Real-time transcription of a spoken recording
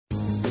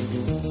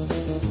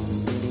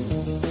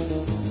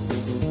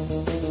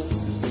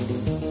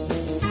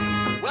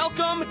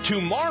Welcome to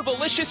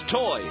Marvelicious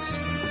Toys.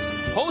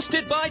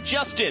 Hosted by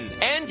Justin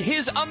and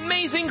his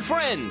amazing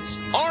friends,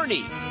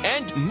 Arnie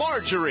and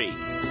Marjorie.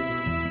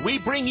 We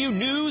bring you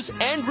news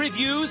and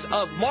reviews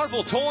of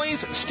Marvel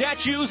toys,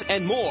 statues,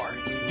 and more.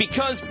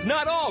 Because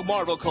not all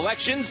Marvel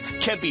collections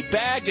can be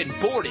bagged and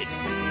boarded.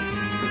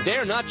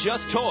 They're not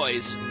just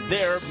toys,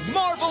 they're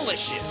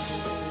Marvelicious.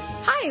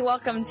 Hi,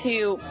 welcome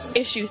to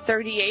issue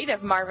 38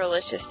 of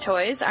Marvelicious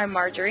Toys. I'm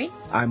Marjorie.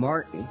 I'm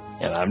Arnie.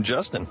 And I'm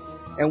Justin.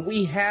 And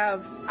we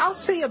have, I'll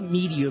say, a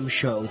medium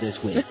show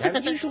this week. I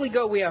usually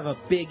we have a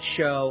big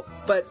show,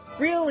 but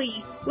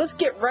really, let's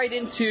get right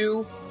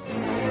into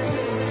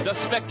the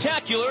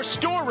Spectacular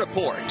Store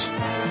Report.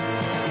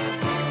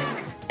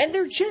 And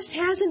there just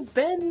hasn't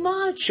been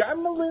much.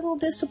 I'm a little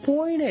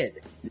disappointed.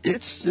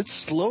 It's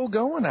slow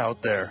going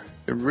out there.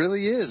 It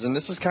really is. And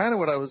this is kind of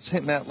what I was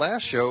hinting at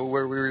last show,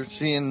 where we were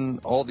seeing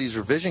all these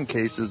revision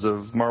cases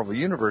of Marvel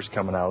Universe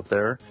coming out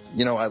there.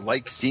 You know, I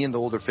like seeing the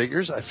older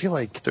figures. I feel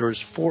like there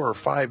was 4 or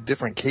 5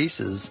 different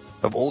cases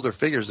of older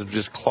figures that are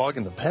just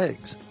clogging the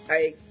pegs.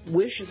 I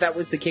wish that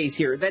was the case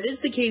here. That is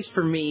the case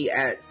for me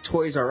at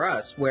Toys R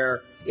Us,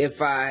 where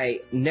if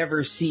I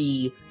never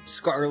see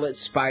Scarlet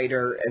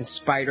Spider and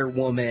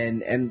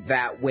Spider-Woman and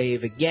that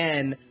wave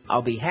again,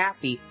 I'll be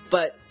happy.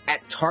 But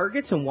at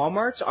Targets and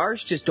Walmarts,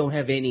 ours just don't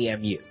have any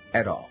MU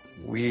at all.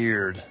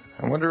 Weird.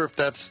 I wonder if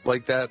that's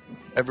like that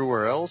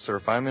everywhere else, or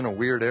if I'm in a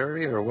weird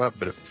area or what,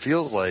 but it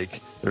feels like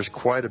there's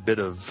quite a bit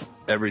of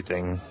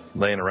everything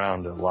laying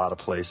around in a lot of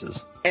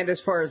places. And as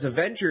far as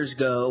Avengers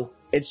go,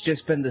 it's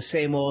just been the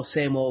same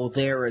old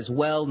there as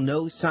well.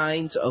 No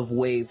signs of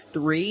Wave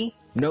 3.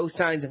 No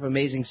signs of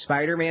Amazing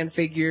Spider-Man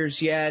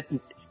figures yet.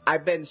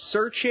 I've been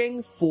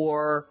searching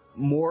for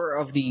more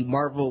of the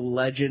Marvel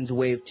Legends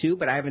Wave 2,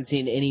 but I haven't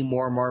seen any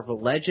more Marvel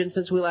Legends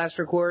since we last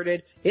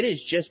recorded. It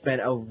has just been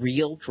a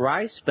real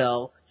dry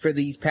spell for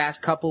these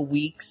past couple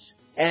weeks,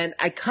 and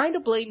I kind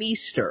of blame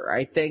Easter.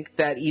 I think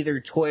that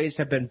either toys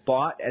have been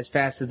bought as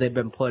fast as they've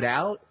been put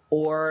out,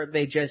 or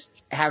they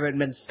just haven't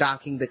been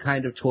stocking the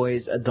kind of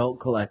toys adult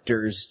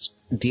collectors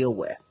deal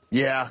with.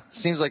 Yeah,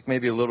 seems like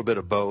maybe a little bit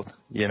of both,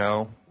 you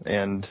know,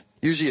 and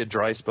usually a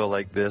dry spell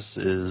like this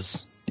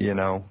is, you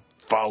know,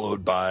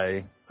 followed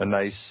by a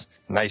nice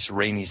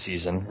rainy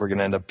season. We're going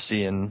to end up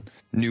seeing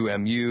new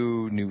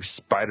MU, new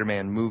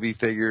Spider-Man movie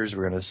figures.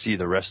 We're going to see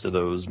the rest of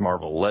those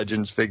Marvel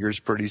Legends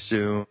figures pretty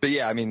soon. But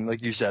yeah, I mean,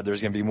 like you said,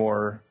 there's going to be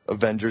more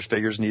Avengers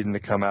figures needing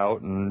to come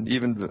out, and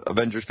even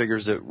Avengers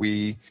figures that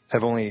we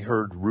have only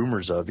heard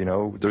rumors of, you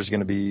know. There's going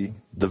to be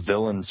the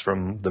villains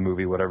from the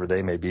movie, whatever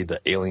they may be,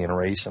 the alien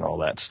race and all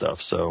that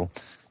stuff. So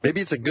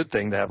maybe it's a good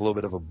thing to have a little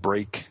bit of a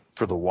break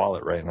for the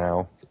wallet right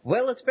now.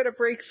 Well, it's been a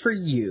break for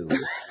you.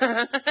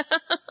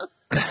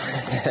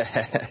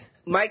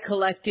 My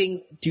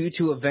collecting, due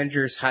to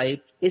Avengers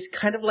hype, is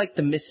kind of like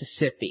the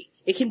Mississippi.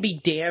 It can be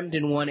dammed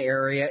in one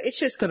area, it's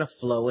just going to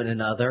flow in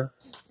another.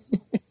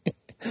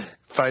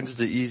 Finds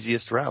the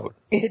easiest route.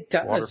 It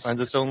does. Water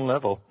finds its own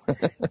level.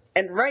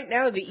 And right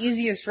now, the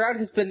easiest route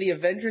has been the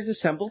Avengers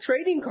Assemble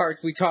trading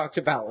cards we talked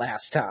about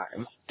last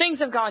time. Things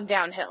have gone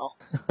downhill.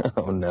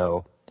 Oh,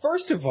 no.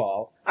 First of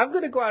all, I'm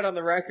going to go out on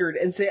the record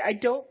and say I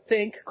don't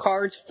think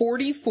cards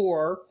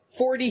 44,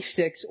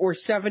 46, or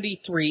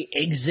 73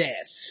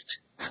 exist.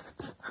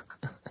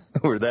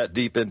 We're that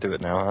deep into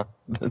it now,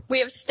 huh? We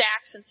have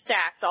stacks and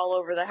stacks all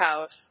over the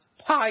house.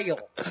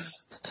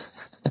 Piles.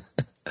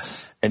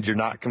 And you're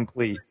not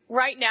complete.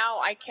 Right now,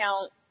 I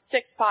count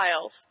 6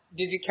 piles.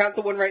 Did you count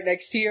the one right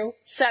next to you?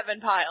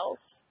 7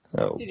 piles.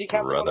 Oh, Did you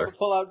count the one brother. in the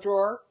pull-out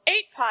drawer? 8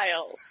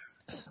 piles.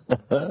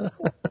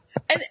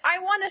 And I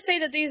want to say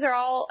that these are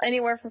all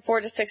anywhere from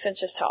 4 to 6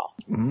 inches tall.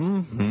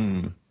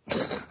 Mm-hmm.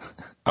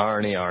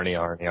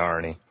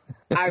 Arnie.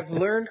 I've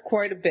learned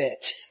quite a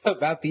bit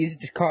about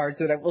these cards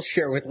that I will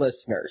share with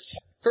listeners.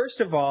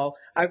 First of all,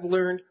 I've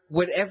learned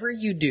whatever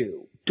you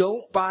do,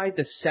 don't buy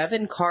the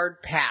 7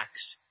 card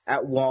packs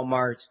at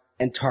Walmart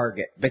and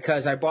Target,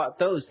 because I bought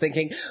those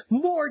thinking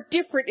more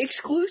different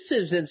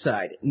exclusives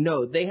inside.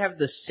 No, they have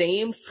the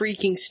same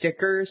freaking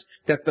stickers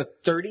that the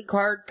 30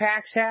 card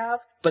packs have,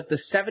 but the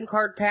 7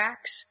 card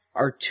packs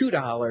are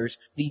 $2.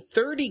 The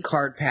 30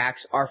 card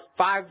packs are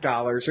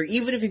 $5, or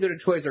even if you go to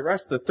Toys R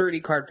Us, the 30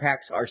 card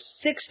packs are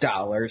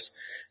 $6.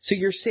 So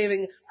you're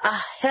saving a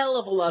hell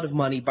of a lot of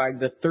money buying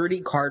the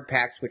 30 card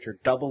packs, which are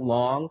double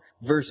long,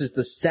 versus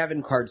the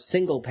 7 card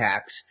single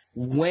packs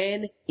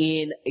when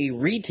in a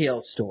retail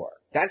store.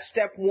 That's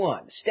step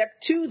 1. Step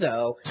 2,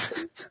 though,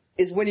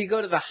 is when you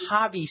go to the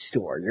hobby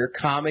store, your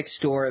comic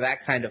store,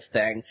 that kind of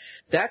thing.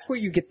 That's where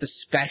you get the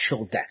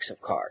special decks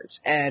of cards.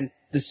 And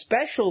the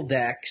special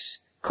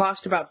decks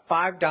cost about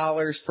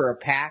 $5 for a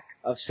pack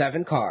of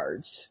 7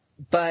 cards.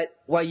 But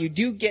while you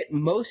do get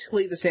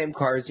mostly the same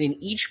cards, in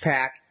each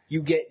pack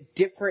you get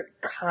different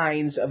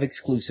kinds of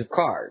exclusive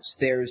cards.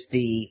 There's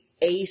the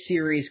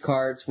A-series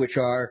cards, which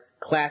are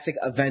classic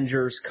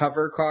Avengers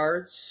cover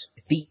cards.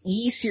 The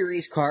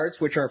E-series cards,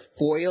 which are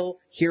foil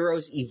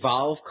Heroes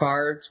Evolve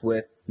cards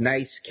with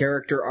nice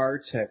character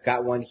arts. I've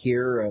got one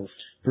here of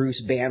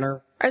Bruce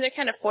Banner. Are they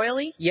kind of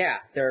foily? Yeah,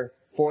 they're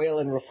foil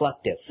and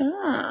reflective.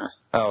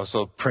 Oh,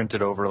 so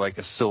printed over like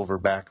a silver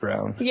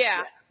background.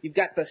 Yeah. You've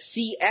got the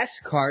CS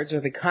cards, or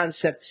the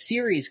Concept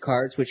Series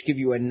cards, which give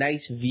you a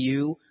nice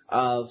view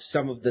of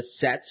some of the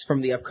sets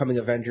from the upcoming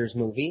Avengers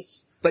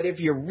movies. But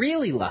if you're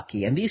really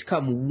lucky, and these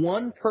come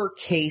one per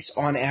case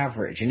on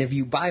average, and if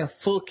you buy a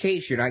full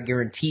case, you're not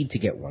guaranteed to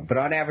get one, but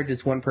on average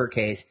it's one per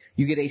case,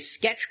 you get a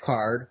sketch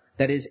card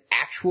that is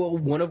actual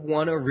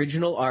one-of-one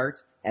original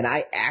art, and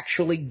I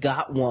actually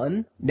got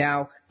one.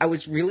 Now, I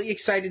was really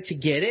excited to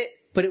get it,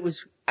 but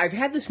I've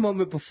had this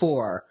moment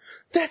before.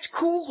 That's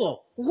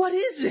cool! What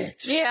is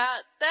it? Yeah,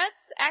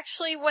 that's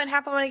actually what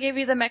happened when I gave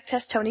you the mech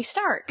test Tony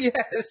Stark.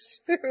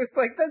 Yes. It was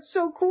like, that's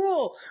so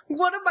cool.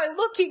 What am I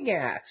looking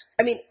at?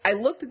 I mean, I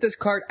looked at this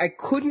card, I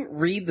couldn't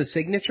read the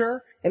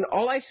signature, and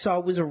all I saw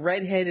was a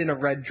redhead in a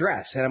red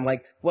dress. And I'm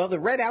like, well, the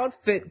red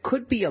outfit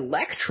could be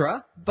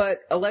Elektra,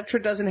 but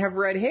Elektra doesn't have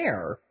red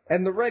hair.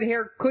 And the red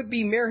hair could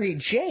be Mary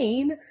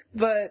Jane,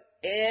 but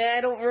I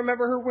don't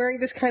remember her wearing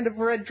this kind of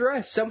red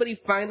dress. Somebody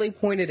finally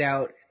pointed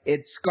out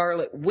it's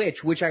Scarlet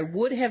Witch, which I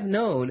would have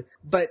known,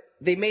 but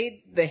they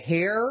made the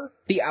hair,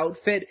 the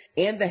outfit,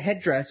 and the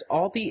headdress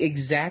all the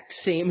exact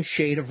same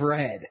shade of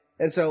red.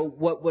 And so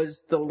what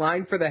was the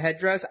line for the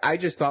headdress, I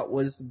just thought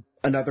was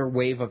another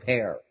wave of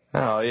hair.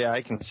 Oh, yeah,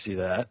 I can see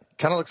that.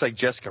 Kind of looks like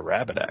Jessica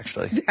Rabbit,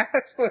 actually.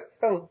 That's what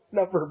a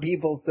number of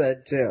people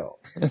said, too.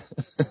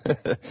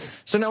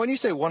 So now when you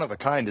say one of a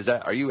kind,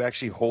 are you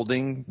actually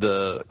holding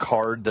the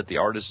card that the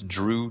artist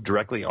drew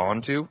directly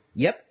onto?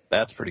 Yep.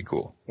 That's pretty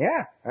cool.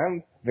 Yeah,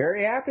 I'm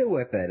very happy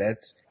with it.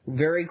 It's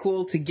very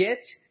cool to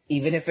get,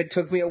 even if it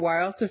took me a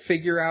while to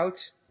figure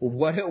out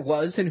what it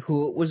was and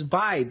who it was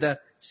by. The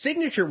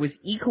signature was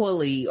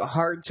equally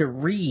hard to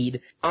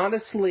read.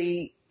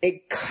 Honestly,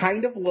 it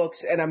kind of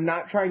looks, and I'm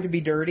not trying to be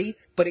dirty,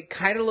 but it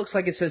kind of looks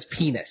like it says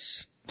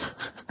penis.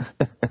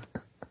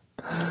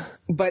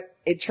 But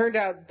it turned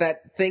out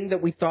that thing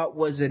that we thought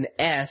was an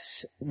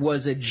S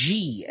was a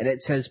G, and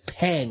it says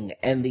Peng,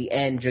 and the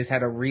N just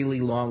had a really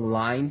long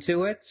line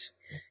to it.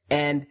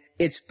 And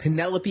it's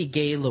Penelope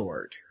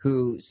Gaylord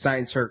who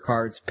signs her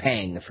cards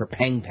Peng for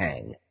Peng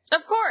Peng.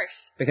 Of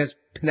course. Because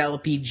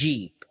Penelope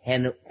G.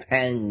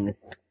 Peng.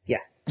 Yeah.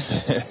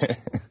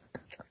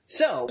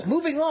 So,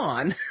 moving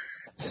on.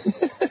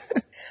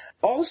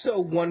 Also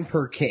one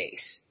per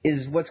case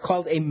is what's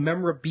called a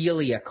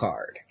memorabilia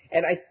card.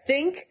 And I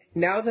think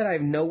now that I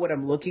know what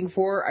I'm looking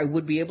for, I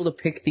would be able to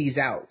pick these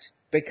out.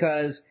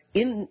 Because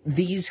in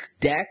these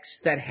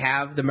decks that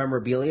have the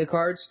memorabilia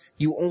cards,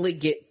 you only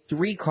get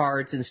 3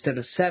 cards instead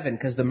of 7,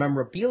 because the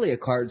memorabilia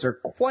cards are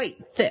quite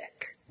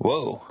thick.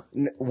 Whoa.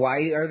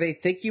 Why are they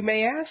thick, you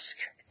may ask?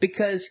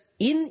 Because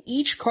in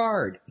each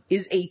card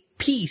is a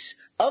piece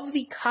of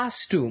the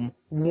costume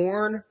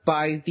worn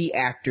by the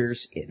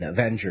actors in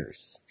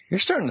Avengers. You're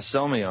starting to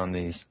sell me on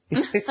these.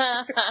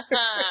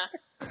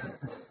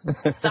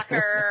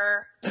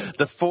 Sucker.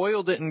 The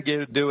foil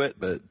didn't do it,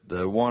 but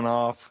the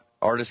one-off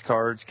artist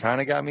cards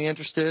kind of got me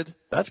interested.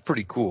 That's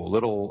pretty cool.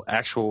 Little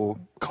actual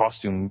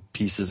costume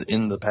pieces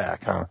in the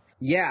pack, huh?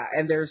 Yeah,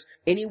 and there's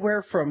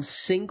anywhere from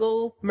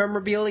single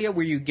memorabilia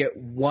where you get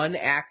one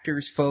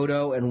actor's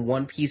photo and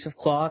one piece of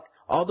cloth,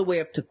 all the way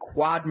up to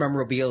quad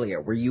memorabilia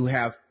where you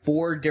have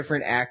 4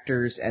 different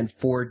actors and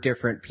 4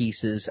 different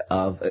pieces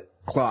of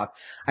cloth.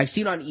 I've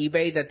seen on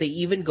eBay that they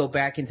even go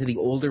back into the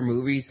older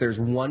movies. There's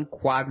one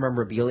quad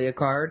memorabilia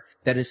card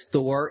that is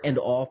Thor and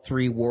all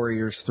 3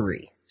 Warriors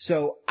 3.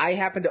 So I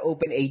happen to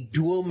open a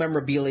dual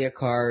memorabilia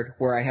card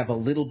where I have a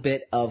little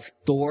bit of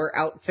Thor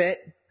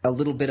outfit, a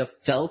little bit of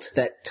felt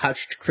that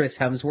touched Chris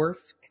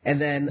Hemsworth,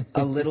 and then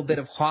a little bit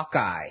of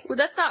Hawkeye. Well,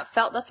 that's not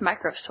felt, that's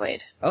micro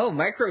suede. Oh,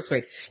 micro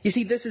suede. You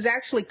see, this is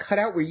actually cut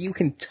out where you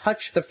can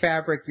touch the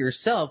fabric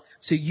yourself,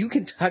 so you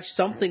can touch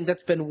something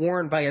that's been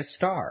worn by a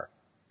star.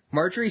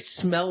 Marjorie's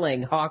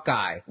smelling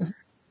Hawkeye.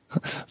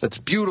 That's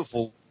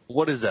beautiful.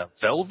 What is that,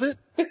 velvet?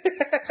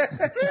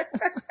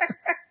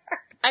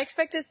 I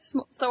expected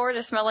Thor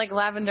to smell like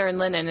lavender and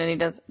linen, and he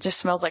just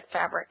smells like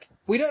fabric.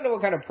 We don't know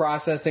what kind of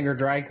processing or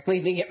dry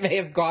cleaning it may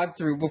have gone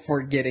through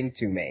before getting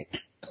to me.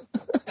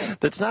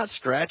 That's not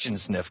scratch and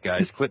sniff,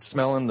 guys. Quit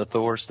smelling the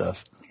Thor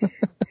stuff.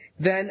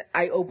 Then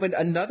I opened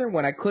another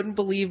one. I couldn't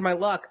believe my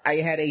luck. I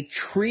had a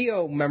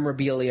trio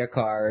memorabilia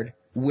card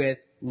with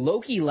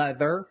Loki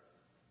leather,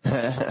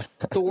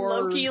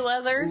 Thor...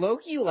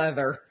 Loki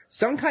leather.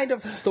 Some kind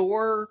of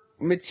Thor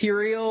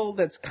material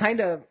that's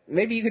kind of...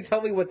 Maybe you can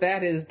tell me what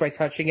that is by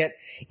touching it.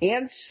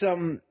 And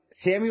some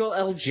Samuel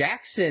L.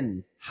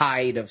 Jackson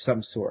hide of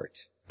some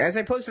sort. As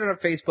I posted on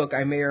Facebook,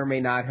 I may or may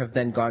not have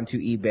then gone to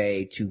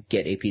eBay to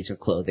get a piece of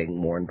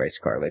clothing worn by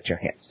Scarlett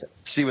Johansson.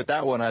 See, with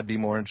that one, I'd be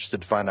more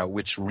interested to find out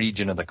which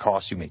region of the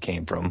costume it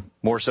came from,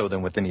 more so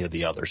than with any of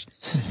the others.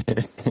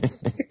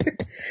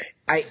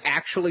 I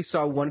actually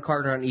saw one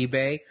card on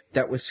eBay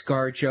that was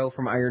ScarJo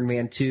from Iron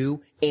Man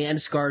 2 and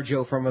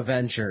ScarJo from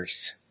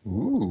Avengers.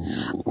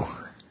 Ooh.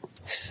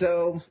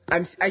 So,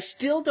 I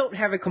still don't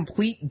have a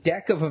complete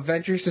deck of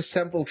Avengers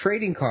Assemble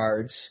trading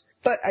cards,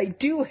 But I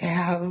do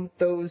have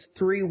those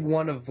 3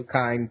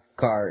 one-of-a-kind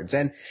cards.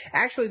 And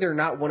actually, they're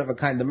not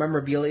one-of-a-kind. The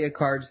memorabilia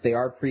cards, they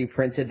are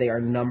pre-printed. They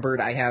are numbered.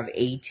 I have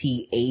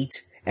AT8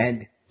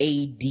 and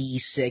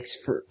AD6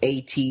 for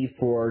AT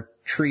for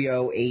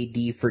trio,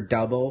 AD for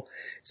double.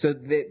 So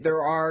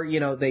there are,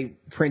 they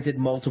printed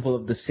multiple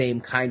of the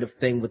same kind of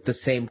thing with the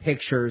same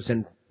pictures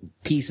and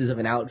pieces of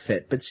an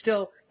outfit. But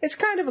still, it's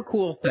kind of a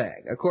cool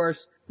thing. Of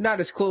course,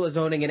 not as cool as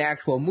owning an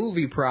actual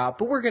movie prop,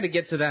 but we're going to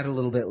get to that a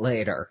little bit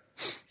later.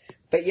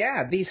 But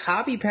yeah, these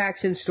hobby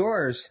packs in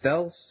stores,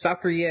 they'll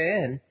sucker you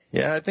in.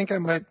 Yeah, I think I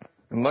might.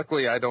 And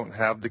luckily, I don't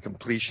have the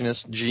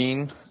completionist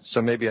gene,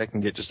 so maybe I can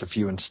get just a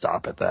few and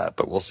stop at that.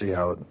 But we'll see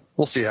how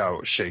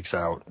it shakes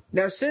out.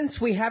 Now, since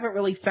we haven't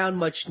really found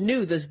much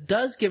new, this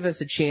does give us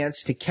a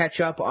chance to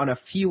catch up on a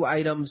few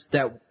items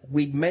that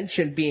we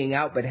mentioned being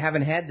out but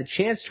haven't had the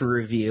chance to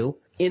review.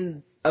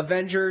 In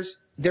Avengers,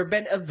 there have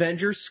been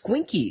Avengers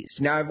Squinkies.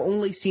 Now, I've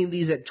only seen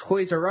these at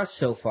Toys R Us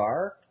so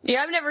far.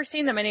 Yeah, I've never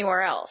seen them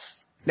anywhere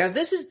else. Now,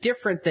 this is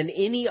different than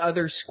any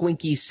other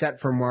Squinky set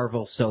for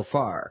Marvel so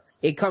far.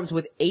 It comes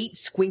with 8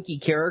 Squinky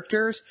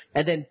characters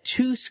and then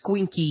 2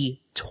 Squinky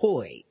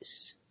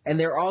toys. And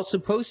they're all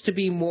supposed to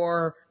be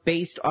more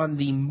based on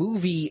the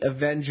movie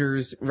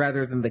Avengers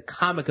rather than the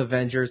comic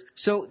Avengers.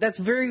 So that's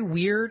very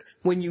weird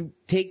when you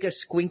take a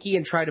Squinky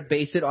and try to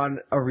base it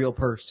on a real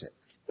person.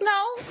 No,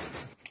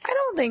 I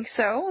don't think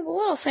so. The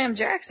little Sam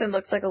Jackson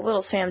looks like a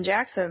little Sam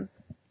Jackson.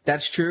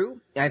 That's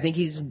true. I think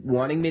he's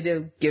wanting me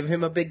to give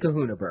him a big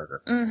kahuna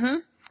burger. Mm-hmm.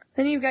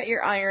 Then you've got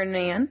your Iron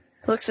Man.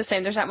 It looks the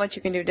same. There's not much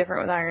you can do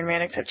different with Iron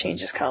Man except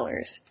change his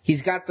colors.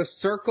 He's got the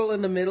circle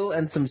in the middle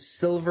and some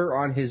silver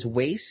on his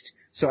waist.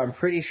 So I'm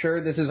pretty sure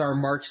this is our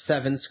March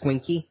 7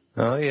 Squinky.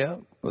 Oh, yeah,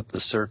 with the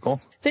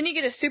circle. Then you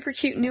get a super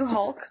cute new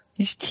Hulk.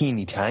 He's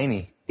teeny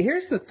tiny.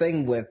 Here's the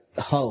thing with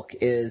Hulk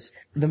is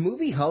the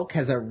movie Hulk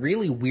has a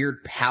really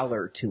weird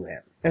pallor to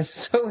him. And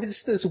so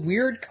it's this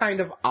weird kind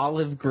of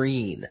olive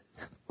green.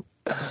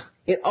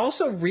 It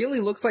also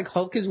really looks like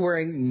Hulk is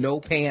wearing no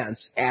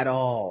pants at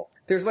all.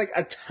 There's like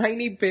a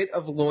tiny bit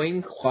of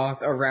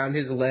loincloth around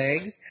his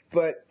legs,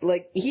 but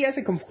like he has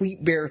a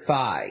complete bare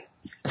thigh.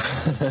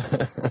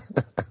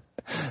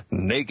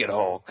 Naked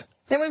Hulk.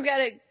 Then we've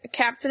got a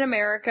Captain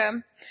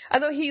America.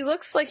 Although he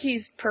looks like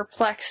he's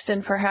perplexed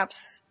and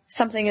perhaps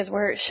something is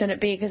where it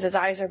shouldn't be because his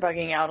eyes are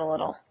bugging out a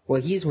little.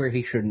 Well, he's where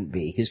he shouldn't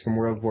be. He's from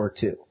World War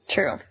II.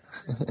 True.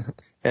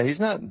 Yeah, he's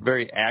not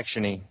very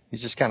actiony.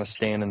 He's just kind of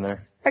standing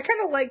there. I kind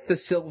of like the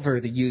silver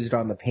they used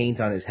on the paint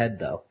on his head,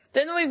 though.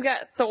 Then we've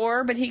got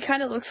Thor, but he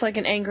kind of looks like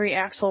an angry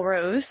Axl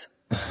Rose.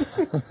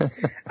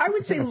 I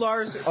would say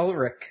Lars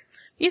Ulrich.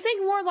 You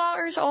think more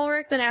Lars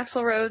Ulrich than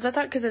Axl Rose? I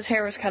thought because his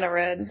hair was kind of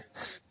red.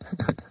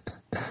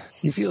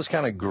 He feels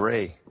kind of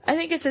gray. I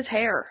think it's his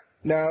hair.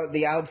 No,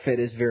 the outfit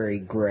is very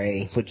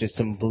gray, with just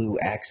some blue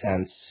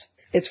accents.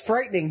 It's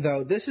frightening,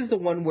 though. This is the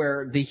one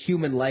where the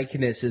human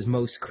likeness is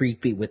most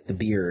creepy with the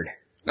beard.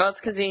 Well,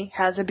 it's because he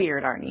has a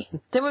beard, Arnie.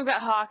 Then we've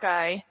got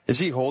Hawkeye. Is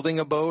he holding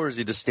a bow, or is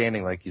he just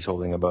standing like he's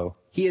holding a bow?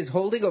 He is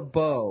holding a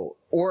bow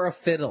or a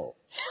fiddle.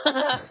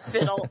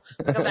 Fiddle.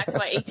 Go back to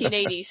my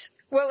 1880s.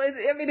 Well,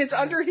 it's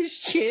under his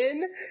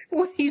chin.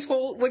 What he's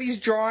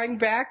drawing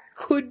back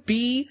could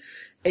be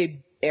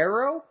a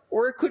arrow,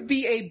 or it could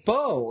be a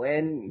bow,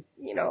 and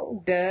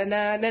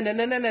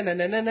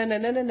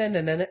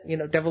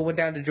Devil Went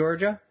Down to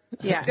Georgia.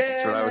 Yeah,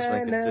 that's what I was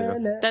thinking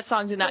too. That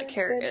song did not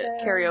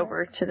carry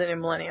over to the new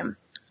millennium.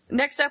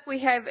 Next up, we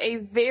have a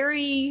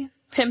very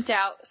pimped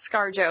out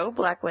ScarJo,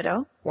 Black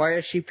Widow. Why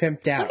is she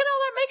pimped out? Look at all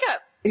that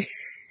makeup.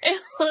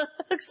 It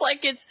looks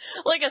like it's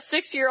like a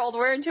 6-year-old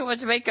wearing too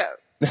much makeup.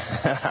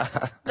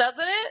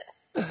 Doesn't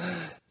it?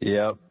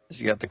 Yep.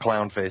 She got the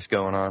clown face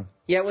going on.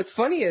 Yeah, what's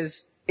funny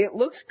is it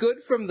looks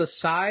good from the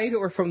side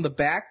or from the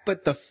back,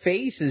 but the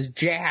face is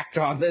jacked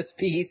on this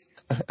piece.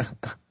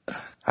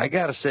 I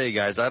gotta say,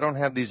 guys, I don't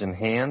have these in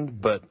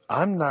hand, but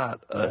I'm not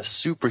a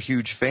super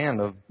huge fan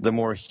of the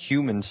more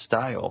human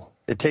style.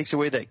 It takes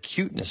away that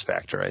cuteness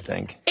factor, I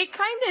think. It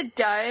kind of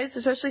does,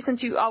 especially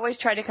since you always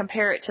try to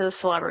compare it to the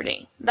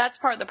celebrity. That's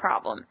part of the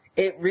problem.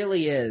 It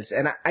really is.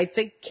 And I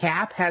think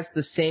Cap has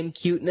the same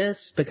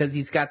cuteness because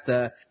he's got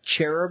the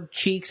cherub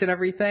cheeks and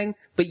everything.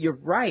 But you're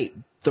right.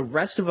 The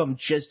rest of them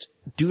just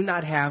do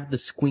not have the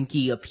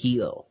squinky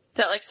appeal. Is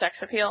that like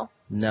sex appeal?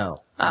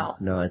 No. Oh.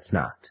 No, it's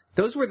not.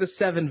 Those were the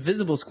 7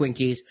 visible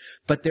squinkies,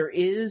 but there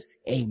is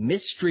a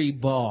mystery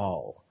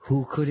ball.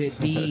 Who could it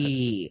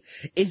be?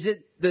 Is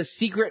it the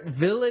secret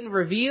villain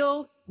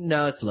reveal?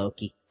 No, it's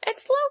Loki.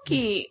 It's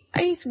Loki.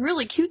 He's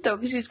really cute, though,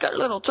 because he's got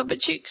little chubby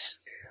cheeks.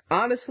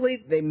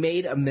 Honestly, they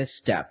made a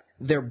misstep.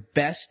 Their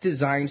best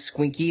designed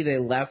squinky they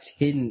left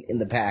hidden in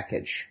the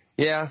package.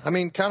 Yeah, I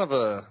mean, kind of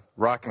a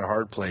rock and a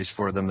hard place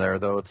for them there,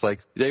 though. It's like,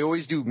 they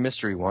always do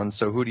mystery ones,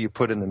 so who do you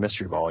put in the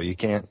mystery ball? You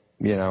can't,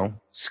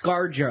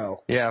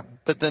 ScarJo. Yeah,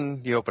 but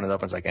then you open it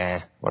up and it's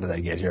like, what did I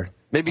get here?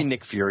 Maybe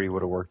Nick Fury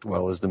would have worked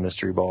well as the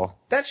mystery ball.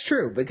 That's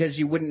true, because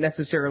you wouldn't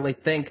necessarily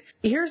think...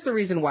 Here's the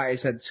reason why I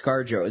said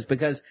ScarJo, is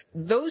because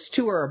those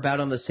two are about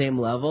on the same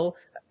level.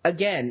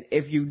 again,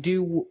 if you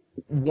do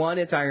 1,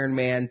 it's Iron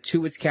Man,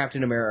 2, it's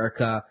Captain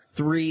America,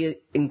 3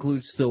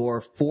 includes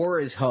Thor, 4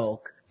 is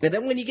Hulk. And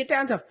then when you get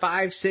down to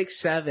 5, 6,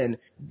 7,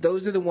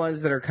 those are the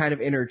ones that are kind of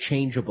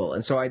interchangeable.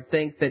 And so I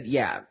think that,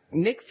 yeah,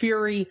 Nick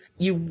Fury,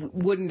 you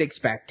wouldn't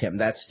expect him,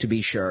 that's to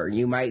be sure.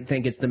 You might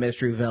think it's the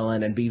mystery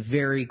villain and be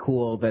very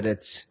cool that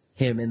it's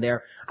him in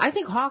there. I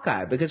think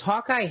Hawkeye, because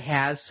Hawkeye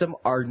has some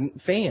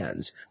ardent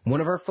fans. One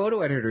of our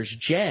photo editors,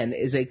 Jen,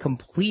 is a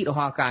complete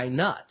Hawkeye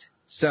nut.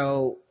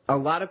 So a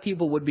lot of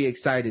people would be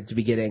excited to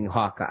be getting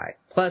Hawkeye.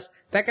 Plus,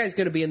 that guy's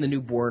going to be in the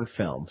new Bourne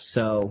film,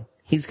 so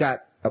he's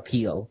got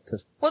appeal to...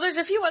 Well, there's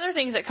a few other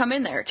things that come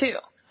in there, too.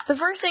 The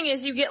first thing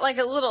is you get like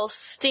a little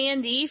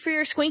standee for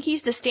your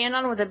Squinkies to stand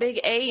on with a big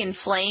A in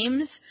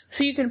flames,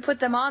 so you can put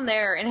them on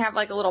there and have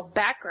like a little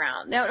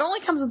background. Now, it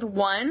only comes with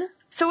 1,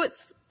 so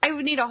I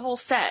would need a whole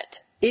set.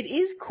 It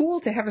is cool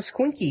to have a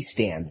Squinky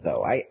stand,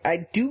 though.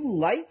 I do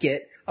like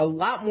it a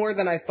lot more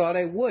than I thought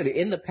I would.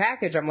 In the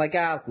package, I'm like,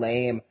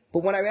 lame.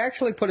 But when I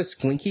actually put a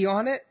Squinky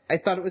on it, I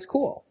thought it was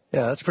cool.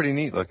 Yeah, that's pretty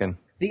neat looking.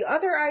 The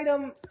other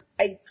item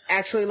I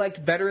actually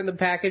liked better in the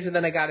package, and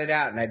then I got it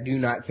out, and I do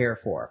not care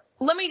for.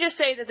 Let me just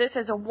say that this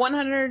is a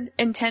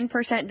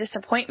 110%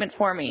 disappointment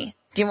for me.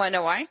 Do you want to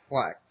know why?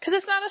 Why? Because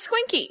it's not a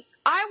Squinky.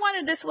 I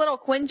wanted this little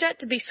Quinjet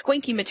to be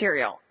Squinky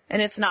material,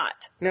 and it's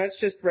not. No, it's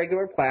just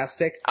regular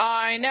plastic.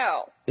 I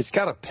know. It's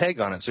got a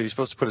peg on it, so you're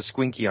supposed to put a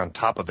Squinky on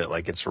top of it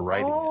like it's for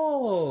writing it.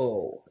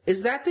 Oh,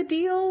 is that the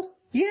deal?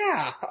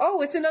 Yeah.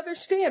 Oh, it's another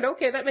stand.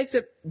 Okay, that makes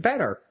it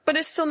better. But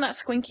it's still not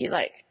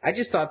Squinky-like. I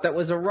just thought that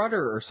was a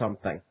rudder or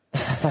something.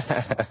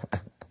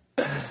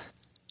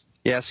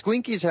 Yeah,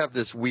 Squinkies have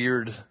this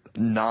weird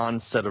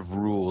non-set of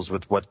rules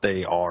with what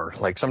they are.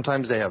 Like,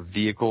 sometimes they have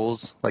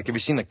vehicles. Like, have you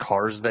seen the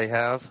cars they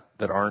have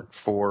that aren't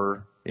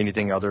for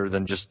anything other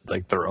than just,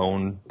 like, their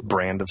own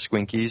brand of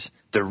Squinkies?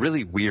 They're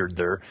really weird.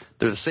 They're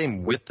the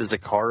same width as a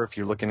car if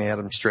you're looking at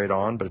them straight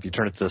on, but if you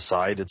turn it to the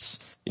side, it's,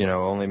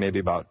 only maybe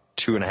about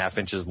 2.5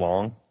 inches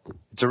long.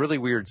 It's a really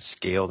weird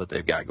scale that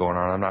they've got going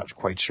on. I'm not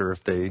quite sure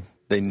if they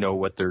know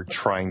what they're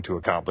trying to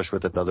accomplish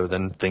with it other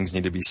than things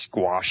need to be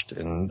squashed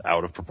and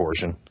out of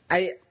proportion.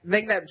 I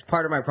think that's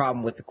part of my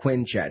problem with the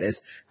Quinjet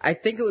is I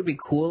think it would be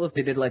cool if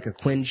they did like a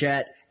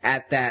Quinjet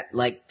at that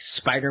like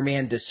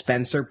Spider-Man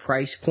dispenser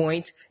price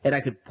point and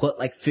I could put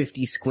like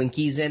 50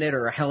 Squinkies in it,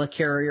 or a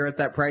helicarrier at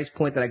that price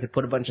point that I could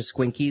put a bunch of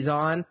Squinkies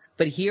on.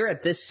 But here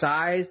at this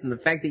size and the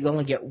fact that you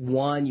only get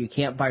 1, you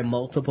can't buy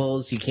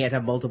multiples, you can't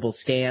have multiple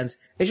stands,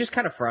 it's just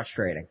kind of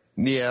frustrating.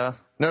 Yeah.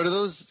 Now, do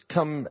those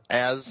come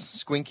as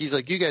Squinkies?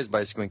 Like, you guys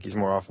buy Squinkies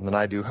more often than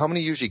I do. How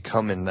many usually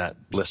come in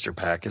that blister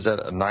pack? Is that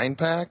a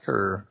 9-pack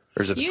or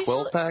is it a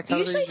 12-pack?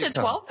 Usually it's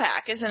a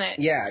 12-pack, isn't it?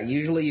 Yeah,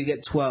 usually you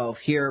get 12.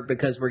 Here,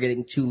 because we're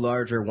getting 2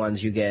 larger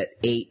ones, you get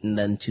 8 and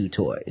then 2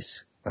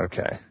 toys.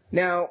 Okay.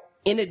 Now,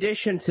 in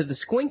addition to the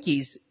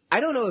Squinkies, I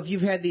don't know if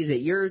you've had these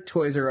at your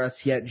Toys R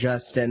Us yet,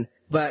 Justin,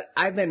 but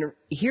I've been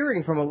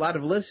hearing from a lot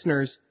of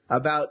listeners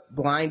about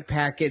blind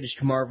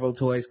packaged Marvel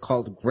toys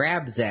called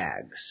Grab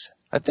Zags.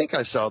 I think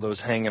I saw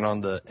those hanging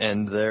on the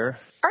end there.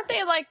 Aren't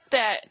they like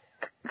that,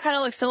 kind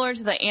of look similar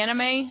to the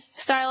anime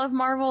style of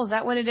Marvel? Is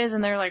that what it is?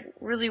 And they're like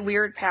really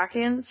weird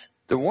pack-ins?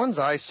 The ones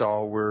I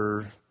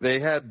saw they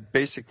had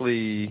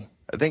basically,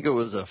 I think it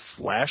was a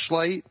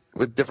flashlight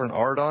with different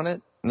art on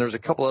it. And there's a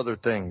couple other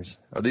things.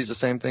 Are these the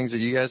same things that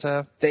you guys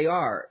have? They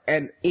are.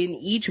 And in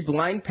each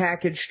blind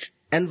packaged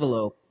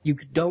envelope, you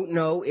don't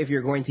know if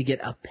you're going to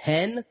get a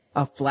pen,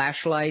 a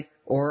flashlight,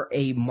 or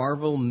a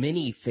Marvel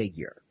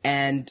minifigure.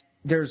 And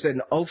there's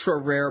an ultra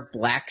rare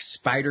black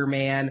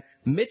Spider-Man.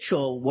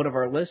 Mitchell, one of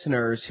our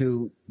listeners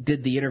who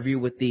did the interview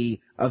with the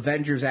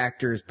Avengers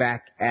actors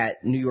back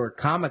at New York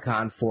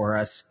Comic-Con for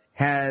us,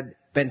 had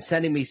been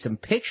sending me some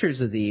pictures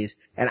of these,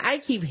 and I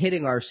keep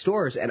hitting our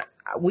stores, and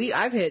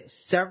I've hit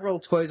several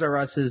Toys R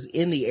Us's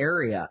in the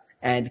area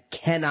and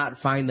cannot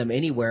find them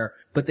anywhere,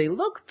 but they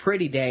look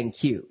pretty dang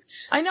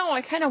cute. I know,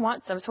 I kind of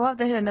want some, so we'll have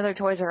to hit another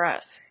Toys R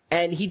Us.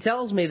 And he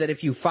tells me that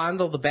if you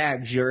fondle the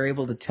bags, you're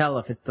able to tell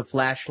if it's the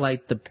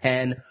flashlight, the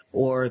pen,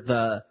 or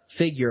the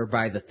figure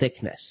by the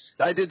thickness.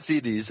 I did see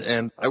these,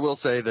 and I will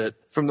say that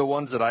from the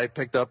ones that I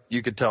picked up,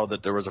 you could tell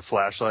that there was a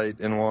flashlight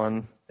in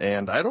one.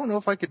 And I don't know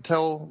if I could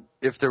tell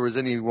if there was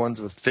any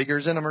ones with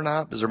figures in them or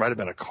not, because there might have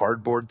been a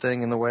cardboard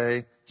thing in the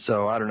way.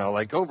 So I don't know.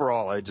 Like,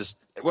 overall,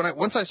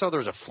 once I saw there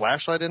was a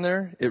flashlight in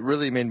there, it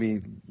really made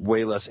me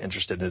way less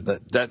interested in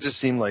it. That just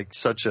seemed like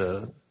such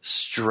a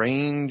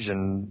strange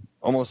and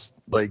almost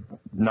like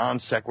non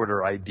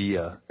sequitur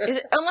idea.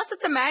 Unless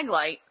it's a mag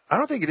light. I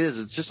don't think it is.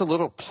 It's just a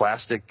little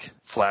plastic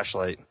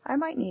flashlight. I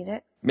might need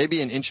it. Maybe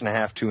 1.5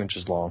 inches, 2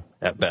 inches long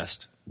at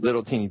best.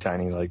 Little teeny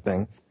tiny like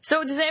thing.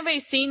 So does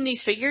anybody seen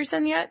these figures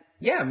then yet?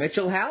 Yeah,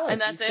 Mitchell Halleck.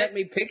 And that's he sent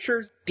me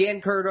pictures.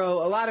 Dan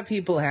Curto, a lot of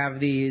people have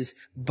these,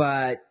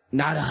 but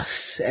not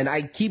us. And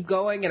I keep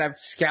going, and I've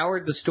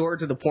scoured the store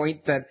to the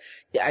point that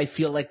I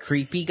feel like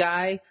creepy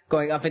guy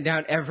going up and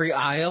down every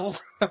aisle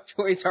of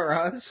Toys R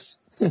Us.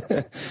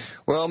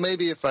 Well,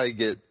 maybe if I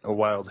get a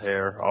wild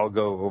hair, I'll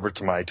go over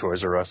to my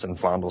Toys R Us and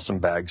fondle some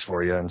bags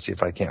for you and see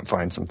if I can't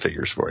find some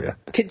figures for you.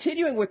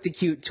 Continuing with the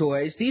cute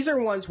toys, these are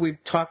ones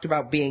we've talked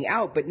about being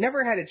out, but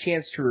never had a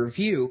chance to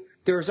review.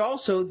 There's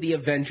also the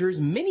Avengers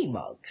mini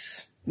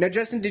mugs. Now,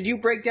 Justin, did you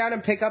break down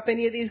and pick up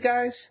any of these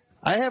guys?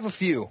 I have a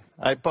few.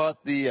 I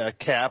bought the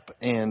Cap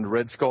and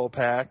Red Skull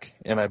pack,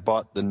 and I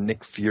bought the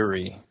Nick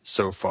Fury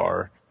so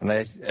far. And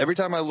every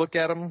time I look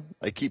at them,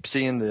 I keep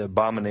seeing the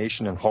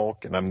Abomination and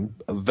Hulk, and I'm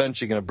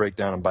eventually going to break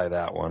down and buy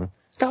that one.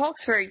 The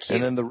Hulk's very cute.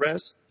 And then the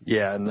rest,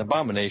 yeah, and the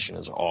Abomination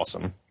is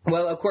awesome.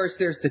 Well, of course,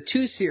 there's the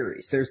two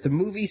series. There's the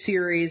movie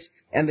series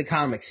and the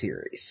comic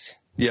series.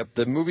 Yep,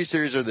 the movie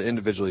series are the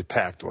individually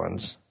packed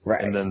ones.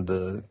 Right. And then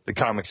the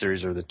comic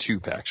series are the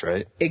 2-packs,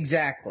 right?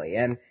 Exactly.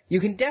 And you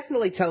can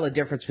definitely tell a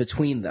difference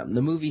between them.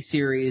 The movie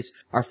series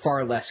are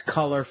far less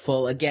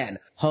colorful. Again,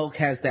 Hulk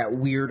has that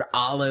weird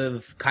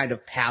olive kind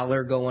of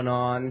pallor going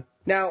on.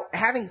 Now,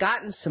 having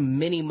gotten some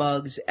mini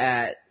mugs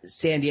at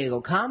San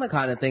Diego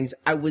Comic-Con and things,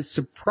 I was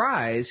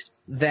surprised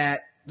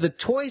that the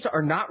toys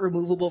are not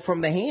removable from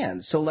the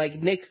hands. So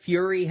like Nick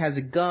Fury has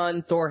a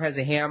gun, Thor has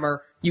a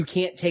hammer. You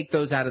can't take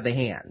those out of the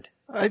hand.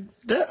 I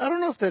don't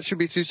know if that should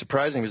be too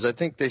surprising, because I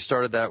think they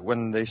started that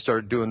when they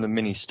started doing the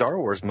mini Star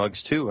Wars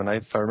mugs too. And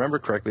if I remember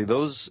correctly,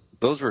 those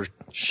were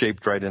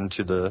shaped right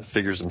into the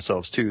figures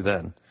themselves too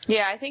then.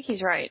 Yeah, I think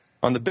he's right.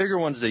 On the bigger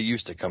ones, they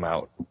used to come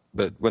out.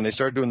 But when they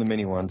started doing the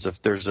mini ones, if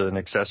there's an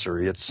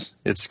accessory, it's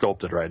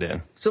sculpted right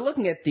in. So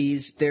looking at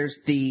these,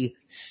 there's the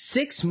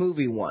 6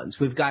 movie ones.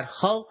 We've got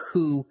Hulk,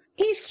 who,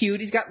 he's cute.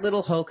 He's got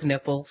little Hulk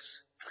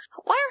nipples.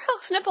 Why are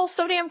Hulk's nipples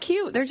so damn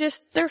cute?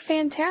 They're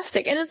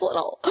fantastic. And his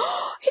little,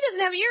 he doesn't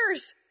have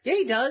ears. Yeah,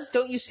 he does.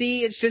 Don't you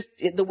see? It's just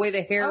the way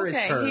the hair is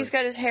curved. Okay, he's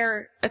got his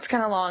hair, it's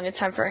kind of long. It's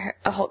time for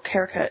a Hulk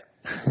haircut.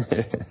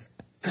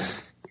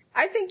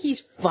 I think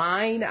he's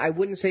fine. I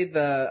wouldn't say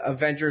the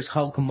Avengers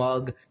Hulk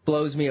mug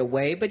blows me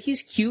away, but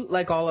he's cute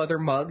like all other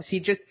mugs.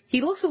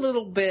 He looks a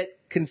little bit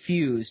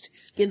confused.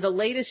 In the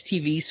latest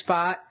TV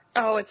spot,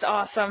 Oh, it's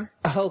awesome.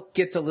 Hulk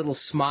gets a little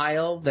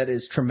smile that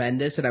is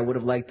tremendous, and I would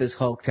have liked this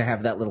Hulk to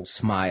have that little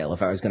smile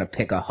if I was going to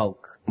pick a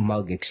Hulk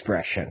mug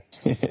expression.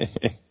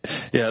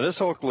 Yeah, this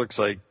Hulk looks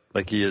like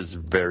he is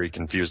very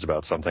confused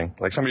about something.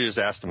 Like somebody just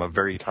asked him a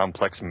very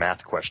complex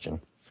math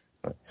question.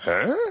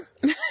 Huh?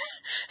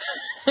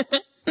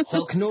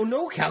 Hulk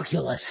no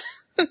calculus.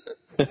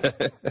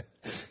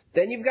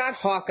 Then you've got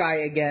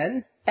Hawkeye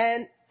again,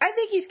 and I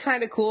think he's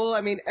kind of cool.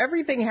 I mean,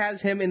 everything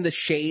has him in the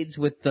shades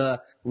with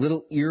the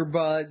little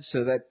earbuds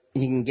so that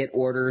he can get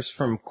orders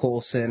from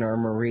Coulson or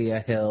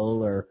Maria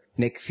Hill or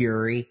Nick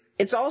Fury.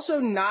 It's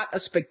also not a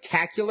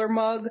spectacular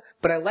mug,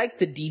 but I like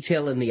the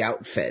detail in the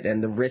outfit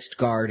and the wrist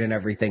guard and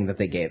everything that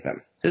they gave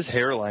him. His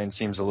hairline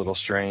seems a little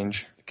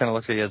strange. Kind of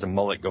looks like he has a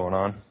mullet going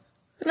on.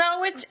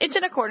 No, it's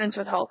in accordance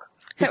with Hulk.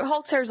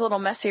 Hulk's hair is a little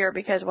messier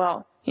because,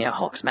 well, you know,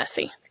 Hulk's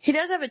messy. He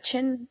does have a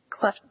chin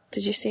cleft,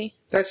 did you see?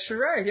 That's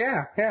right,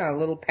 yeah. Yeah, a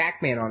little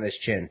Pac-Man on his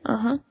chin.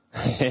 Uh-huh.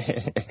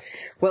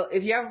 Well,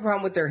 if you have a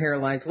problem with their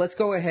hairlines, let's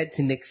go ahead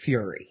to Nick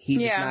Fury. He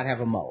does not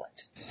have a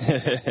mullet.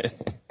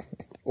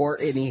 Or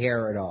any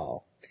hair at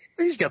all.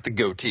 He's got the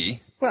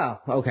goatee.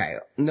 Well, okay.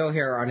 No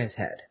hair on his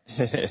head.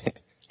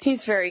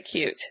 He's very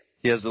cute.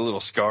 He has the little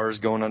scars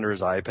going under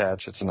his eye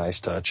patch. It's a nice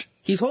touch.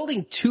 He's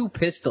holding 2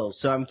 pistols,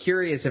 so I'm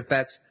curious if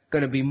that's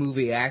going to be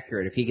movie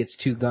accurate, if he gets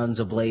 2 guns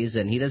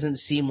ablazing. He doesn't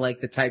seem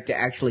like the type to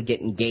actually get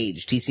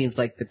engaged. He seems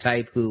like the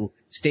type who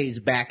stays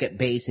back at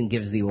base and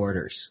gives the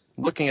orders.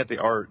 Looking at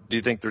the art, do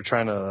you think they're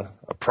trying to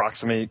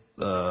approximate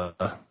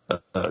a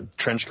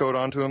trench coat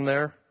onto him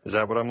there? Is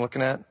that what I'm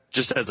looking at?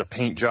 Just as a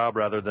paint job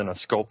rather than a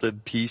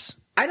sculpted piece?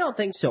 I don't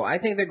think so. I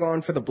think they're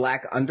going for the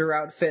black under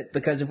outfit,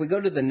 because if we go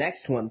to the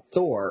next one,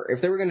 Thor,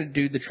 if they were going to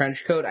do the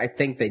trench coat, I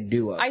think they'd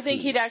do I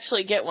think he'd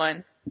actually get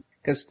one.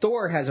 Because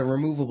Thor has a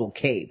removable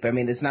cape. I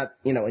mean, it's not,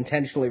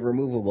 intentionally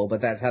removable,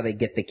 but that's how they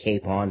get the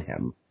cape on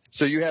him.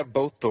 So you have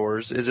both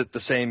Thors. Is it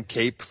the same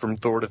cape from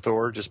Thor to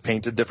Thor, just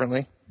painted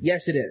differently?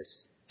 Yes, it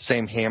is.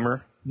 Same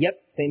hammer?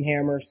 Yep, same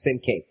hammer, same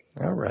cape.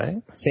 All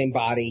right. Same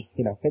body,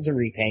 it's a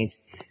repaint.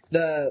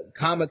 The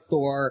comic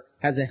Thor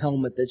has a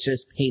helmet that's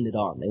just painted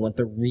on. They went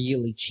the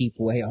really cheap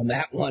way on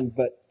that one,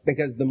 but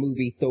because the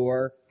movie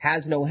Thor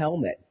has no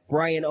helmet.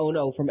 Brian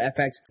Ono from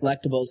FX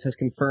Collectibles has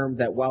confirmed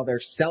that while they're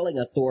selling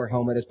a Thor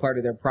helmet as part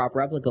of their prop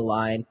replica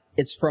line,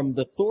 it's from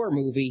the Thor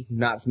movie,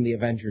 not from the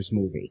Avengers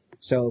movie.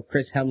 So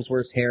Chris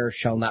Hemsworth's hair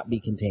shall not be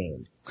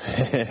contained.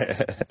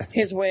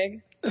 His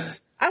wig.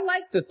 I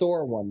like the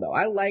Thor one, though.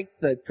 I like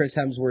the Chris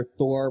Hemsworth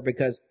Thor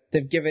because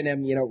they've given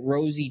him,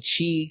 rosy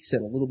cheeks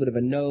and a little bit of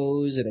a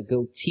nose and a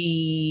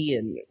goatee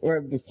or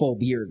a full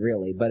beard,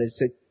 really. But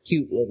it's a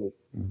cute little...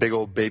 Big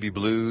old baby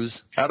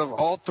blues. Out of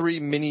all 3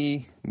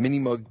 mini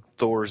mug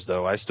Thors,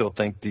 though, I still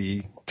think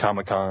the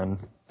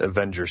Comic-Con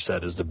Avenger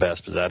set is the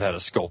best because that had a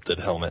sculpted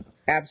helmet.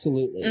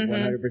 Absolutely,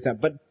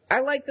 100%. But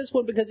I like this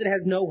one because it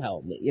has no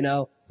helmet,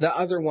 The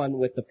other one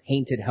with the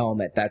painted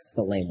helmet, that's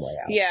the lame way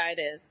out. Yeah, it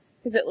is.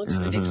 Because it looks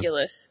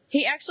ridiculous.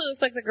 He actually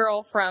looks like the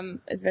girl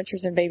from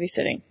Adventures in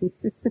Babysitting.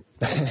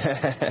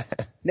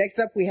 Next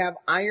up, we have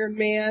Iron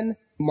Man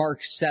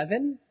Mark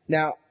 7.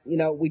 Now,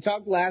 we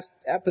talked last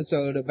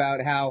episode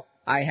about how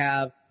I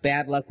have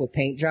bad luck with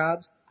paint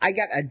jobs. I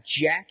got a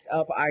jacked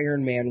up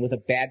Iron Man with a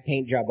bad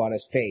paint job on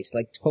his face,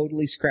 like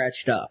totally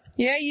scratched up.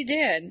 Yeah, you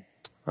did.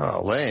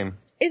 Oh, lame.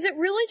 Is it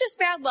really just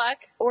bad luck,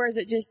 or is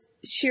it just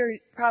sheer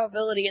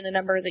probability in the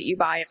number that you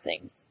buy of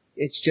things?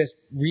 It's just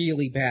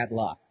really bad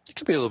luck. It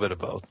could be a little bit of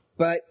both.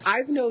 But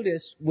I've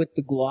noticed with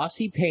the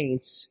glossy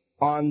paints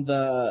on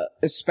the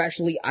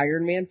especially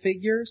Iron Man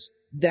figures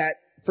that,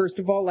 first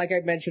of all, like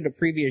I mentioned in a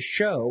previous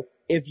show,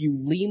 if you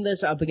lean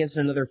this up against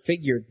another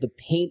figure, the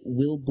paint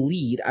will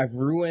bleed. I've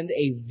ruined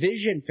a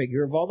Vision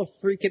figure, of all the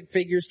freaking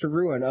figures to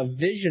ruin, a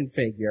Vision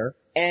figure,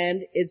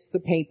 and it's the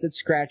paint that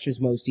scratches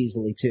most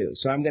easily too.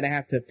 So I'm gonna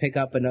have to pick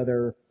up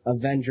another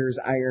Avengers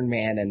Iron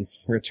Man and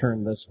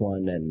return this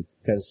one, and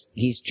because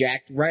he's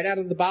jacked right out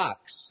of the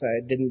box.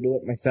 I didn't do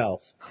it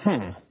myself.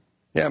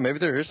 Yeah, maybe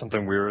there is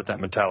something weird with that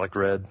metallic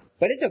red.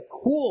 But it's a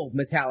cool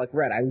metallic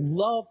red. I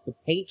love the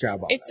paint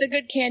job on it. It's the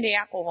good candy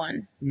apple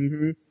one.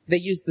 Mm-hmm. They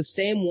used the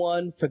same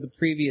one for the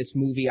previous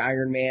movie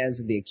Iron Mans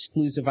and the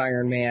exclusive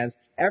Iron Mans.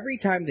 Every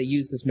time they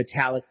use this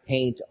metallic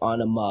paint on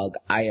a mug,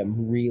 I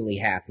am really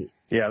happy.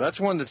 Yeah, that's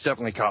one that's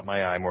definitely caught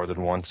my eye more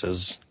than once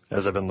as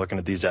I've been looking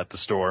at these at the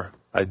store.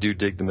 I do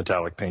dig the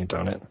metallic paint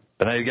on it.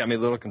 But now you got me a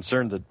little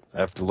concerned that I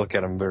have to look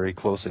at them very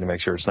closely to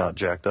make sure it's not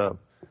jacked up.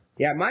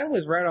 Yeah, mine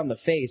was right on the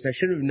face. I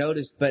should have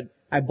noticed, but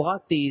I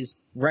bought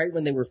these right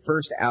when they were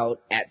first out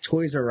at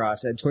Toys R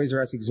Us, at Toys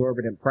R Us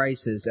exorbitant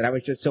prices, and I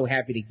was just so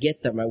happy to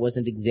get them, I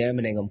wasn't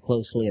examining them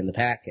closely in the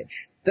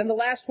package. Then the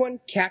last one,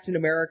 Captain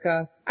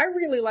America. I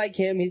really like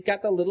him. He's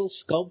got the little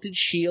sculpted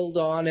shield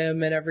on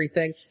him and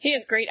everything. He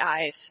has great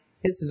eyes.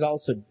 His is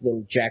also a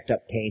little jacked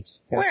up paint.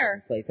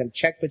 Where? Place. And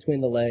check between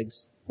the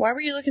legs. Why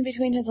were you looking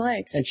between his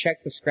legs? And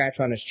check the scratch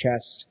on his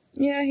chest.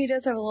 Yeah, he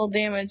does have a little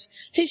damage.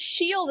 His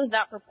shield is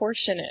not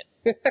proportionate.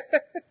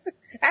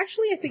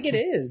 Actually, I think it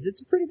is.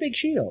 It's a pretty big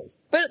shield.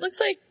 But it looks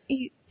like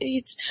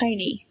it's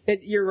tiny.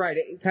 You're right.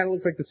 It kind of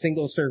looks like the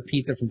single-serve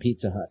pizza from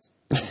Pizza Hut.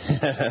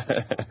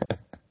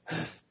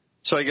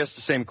 So I guess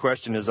the same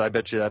question is, I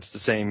bet you that's the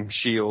same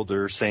shield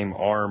or same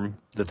arm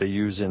that they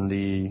use in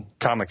the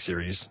comic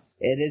series.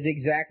 It is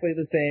exactly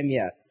the same,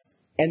 yes.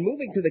 And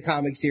moving to the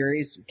comic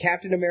series,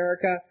 Captain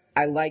America,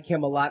 I like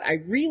him a lot.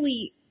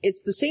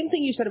 It's the same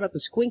thing you said about the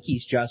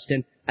Squinkies,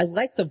 Justin. I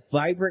like the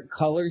vibrant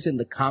colors in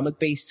the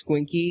comic-based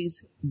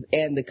Squinkies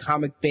and the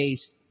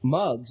comic-based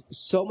mugs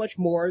so much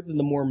more than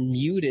the more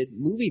muted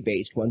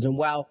movie-based ones. And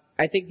while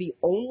I think the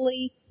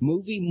only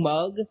movie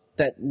mug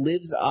that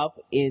lives up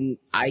in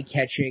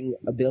eye-catching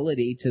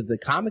ability to the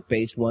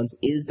comic-based ones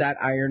is that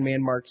Iron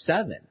Man Mark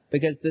 7.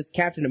 Because this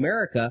Captain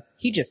America,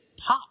 he just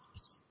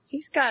pops.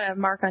 He's got a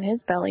mark on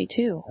his belly,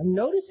 too. I'm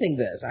noticing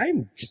this.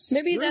 I'm just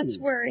Maybe screwed. that's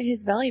where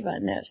his belly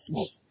button is.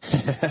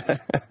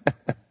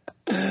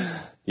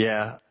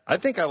 Yeah, I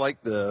think I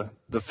like the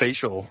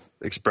facial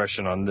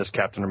expression on this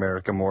Captain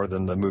America more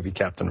than the movie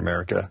Captain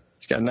America.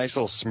 He's got a nice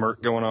little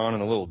smirk going on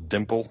and a little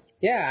dimple.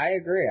 Yeah, I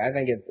agree. I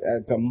think it's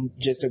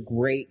just a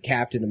great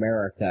Captain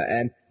America.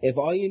 And if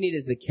all you need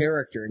is the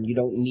character and you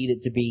don't need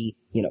it to be,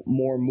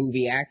 more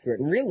movie accurate,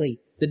 really,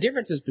 the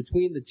differences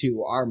between the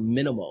two are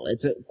minimal.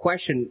 It's a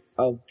question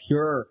of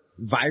pure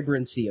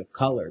vibrancy of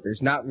color.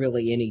 There's not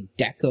really any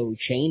deco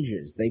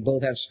changes. They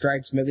both have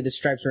stripes. Maybe the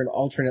stripes are in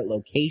alternate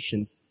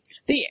locations.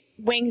 The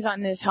wings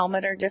on his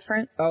helmet are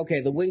different. Okay,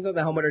 the wings on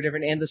the helmet are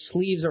different, and the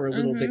sleeves are a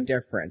little bit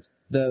different.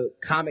 The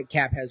comic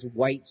cap has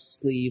white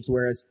sleeves,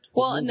 whereas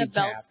and the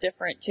belt's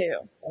different too.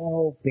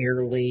 Oh,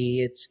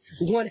 barely.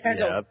 One has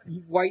a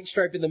white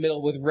stripe in the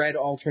middle with red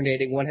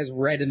alternating. One has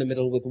red in the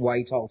middle with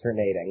white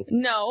alternating.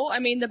 No, I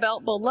mean the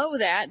belt below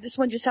that. This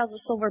one just has a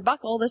silver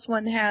buckle. This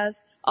one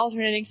has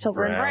alternating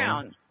silver and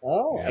brown.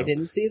 Oh, I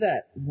didn't see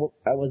that.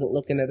 I wasn't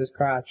looking at his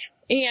crotch.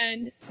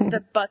 And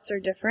the butts are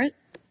different.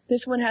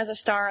 This one has a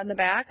star on the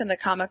back, and the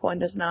comic one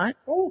does not.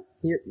 Oh,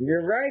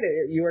 you're right.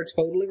 You are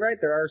totally right.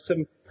 There are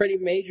some pretty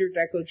major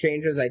deco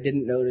changes I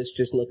didn't notice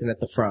just looking at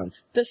the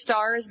front. The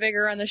star is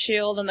bigger on the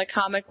shield than the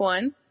comic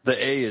one.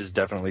 The A is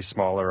definitely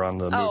smaller on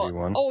the movie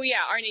one. Oh,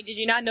 yeah, Arnie, did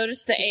you not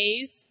notice the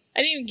A's?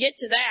 I didn't even get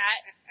to that.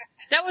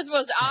 That was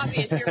most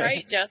obvious. You're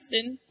right,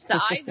 Justin. The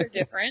eyes are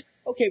different.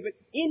 Okay, but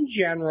in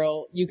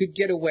general, you could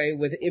get away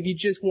with, if you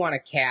just want a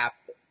cap,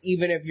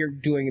 even if you're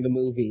doing the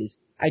movies,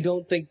 I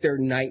don't think they're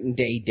night and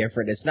day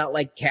different. It's not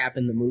like Cap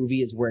in the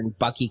movie is wearing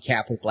Bucky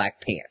cap with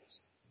black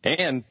pants.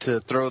 And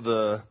to throw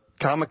the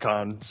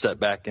Comic-Con set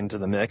back into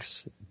the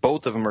mix,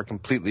 both of them are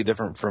completely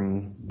different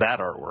from that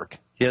artwork.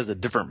 He has a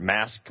different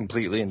mask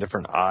completely and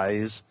different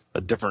eyes, a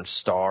different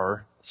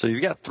star. So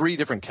you've got 3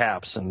 different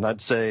caps, and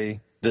I'd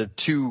say the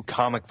 2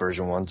 comic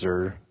version ones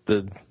are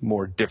the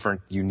more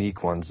different,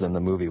 unique ones than the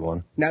movie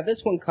one. Now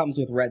this one comes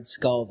with Red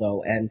Skull,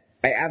 though, and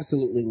I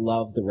absolutely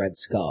love the Red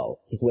Skull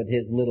with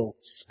his little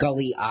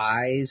scully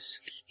eyes.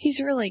 He's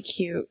really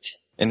cute.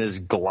 And his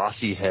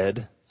glossy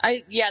head.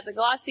 The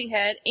glossy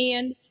head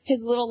and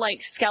his little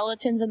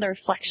skeletons and the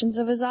reflections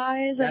of his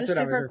eyes. That's what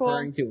I was cool.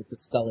 referring to with the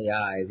scully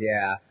eyes.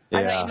 Yeah.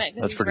 I thought you meant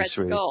because that's he's pretty Red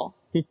sweet. Skull.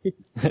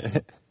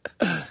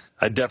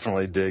 I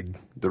definitely dig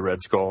the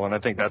Red Skull, and I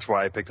think that's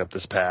why I picked up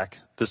this pack.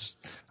 This,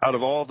 out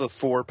of all the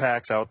 4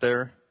 packs out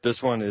there,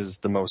 this one is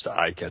the most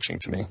eye-catching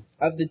to me.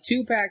 Of the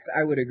 2 packs,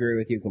 I would agree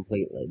with you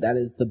completely. That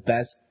is the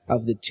best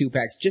of the 2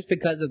 packs, just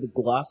because of the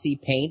glossy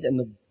paint and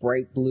the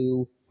bright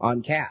blue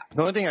on cap.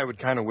 The only thing I would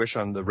kind of wish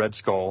on the Red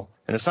Skull,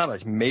 and it's not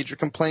a major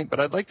complaint, but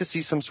I'd like to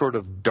see some sort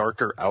of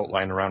darker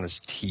outline around his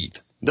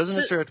teeth. It doesn't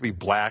necessarily have to be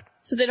black.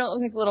 So they don't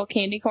look like little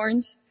candy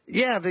corns?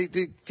 Yeah, they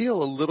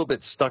feel a little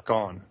bit stuck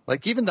on.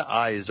 Like, even the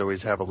eyes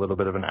always have a little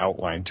bit of an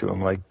outline to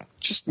them. Like,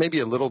 just maybe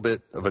a little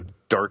bit of a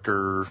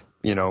darker,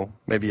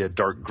 maybe a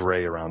dark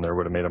gray around there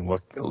would have made them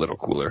look a little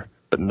cooler.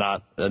 But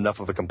not enough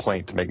of a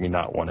complaint to make me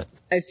not want it.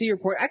 I see your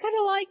point. I kind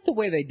of like the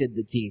way they did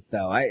the teeth,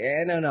 though.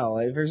 I don't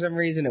know. For some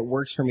reason, it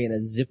works for me in a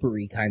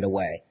zippery kind of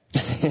way.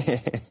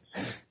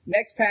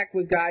 Next pack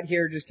we've got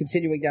here, just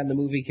continuing down the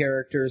movie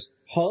characters.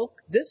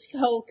 Hulk. This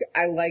Hulk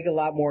I like a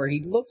lot more.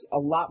 He looks a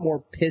lot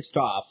more pissed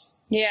off.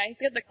 Yeah,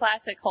 he's got the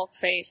classic Hulk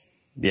face.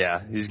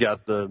 Yeah, he's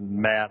got the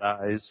mad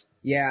eyes.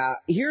 Yeah,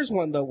 here's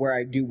one, though, where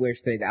I do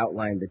wish they'd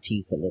outline the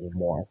teeth a little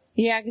more.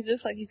 Yeah, because it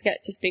looks like he's got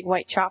just big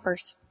white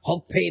choppers.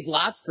 Hulk paid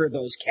lots for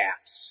those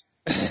caps.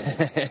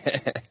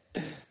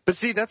 But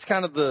see, that's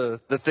kind of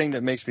the thing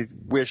that makes me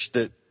wish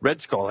that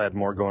Red Skull had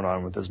more going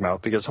on with his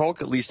mouth, because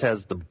Hulk at least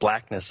has the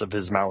blackness of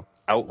his mouth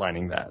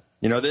outlining that.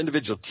 The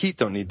individual teeth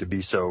don't need to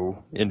be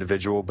so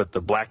individual, but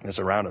the blackness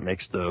around it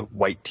makes the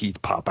white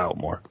teeth pop out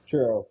more.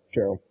 True.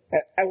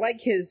 I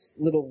like his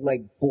little,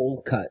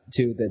 bowl cut,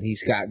 too, that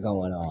he's got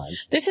going on.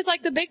 This is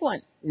like the big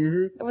one.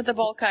 Mm-hmm. With the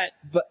bowl cut.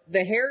 But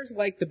the hair's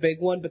like the big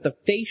one, but the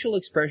facial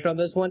expression on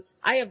this one,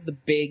 I have the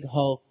big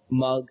Hulk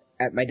mug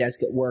at my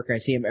desk at work. I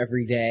see him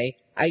every day.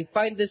 I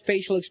find this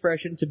facial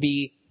expression to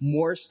be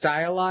more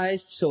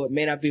stylized, so it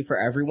may not be for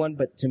everyone,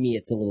 but to me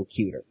it's a little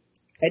cuter.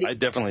 I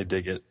definitely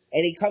dig it.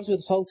 And he comes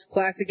with Hulk's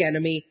classic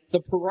enemy, the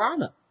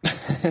piranha.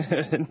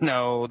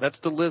 No, that's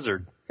the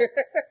lizard.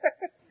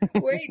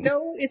 Wait,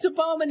 no, it's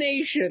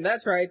Abomination.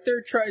 That's right.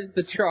 Third tries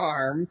the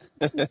charm.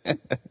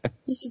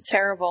 This is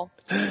terrible.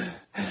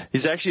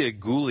 He's actually a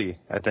ghoulie,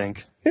 I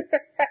think.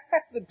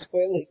 The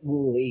toilet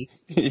ghoulie.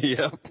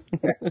 Yep.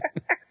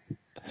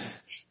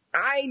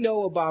 I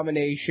know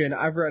Abomination.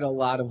 I've read a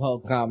lot of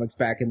Hulk comics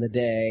back in the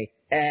day.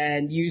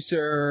 And you,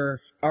 sir,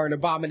 are an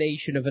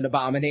abomination of an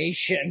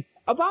abomination.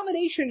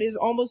 Abomination is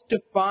almost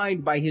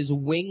defined by his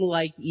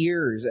wing-like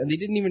ears, and they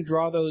didn't even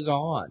draw those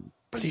on.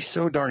 But he's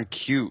so darn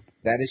cute.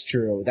 That is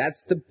true.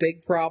 That's the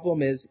big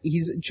problem, is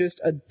he's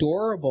just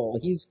adorable.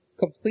 He's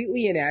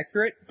completely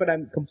inaccurate, but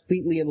I'm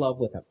completely in love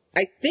with him.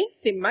 I think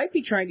they might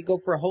be trying to go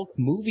for a Hulk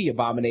movie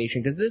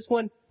Abomination, because this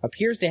one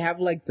appears to have,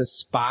 the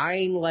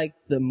spine like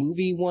the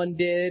movie one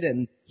did,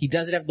 and he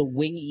doesn't have the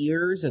wing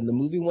ears, and the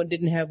movie one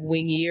didn't have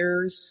wing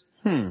ears.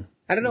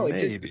 I don't know.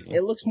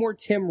 It looks more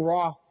Tim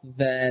Roth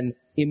than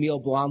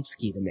Emil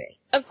Blonsky to me.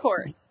 Of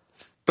course.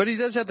 But he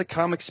does have the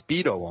comic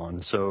Speedo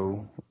on,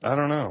 so I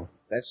don't know.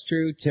 That's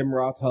true. Tim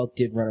Roth Hulk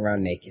did run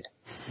around naked.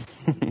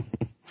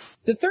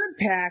 The third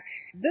pack,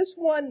 this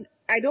one,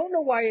 I don't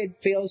know why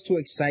it fails to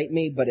excite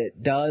me, but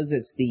it does.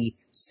 It's the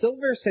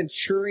Silver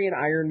Centurion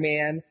Iron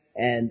Man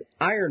and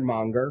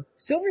Ironmonger.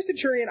 Silver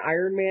Centurion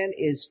Iron Man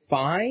is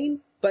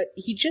fine, but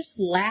he just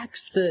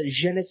lacks the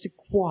je ne sais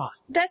quoi.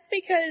 That's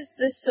because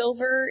the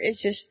silver is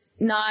just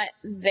not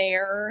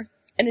there,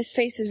 and his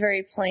face is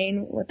very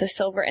plain with the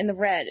silver and the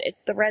red.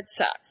 The red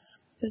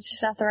sucks. It's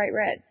just not the right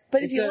red.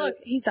 But if you look,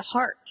 he's a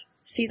heart.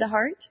 See the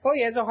heart? Oh,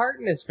 he has a heart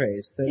in his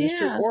face. That is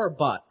true. Or a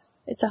butt.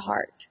 It's a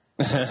heart.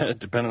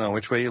 Depending on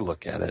which way you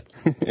look at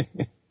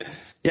it.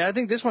 Yeah, I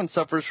think this one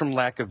suffers from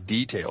lack of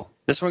detail.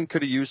 This one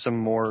could have used some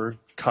more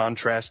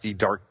contrasty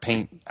dark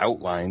paint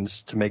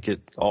outlines to make it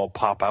all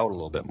pop out a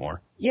little bit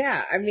more.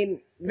 Yeah, I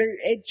mean,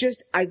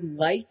 I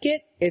like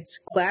it. It's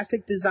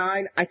classic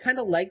design. I kind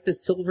of like the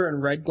silver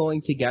and red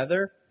going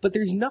together, but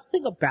there's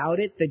nothing about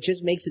it that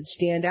just makes it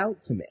stand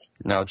out to me.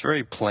 No, it's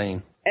very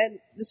plain. And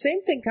the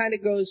same thing kind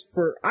of goes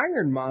for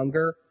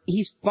Ironmonger.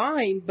 He's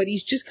fine, but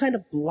he's just kind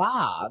of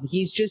blob.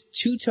 He's just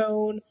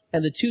two-tone,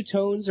 and the two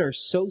tones are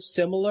so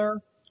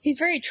similar. He's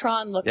very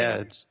Tron looking. Yeah,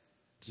 it's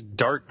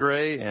dark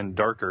gray and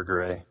darker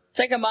gray. It's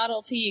like a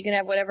Model T. You can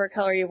have whatever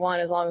color you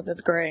want as long as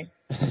it's gray.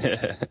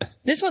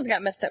 This one's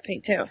got messed up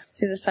paint, too.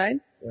 See the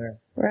side? Where?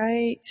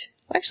 Right.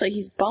 Actually,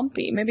 he's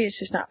bumpy. Maybe it's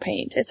just not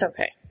paint. It's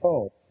okay.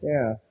 Oh,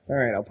 yeah. All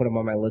right, I'll put him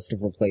on my list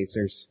of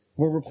replacers.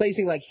 We're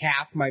replacing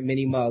half my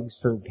mini mugs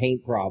for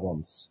paint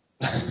problems.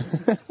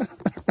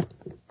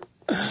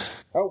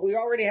 Oh, we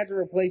already had to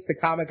replace the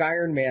comic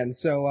Iron Man,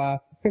 so,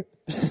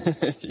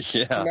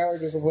 yeah. Now we're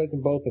just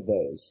replacing both of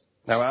those.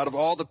 Now, out of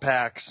all the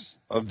packs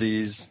of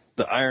these,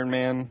 the Iron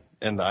Man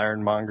and the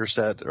Ironmonger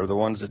set are the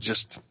ones that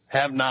just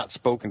have not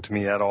spoken to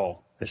me at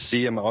all. I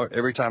see them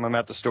every time I'm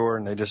at the store,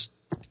 and they just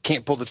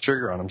can't pull the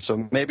trigger on them.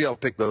 So maybe I'll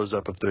pick those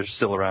up if they're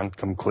still around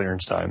come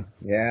clearance time.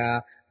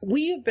 Yeah.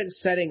 We have been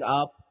setting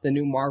up the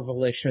new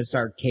Marvelicious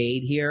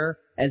arcade here,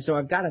 and so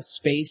I've got a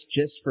space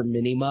just for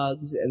mini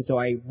mugs, and so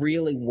I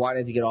really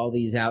wanted to get all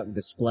these out and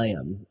display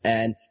them.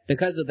 And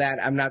because of that,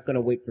 I'm not going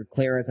to wait for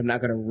clearance. I'm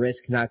not going to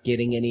risk not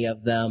getting any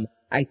of them.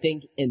 I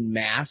think in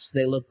mass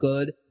they look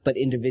good, but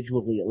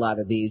individually a lot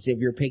of these, if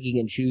you're picking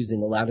and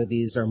choosing, a lot of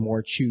these are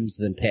more choose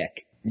than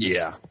pick.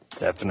 Yeah,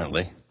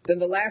 definitely. Then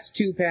the last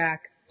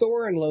 2-pack,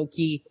 Thor and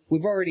Loki.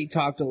 We've already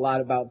talked a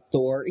lot about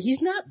Thor.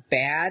 He's not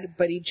bad,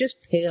 but he just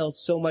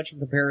pales so much in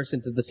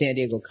comparison to the San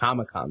Diego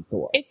Comic-Con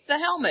Thor. It's the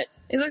helmet.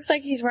 It looks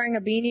like he's wearing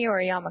a beanie or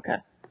a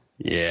yarmulke.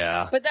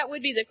 Yeah. But that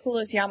would be the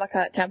coolest yarmulke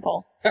at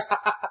Temple.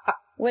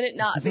 Would it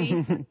not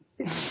be?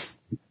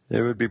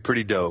 It would be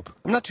pretty dope.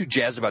 I'm not too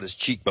jazzed about his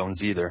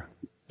cheekbones either.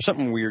 There's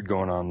something weird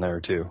going on there,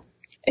 too.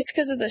 It's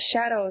because of the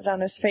shadows on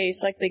his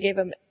face, like they gave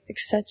him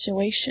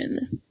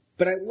accentuation.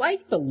 But I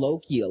like the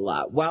Loki a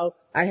lot. While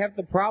I have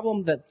the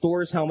problem that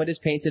Thor's helmet is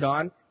painted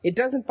on, it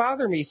doesn't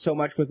bother me so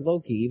much with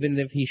Loki, even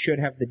if he should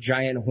have the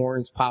giant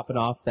horns popping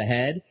off the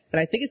head. And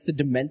I think it's the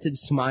demented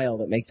smile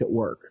that makes it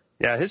work.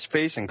 Yeah, his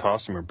face and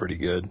costume are pretty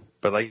good.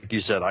 But like you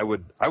said, I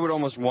would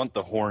almost want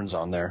the horns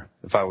on there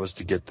if I was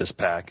to get this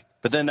pack.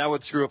 But then that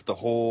would screw up the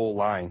whole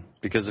line,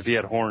 because if he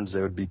had horns,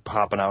 they would be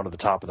popping out of the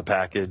top of the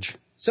package.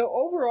 So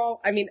overall,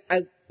 I mean,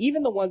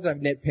 even the ones I've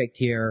nitpicked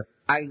here,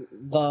 I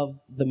love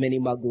the Mini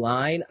Mug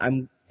line.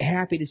 I'm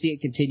happy to see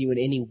it continue in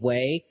any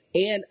way.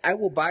 And I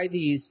will buy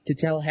these to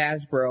tell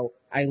Hasbro,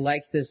 I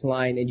like this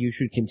line and you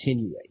should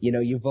continue it. You know,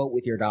 you vote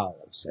with your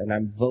dollars, and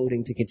I'm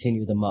voting to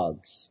continue the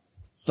mugs.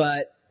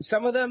 But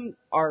some of them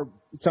are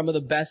some of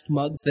the best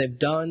mugs they've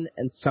done,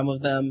 and some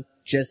of them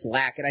just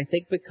lack. And I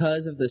think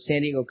because of the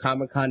San Diego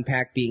Comic-Con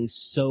pack being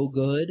so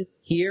good,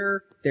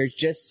 here, there's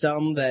just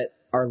some that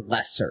are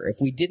lesser. If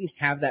we didn't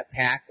have that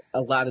pack,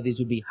 a lot of these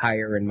would be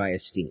higher in my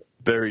esteem.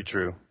 Very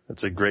true.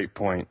 That's a great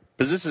point.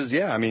 Because this is,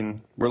 yeah, I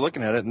mean, we're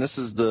looking at it, and this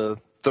is the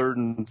third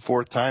and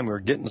fourth time we're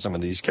getting some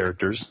of these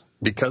characters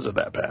because of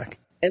that pack.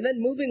 And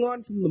then moving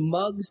on from the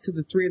mugs to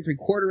the 3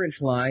 3/4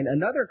 inch line,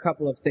 another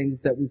couple of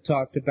things that we've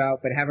talked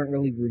about but haven't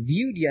really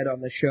reviewed yet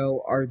on the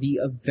show are the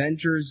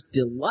Avengers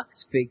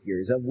Deluxe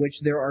figures, of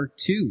which there are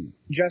 2.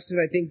 Justin,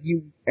 I think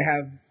you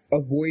have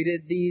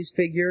avoided these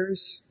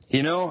figures.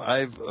 You know,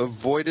 I've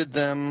avoided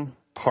them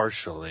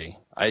partially.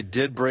 I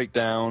did break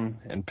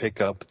down and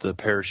pick up the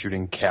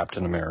parachuting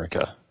Captain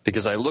America,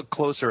 because I looked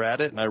closer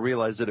at it and I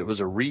realized that it was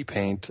a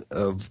repaint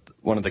of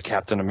one of the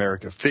Captain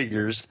America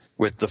figures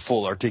with the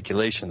full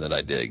articulation that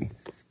I dig.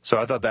 So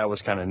I thought that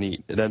was kind of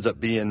neat. It ends up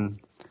being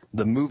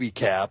the movie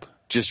Cap,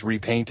 just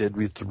repainted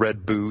with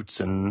red boots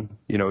and,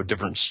 you know,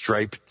 different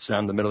stripes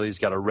down the middle. He's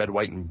got a red,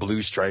 white, and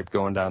blue stripe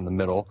going down the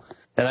middle.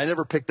 And I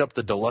never picked up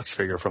the deluxe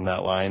figure from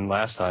that line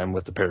last time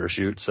with the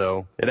parachute,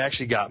 so it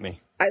actually got me.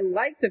 I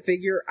like the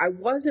figure. I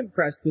was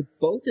impressed with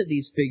both of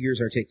these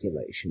figures'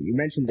 articulation. You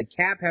mentioned the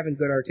Cap having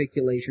good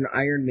articulation.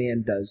 Iron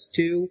Man does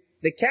too.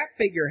 The Cap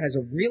figure has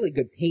a really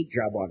good paint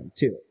job on him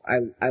too.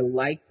 I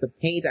like the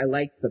paint. I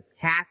like the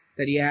pack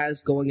that he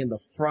has going in the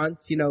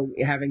front. You know,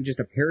 having just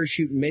a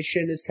parachute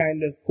mission is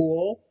kind of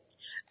cool.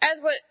 As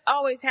what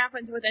always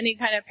happens with any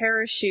kind of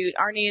parachute,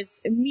 Arnie has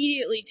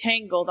immediately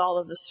tangled all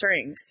of the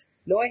strings.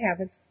 No, I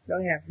haven't.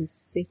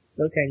 See?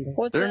 No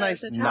tangle. They're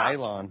nice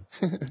nylon.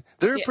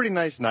 They're a pretty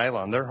nice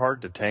nylon. They're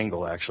hard to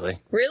tangle, actually.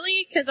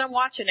 Really? Because I'm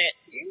watching it.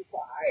 You're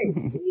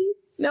fine. See?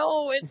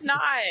 No, it's not.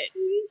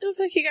 It looks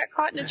like he got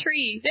caught in a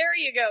tree. There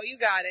you go. You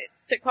got it.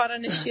 Is it caught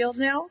on his shield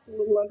now? A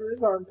little under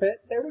his armpit.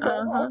 There we go.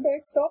 All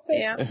fixed.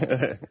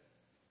 Yeah.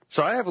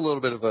 So I have a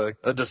little bit of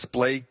a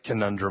display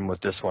conundrum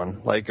with this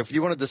one. Like, if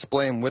you want to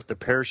display him with the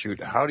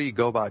parachute, how do you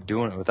go about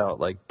doing it without,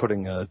 like,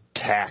 putting a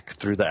tack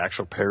through the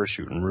actual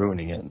parachute and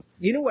ruining it?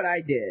 You know what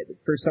I did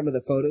for some of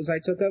the photos I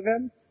took of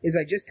him? Is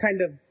I just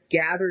kind of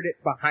gathered it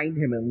behind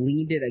him and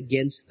leaned it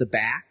against the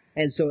back.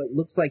 And so it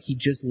looks like he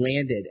just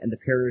landed and the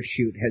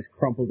parachute has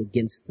crumpled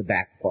against the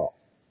back wall.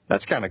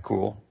 That's kind of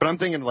cool. But I'm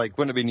thinking, like,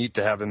 wouldn't it be neat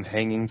to have him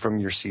hanging from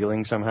your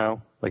ceiling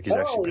somehow? Like he's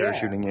actually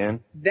parachuting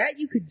in? That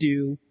you could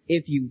do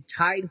if you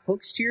tied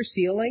hooks to your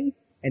ceiling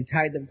and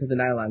tied them to the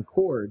nylon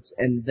cords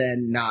and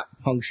then not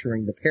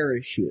puncturing the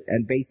parachute.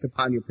 And based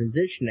upon your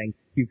positioning,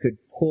 you could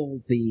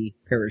pull the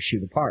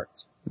parachute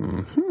apart.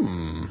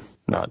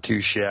 Not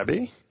too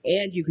shabby.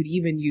 And you could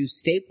even use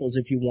staples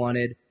if you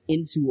wanted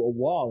into a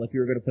wall, if you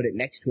were going to put it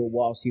next to a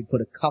wall. So you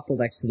put a couple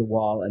next to the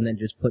wall and then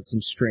just put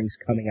some strings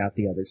coming out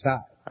the other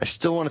side. I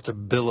still want it to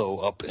billow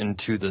up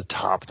into the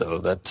top,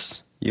 though.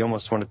 You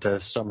almost want it to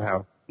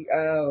somehow...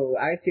 Oh,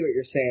 I see what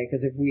you're saying,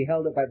 because if we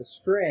held it by the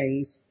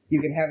strings,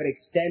 you can have it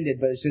extended,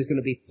 but it's just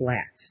going to be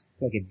flat,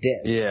 like a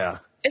disc. Yeah.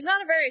 It's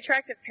not a very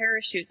attractive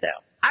parachute, though.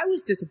 I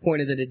was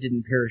disappointed that it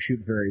didn't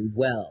parachute very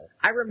well.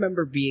 I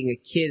remember being a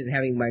kid and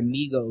having my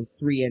Mego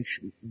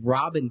 3-inch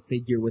Robin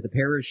figure with a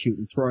parachute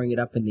and throwing it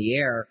up in the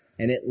air,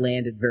 and it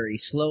landed very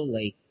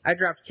slowly. I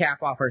dropped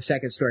Cap off our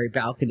second-story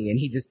balcony, and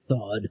he just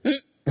thud.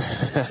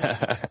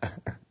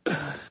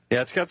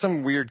 Yeah, it's got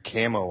some weird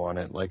camo on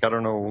it. Like, I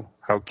don't know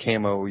how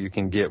camo you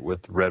can get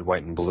with red,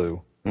 white, and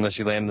blue. Unless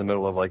you land in the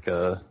middle of, like,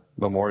 a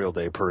Memorial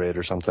Day parade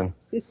or something.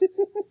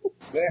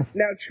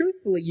 Now,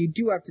 truthfully, you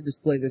do have to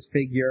display this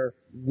figure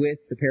with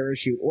the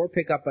parachute or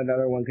pick up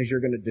another one because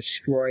you're going to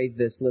destroy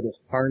this little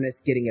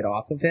harness getting it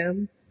off of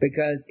him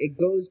because it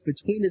goes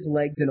between his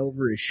legs and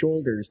over his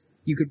shoulders.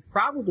 You could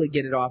probably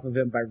get it off of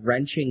him by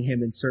wrenching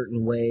him in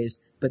certain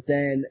ways, but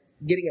then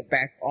getting it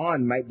back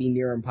on might be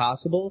near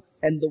impossible.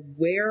 And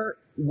where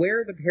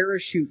the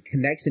parachute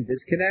connects and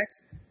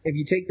disconnects, if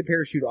you take the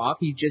parachute off,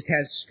 he just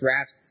has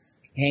straps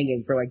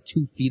hanging for like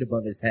 2 feet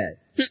above his head.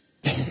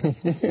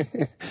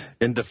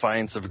 In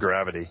defiance of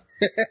gravity.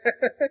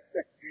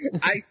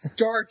 I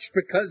starch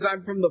because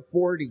I'm from the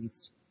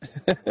 40s.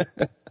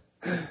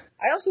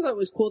 I also thought it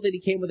was cool that he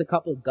came with a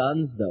couple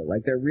guns, though.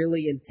 Like, they're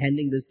really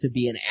intending this to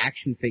be an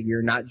action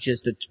figure, not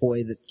just a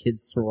toy that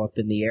kids throw up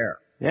in the air.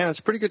 Yeah, it's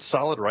a pretty good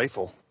solid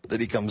rifle that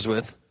he comes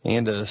with.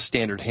 And a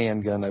standard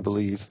handgun, I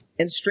believe.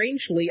 And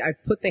strangely,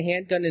 I've put the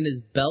handgun in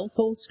his belt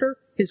holster.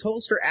 His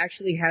holster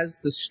actually has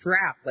the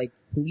strap like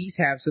police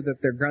have so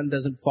that their gun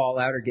doesn't fall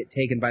out or get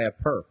taken by a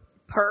perp.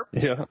 Perp?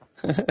 Yeah.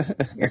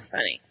 You're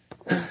funny.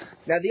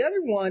 Now, the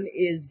other one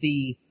is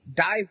the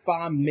dive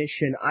bomb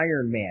mission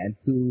Iron Man,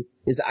 who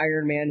is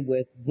Iron Man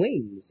with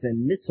wings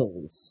and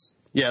missiles.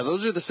 Yeah,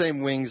 those are the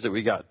same wings that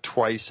we got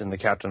twice in the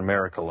Captain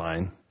America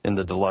line, in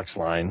the deluxe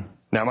line.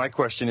 Now, my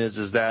question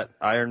is that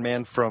Iron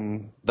Man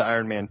from the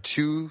Iron Man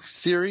 2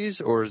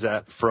 series, or is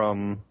that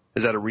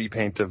a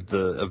repaint of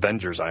the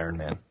Avengers Iron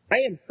Man? I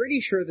am pretty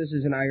sure this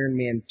is an Iron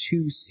Man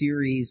 2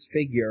 series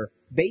figure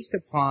based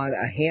upon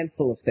a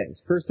handful of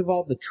things. First of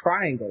all, the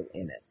triangle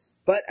in it.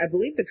 But I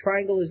believe the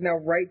triangle is now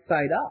right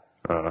side up.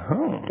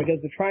 Uh-huh.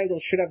 Because the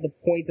triangle should have the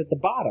point at the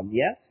bottom,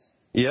 yes?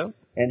 Yep.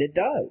 And it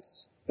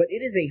does. But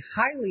it is a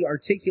highly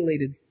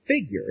articulated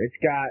figure. It's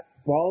got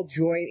ball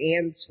joint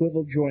and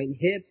swivel joint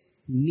hips,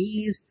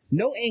 knees,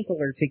 no ankle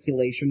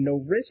articulation,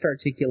 no wrist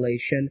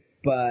articulation,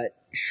 but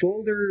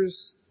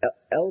shoulders,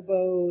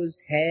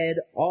 elbows, head,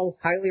 all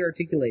highly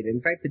articulated.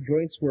 In fact, the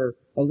joints were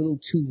a little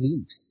too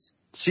loose.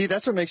 See,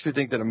 that's what makes me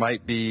think that it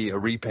might be a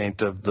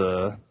repaint of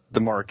the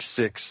Mark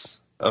VI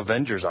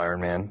Avengers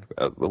Iron Man,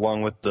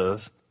 along with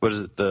the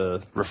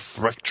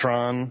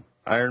Reflectron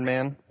Iron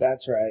Man?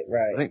 That's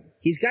right.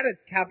 He's got a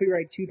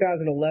copyright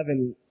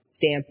 2011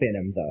 stamp in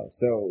him, though,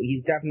 so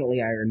he's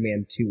definitely Iron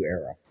Man 2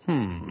 era.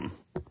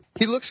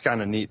 He looks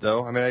kind of neat,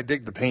 though. I mean, I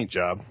dig the paint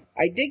job.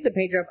 I dig the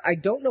paint job. I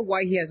don't know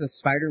why he has a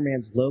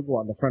Spider-Man's logo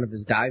on the front of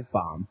his dive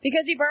bomb.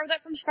 Because he borrowed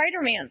that from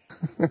Spider-Man.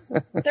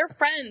 They're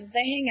friends. They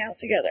hang out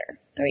together.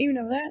 Don't you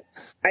know that?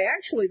 I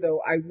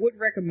would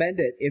recommend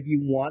it if you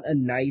want a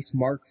nice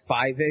Mark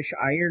V-ish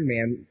Iron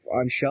Man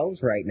on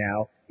shelves right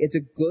now. It's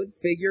a good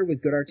figure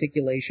with good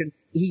articulation.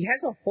 He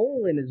has a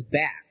hole in his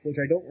back, which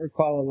I don't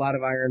recall a lot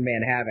of Iron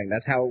Man having.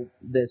 That's how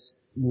this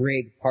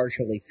rig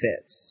partially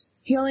fits.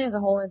 He only has a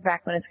hole in his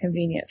back when it's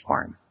convenient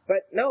for him.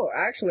 But no,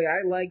 actually,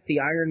 I like the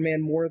Iron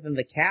Man more than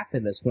the Cap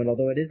in this one,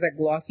 although it is that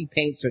glossy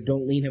paint, so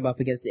don't lean him up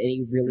against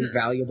any really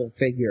valuable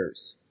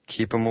figures.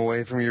 Keep him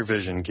away from your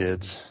vision,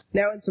 kids.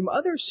 Now, in some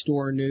other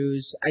store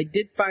news, I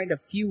did find a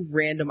few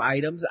random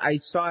items. I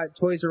saw at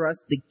Toys R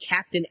Us the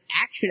Captain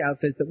Action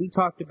outfits that we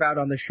talked about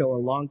on the show a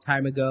long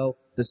time ago.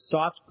 The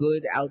soft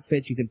good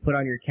outfits you can put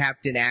on your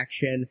Captain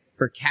Action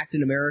for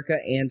Captain America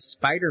and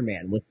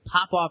Spider-Man with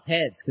pop-off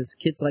heads, because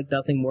kids like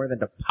nothing more than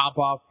to pop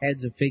off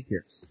heads of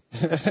figures.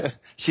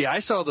 See, I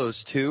saw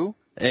those too,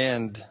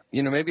 and,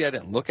 maybe I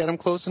didn't look at them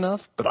close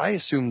enough, but I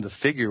assumed the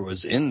figure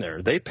was in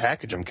there. They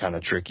package them kind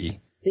of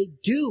tricky. They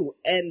do,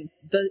 and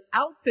the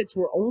outfits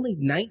were only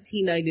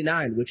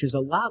 $19.99, which is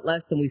a lot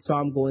less than we saw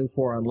them going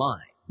for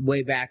online.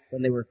 Way back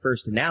when they were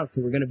first announced,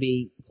 they were going to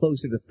be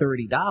closer to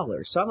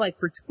 $30. So I'm like,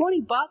 for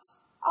 $20,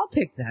 I'll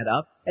pick that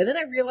up. And then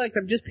I realized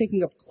I'm just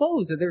picking up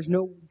clothes and there's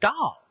no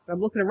doll. I'm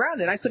looking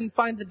around and I couldn't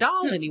find the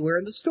doll anywhere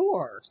in the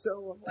store.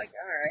 So I'm like,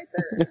 all right,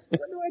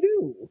 what do I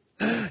do?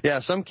 Yeah,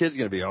 some kid's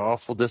going to be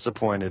awful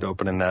disappointed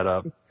opening that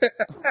up.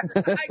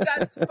 I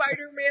got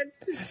Spider-Man's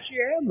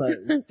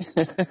pajamas.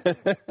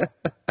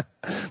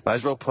 Might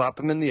as well pop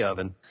them in the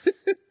oven.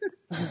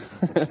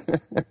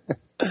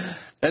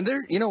 And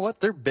they're, you know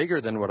what? They're bigger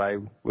than what I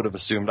would have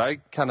assumed. I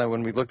kind of,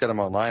 when we looked at them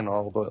online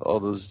all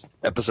those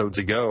episodes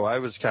ago, I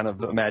was kind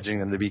of imagining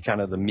them to be kind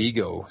of the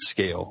Mego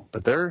scale.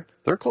 But they're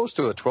close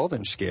to a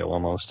 12-inch scale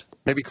almost.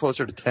 Maybe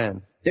closer to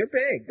 10. They're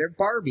big. They're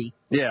Barbie.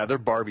 Yeah, they're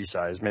Barbie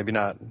size. Maybe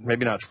not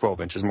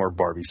 12 inches, more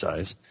Barbie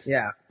size.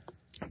 Yeah.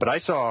 But I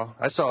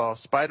saw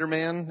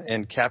Spider-Man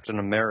and Captain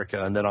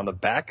America, and then on the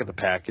back of the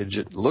package,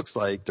 it looks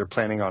like they're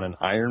planning on an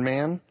Iron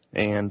Man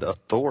and a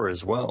Thor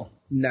as well.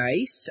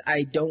 Nice.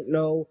 I don't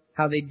know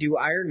how they do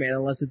Iron Man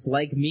unless it's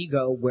like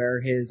Mego,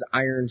 where his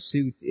iron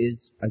suit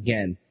is,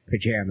 again,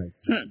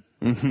 pajamas.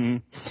 Mm-hmm.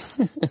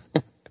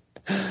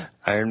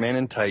 Iron Man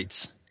in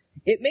tights.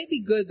 It may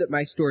be good that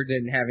my store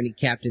didn't have any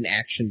Captain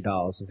Action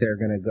dolls if they're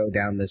going to go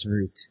down this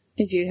route.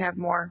 Because you'd have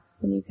more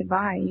than you could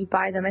buy. You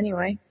buy them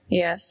anyway.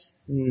 Yes.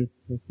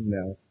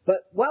 No. But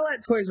while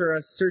at Toys R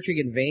Us searching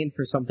in vain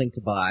for something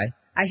to buy,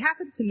 I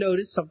happened to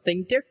notice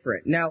something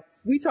different. Now,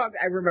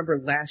 I remember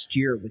last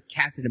year with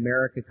Captain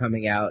America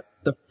coming out,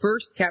 the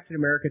first Captain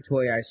America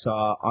toy I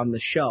saw on the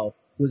shelf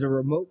was a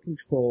remote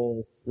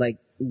control, like,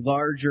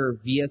 larger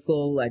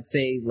vehicle, I'd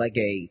say like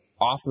a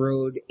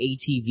off-road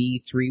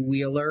ATV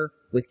three-wheeler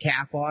with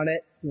cap on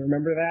it. You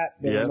remember that?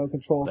 The Yep, remote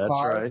control that's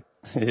car? right.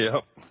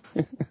 Yep.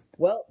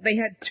 Well, they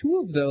had two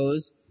of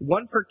those,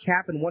 one for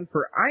Cap and one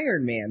for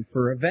Iron Man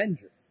for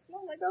Avengers.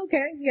 I'm like,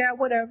 okay, yeah,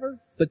 whatever.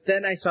 But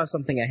then I saw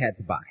something I had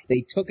to buy.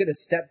 They took it a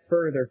step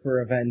further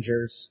for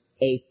Avengers,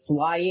 a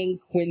flying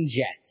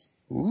Quinjet.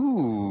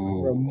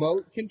 Ooh.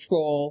 Remote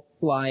control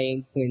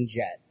flying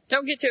Quinjet.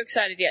 Don't get too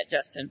excited yet,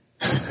 Justin.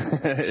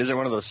 Is it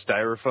one of those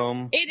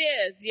styrofoam? It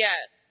is,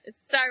 yes.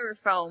 It's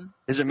styrofoam.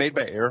 Is it made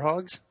by Air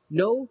Hogs?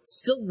 No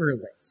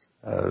Silverlit.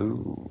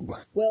 Oh.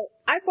 Well,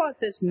 I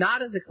bought this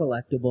not as a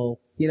collectible.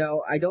 You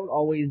know, I don't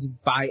always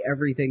buy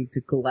everything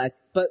to collect,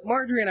 but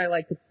Marjorie and I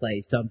like to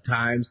play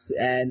sometimes,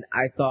 and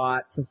I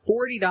thought for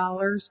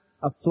 $40,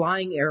 a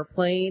flying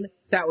airplane,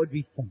 that would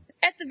be fun.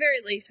 At the very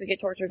least, we could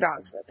torture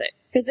dogs with it.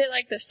 Because they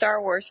like the Star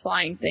Wars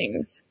flying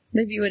things.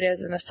 They view it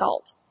as an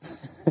assault.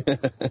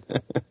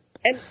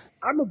 And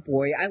I'm a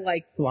boy. I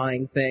like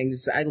flying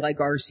things. I like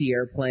RC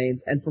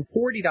airplanes. And for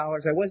 $40,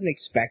 I wasn't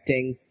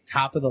expecting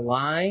top of the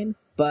line,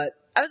 but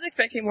I was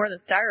expecting more than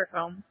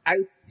styrofoam. I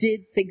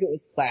did think it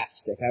was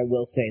plastic. I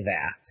will say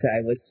that.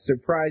 I was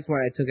surprised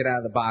when I took it out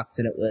of the box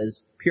and it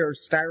was pure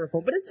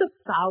styrofoam, but it's a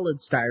solid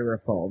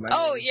styrofoam.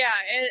 Oh, yeah.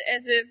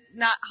 As if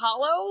not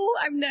hollow?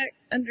 I'm not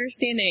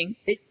understanding.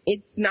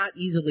 It's not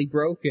easily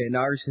broken.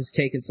 Ours has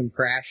taken some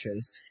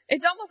crashes.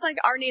 It's almost like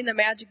Arnie and the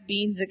Magic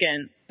Beans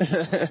again.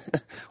 Well,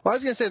 I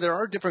was going to say there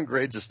are different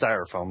grades of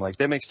styrofoam. Like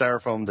they make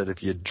styrofoam that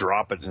if you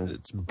drop it and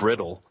it's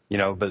brittle, you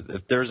know, but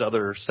if there's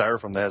other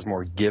styrofoam that has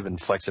more give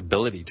and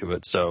flexibility to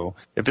it. So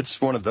if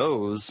it's one of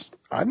those,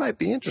 I might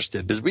be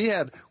interested because we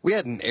had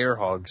an Air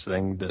Hogs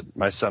thing that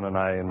my son and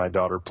I and my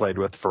daughter played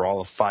with for all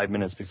of 5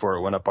 minutes before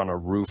it went up on a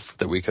roof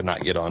that we could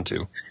not get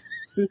onto.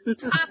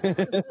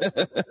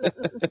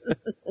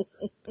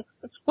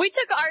 We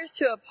took ours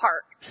to a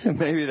park.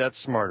 Maybe that's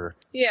smarter.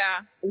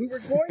 Yeah. We were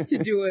going to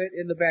do it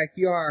in the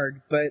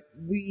backyard, but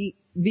the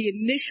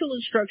initial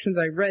instructions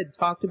I read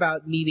talked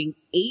about needing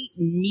 8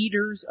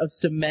 meters of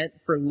cement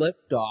for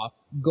liftoff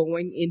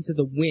going into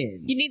the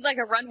wind. You need like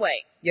a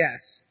runway.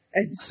 Yes.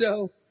 And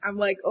so I'm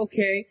like,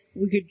 okay,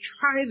 we could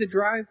try the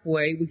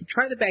driveway, we could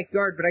try the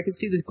backyard, but I could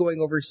see this going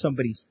over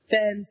somebody's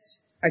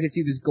fence. I could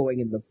see this going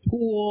in the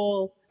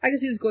pool. I could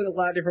see this going a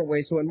lot of different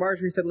ways. So when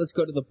Marjorie said, let's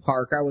go to the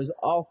park, I was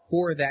all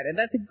for that. And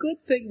that's a good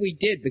thing we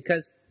did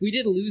because we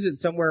did lose it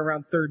somewhere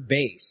around third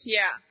base.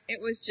 Yeah.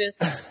 It was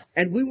just...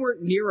 And we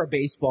weren't near a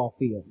baseball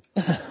field.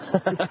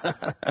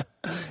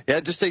 Yeah,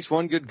 it just takes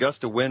one good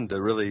gust of wind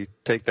to really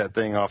take that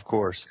thing off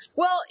course.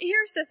 Well,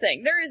 here's the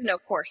thing. There is no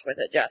course with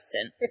it,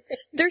 Justin.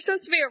 There's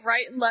supposed to be a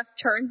right and left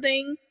turn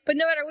thing, but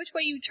no matter which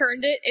way you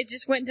turned it, it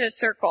just went into a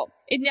circle.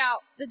 And now,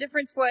 the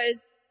difference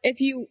was if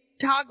you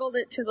toggled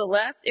it to the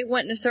left, it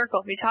went in a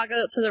circle. If you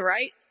toggled it to the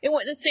right, it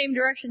went in the same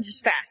direction,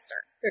 just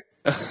faster.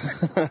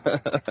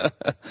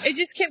 It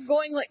just kept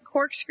going like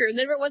corkscrew. And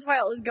then every once in a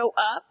while it would go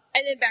up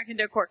and then back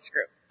into a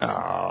corkscrew.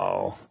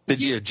 Oh.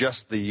 Did you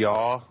adjust the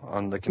yaw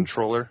on the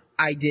controller?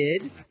 I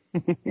did.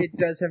 It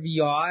does have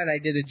yaw, and I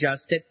did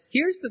adjust it.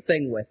 Here's the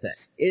thing with it,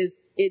 is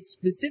it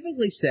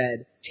specifically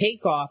said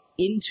take off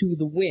into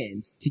the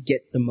wind to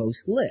get the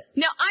most lift.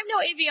 Now, I'm no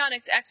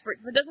avionics expert,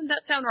 but doesn't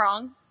that sound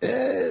wrong?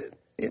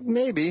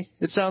 Maybe.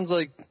 It sounds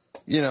like,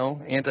 you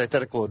know,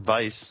 antithetical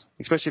advice,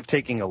 especially if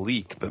taking a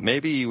leak. But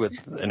maybe with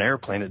an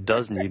airplane, it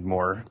does need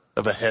more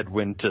of a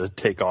headwind to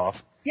take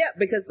off. Yeah,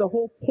 because the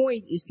whole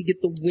point is to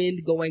get the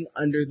wind going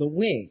under the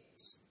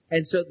wings.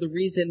 And so the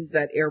reason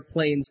that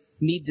airplanes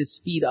need to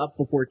speed up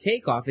before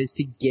takeoff is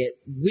to get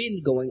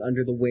wind going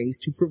under the wings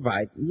to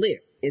provide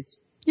lift.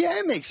 Yeah,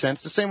 it makes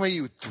sense. The same way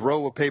you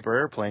throw a paper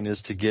airplane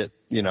is to get,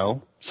 you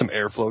know, some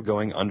airflow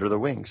going under the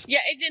wings. Yeah,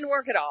 it didn't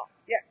work at all.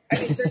 Yeah,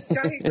 I mean, there's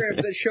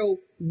diagrams that show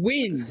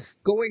wind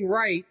going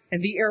right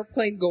and the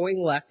airplane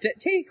going left at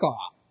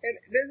takeoff. And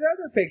there's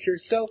other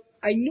pictures, so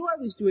I knew I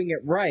was doing it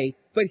right,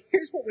 but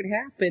here's what would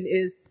happen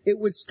is it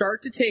would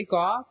start to take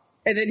off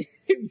and then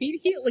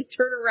immediately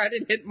turn around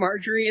and hit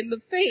Marjorie in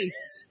the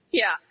face.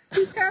 Yeah.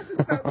 This happened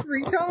about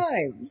 3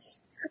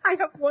 times. I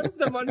have one of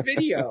them on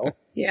video.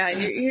 Yeah,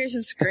 here's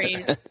some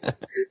screens.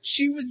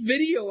 She was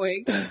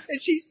videoing,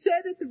 and she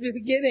said at the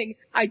beginning,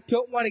 I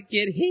don't want to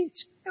get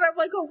hit. And I'm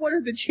like, oh, what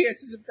are the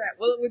chances of that?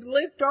 Well, it would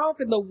lift off,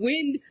 and the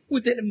wind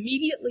would then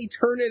immediately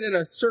turn it in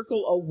a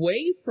circle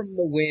away from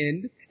the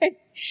wind, and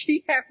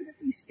she happened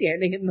to be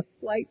standing in the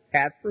flight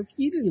path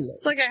repeatedly.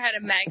 It's like I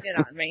had a magnet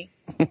on me.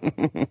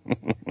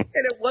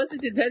 And it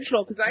wasn't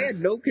intentional, because I had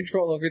no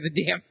control over the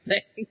damn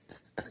thing.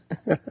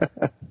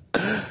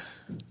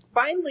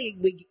 Finally,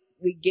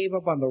 we gave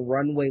up on the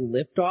runway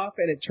liftoff,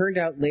 and it turned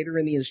out later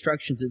in the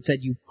instructions it said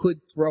you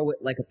could throw it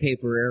like a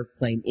paper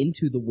airplane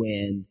into the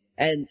wind,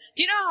 And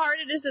Do you know how hard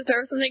it is to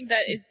throw something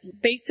that is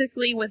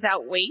basically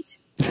without weight?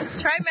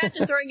 Try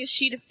imagine throwing a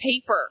sheet of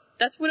paper.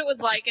 That's what it was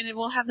like, and it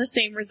will have the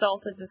same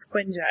results as this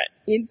Quinjet.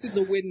 into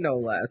the wind, no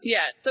less.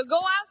 Yes. So go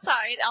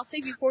outside. I'll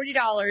save you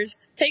 $40.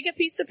 Take a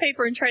piece of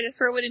paper and try to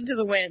throw it into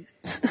the wind.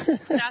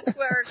 That's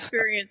what our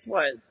experience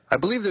was. I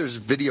believe there's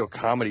video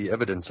comedy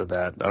evidence of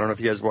that. I don't know if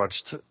you guys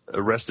watched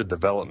Arrested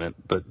Development,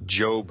 but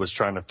Job was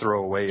trying to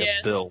throw away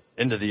Yes. a bill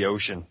into the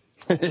ocean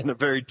in a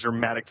very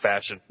dramatic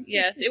fashion.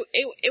 Yes.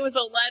 It was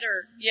a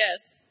letter.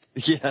 Yes.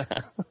 Yeah,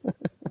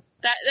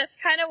 That's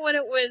kind of what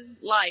it was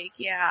like.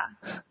 Yeah.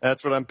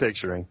 that's what I'm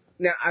picturing.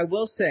 Now, I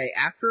will say,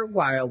 after a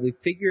while, we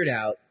figured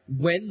out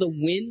when the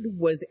wind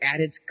was at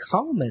its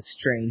calmest,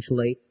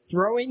 strangely,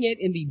 throwing it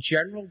in the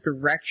general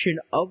direction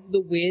of the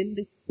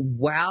wind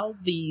while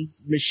the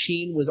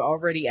machine was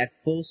already at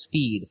full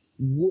speed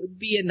would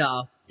be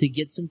enough to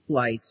get some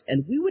flights,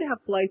 and we would have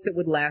flights that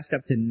would last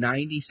up to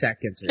 90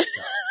 seconds or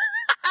so.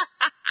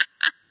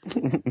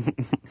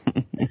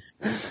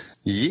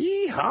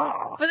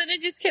 Yeehaw! But then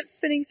it just kept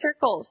spinning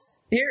circles.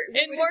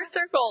 And more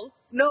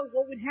circles. No,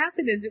 what would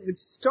happen is it would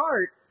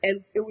start,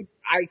 and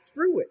I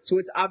threw it, so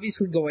it's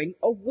obviously going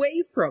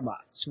away from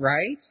us,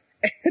 right?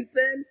 And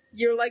then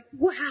you're like,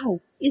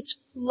 wow, it's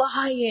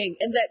flying.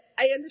 And that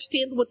I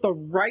understand what the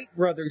Wright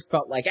brothers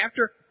felt like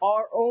after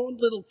our own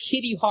little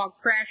Kitty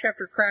Hawk crash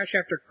after crash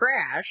after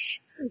crash.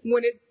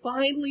 When it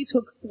finally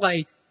took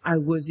flight, I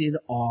was in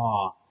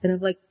awe. And I'm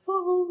like,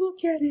 oh,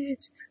 look at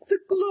it. The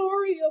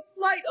glory of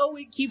flight. Oh,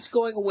 it keeps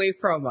going away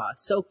from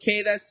us.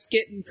 Okay, that's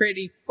getting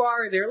pretty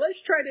far there.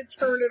 Let's try to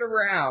turn it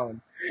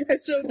around.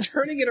 And so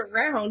turning it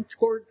around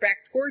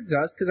back towards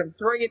us, because I'm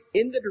throwing it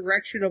in the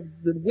direction of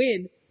the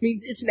wind,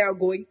 means it's now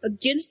going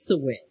against the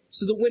wind.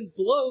 So the wind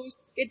blows,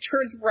 it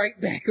turns right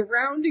back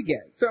around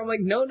again. So I'm like,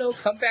 no,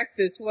 come back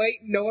this way.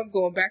 No, I'm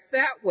going back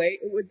that way.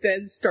 It would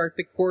then start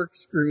the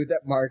corkscrew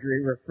that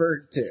Marjorie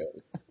referred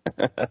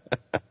to.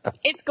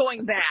 It's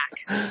going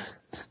back.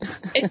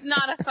 It's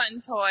not a fun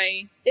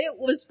toy. It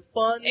was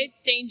fun. It's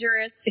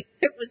dangerous.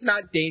 It was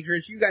not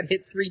dangerous. You got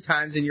hit 3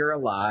 times and you're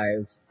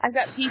alive. I've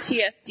got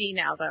PTSD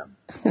now, though.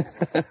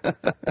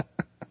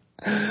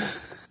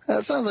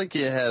 That sounds like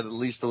you had at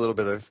least a little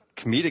bit of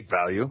comedic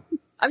value.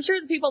 I'm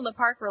sure the people in the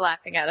park were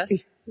laughing at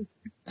us.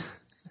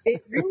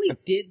 It really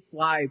did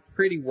fly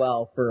pretty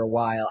well for a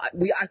while.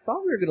 I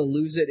thought we were going to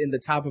lose it in the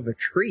top of a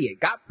tree. It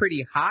got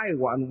pretty high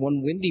on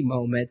one windy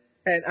moment,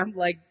 and I'm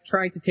like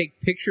trying to take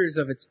pictures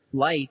of its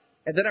flight,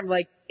 and then I'm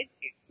like,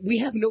 we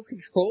have no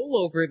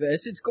control over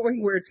this. It's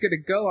going where it's going to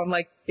go. I'm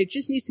like, it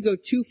just needs to go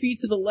 2 feet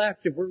to the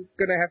left, and we're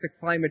going to have to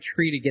climb a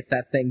tree to get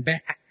that thing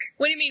back.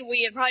 What do you mean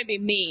we? It'd probably be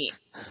me.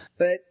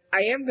 But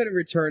I am going to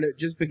return it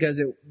just because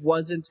it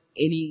wasn't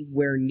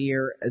anywhere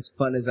near as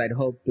fun as I'd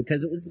hoped,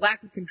 because it was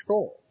lack of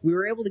control. We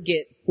were able to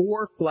get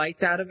 4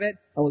 flights out of it,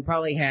 and we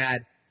probably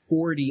had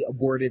 40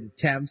 aborted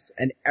attempts,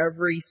 and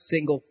every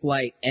single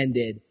flight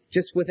ended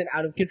just with an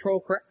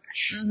out-of-control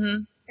crash.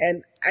 Mm-hmm.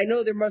 And I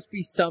know there must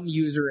be some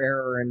user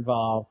error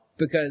involved,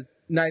 because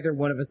neither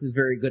one of us is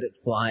very good at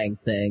flying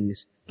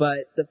things,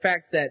 but the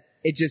fact that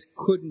it just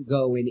couldn't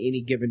go in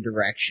any given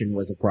direction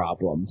was a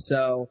problem.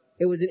 So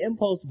it was an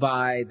impulse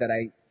buy that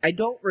I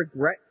don't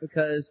regret,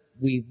 because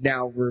we've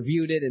now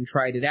reviewed it and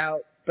tried it out,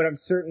 but I'm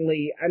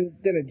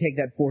going to take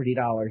that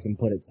 $40 and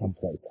put it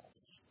someplace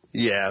else.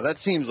 Yeah, that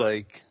seems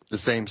like the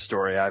same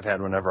story I've had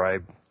whenever I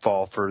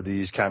fall for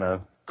these kind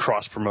of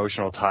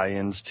cross-promotional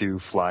tie-ins to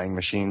flying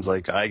machines.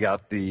 Like, I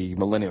got the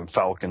Millennium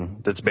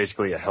Falcon that's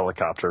basically a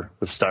helicopter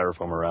with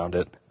styrofoam around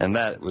it, and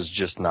that was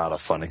just not a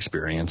fun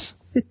experience.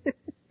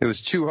 It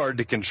was too hard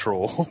to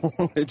control.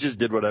 It just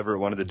did whatever it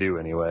wanted to do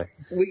anyway.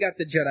 We got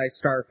the Jedi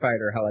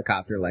Starfighter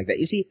helicopter like that.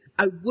 You see,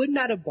 I would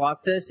not have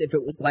bought this if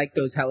it was like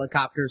those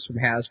helicopters from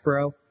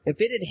Hasbro.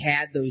 If it had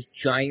had those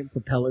giant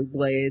propeller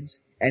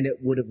blades and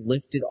it would have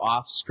lifted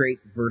off straight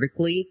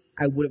vertically,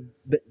 I would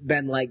have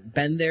been like,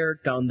 been there,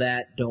 done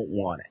that, don't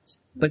want it.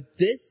 But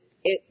this,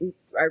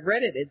 I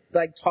read it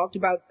like talked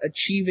about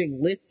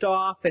achieving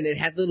liftoff, and it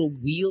had little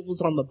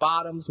wheels on the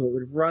bottom so it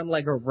would run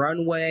like a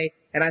runway.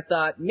 And I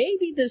thought,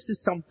 maybe this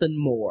is something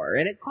more.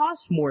 And it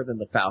cost more than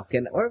the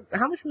Falcon. Or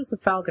how much was the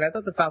Falcon? I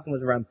thought the Falcon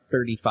was around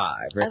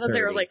 35 or I thought 30.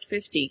 they were like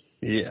 50.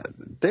 Yeah,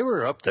 they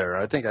were up there.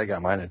 I think I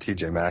got mine at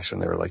TJ Maxx when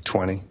they were like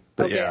 20.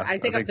 But Okay, yeah, I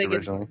think I'm thinking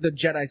originally. the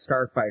Jedi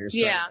Starfighter started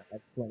Yeah.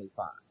 at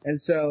 25.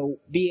 And so,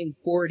 being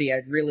 40,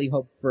 I'd really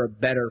hoped for a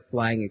better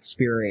flying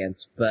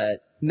experience,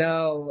 but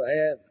no.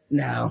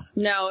 No,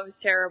 it was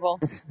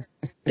terrible.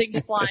 Things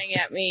flying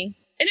at me.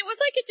 And it was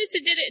like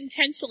it did it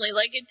intentionally.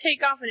 Like, it'd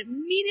take off and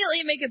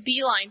immediately make a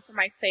beeline for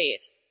my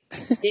face.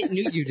 It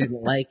knew you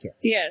didn't like it.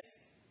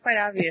 Yes, quite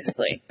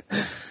obviously.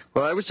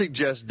 Well, I would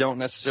suggest don't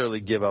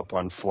necessarily give up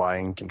on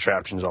flying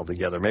contraptions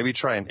altogether. Maybe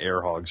try an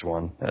Air Hogs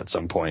one at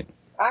some point.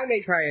 I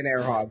may try an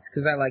Air Hogs,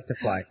 because I like to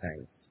fly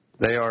things.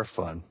 They are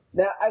fun.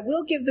 Now, I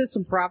will give this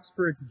some props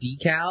for its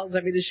decals.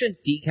 I mean, it's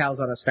just decals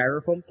on a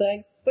styrofoam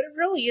thing, but it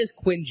really is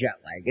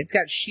Quinjet-like. It's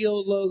got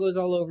S.H.I.E.L.D. logos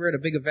all over it, a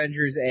big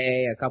Avengers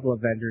A, a couple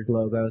Avengers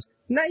logos.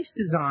 Nice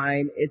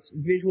design. It's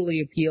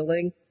visually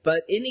appealing,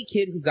 but any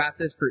kid who got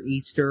this for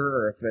Easter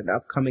or if an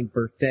upcoming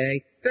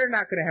birthday, they're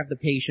not going to have the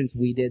patience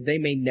we did. They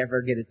may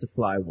never get it to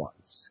fly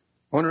once.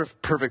 I wonder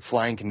if perfect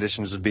flying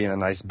conditions would be in a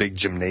nice big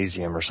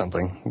gymnasium or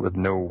something with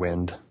no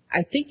wind.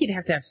 I think you'd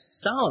have to have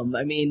some.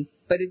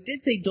 But it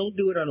did say don't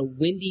do it on a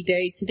windy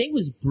day. Today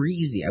was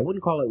breezy. I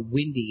wouldn't call it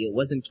windy. It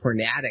wasn't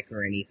tornadic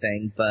or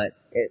anything, but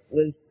it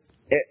was...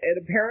 It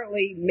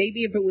apparently,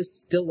 maybe if it was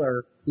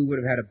stiller, we would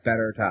have had a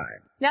better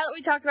time. Now that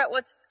we talked about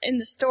what's in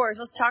the stores,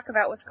 let's talk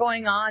about what's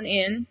going on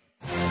in...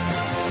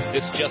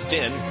 This just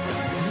in.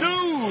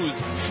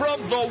 News from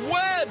the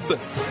web!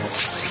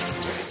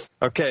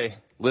 Okay,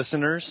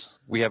 listeners,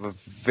 we have a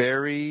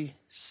very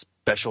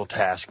special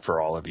task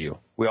for all of you.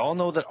 We all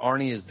know that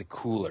Arnie is the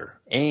cooler,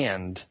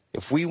 and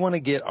if we want to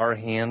get our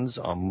hands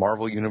on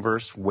Marvel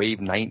Universe Wave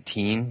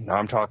 19, now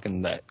I'm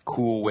talking that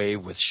cool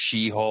wave with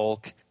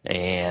She-Hulk,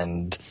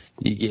 and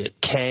you get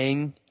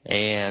Kang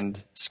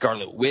and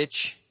Scarlet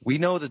Witch. We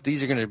know that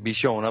these are going to be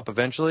showing up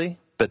eventually,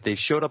 but they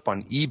showed up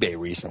on eBay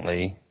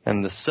recently,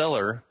 and the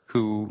seller,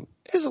 who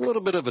is a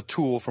little bit of a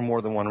tool for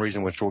more than one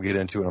reason, which we'll get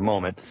into in a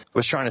moment,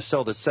 was trying to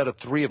sell this set of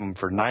 3 of them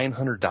for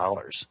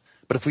 $900.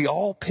 But if we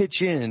all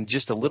pitch in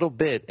just a little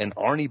bit and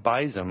Arnie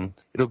buys them,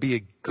 it'll be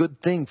a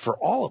good thing for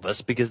all of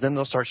us because then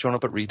they'll start showing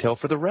up at retail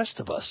for the rest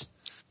of us.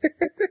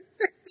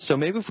 So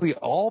maybe if we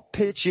all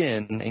pitch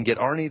in and get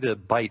Arnie to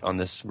bite on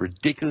this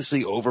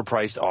ridiculously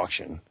overpriced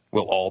auction,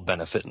 we'll all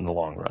benefit in the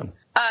long run.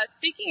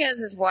 Speaking as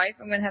his wife,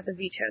 I'm going to have to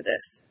veto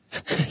this.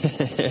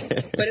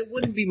 But it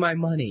wouldn't be my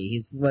money,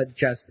 is what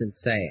Justin's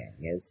saying,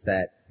 is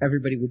that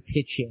everybody would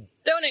pitch in.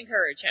 Don't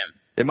encourage him.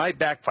 It might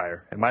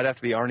backfire. It might have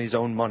to be Arnie's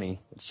own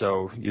money,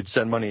 so you'd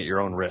send money at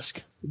your own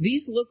risk.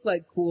 These look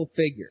like cool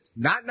figures.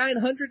 Not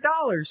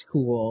 $900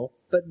 cool,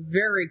 but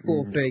very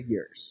cool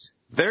figures.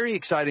 Very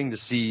exciting to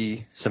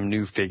see some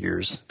new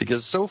figures,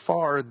 because so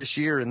far this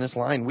year in this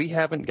line, we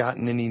haven't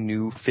gotten any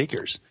new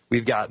figures.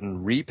 We've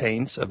gotten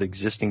repaints of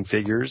existing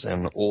figures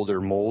and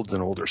older molds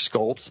and older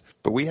sculpts,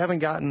 but we haven't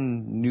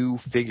gotten new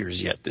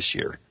figures yet this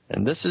year.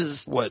 And this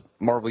is what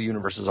Marvel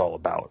Universe is all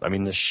about. I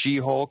mean, the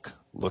She-Hulk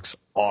looks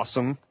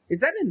awesome.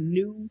 Is that a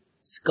new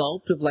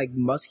sculpt of,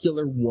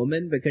 muscular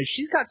woman? Because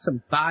she's got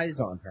some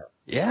thighs on her.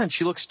 Yeah, and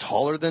she looks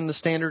taller than the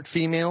standard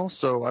female.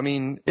 So,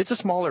 it's a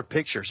smaller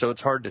picture, so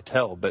it's hard to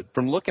tell. But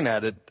from looking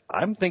at it,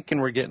 I'm thinking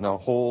we're getting a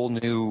whole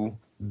new,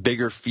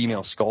 bigger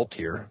female sculpt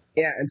here.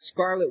 Yeah, and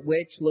Scarlet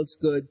Witch looks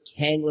good.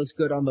 Kang looks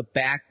good on the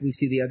back. We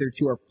see the other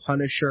two are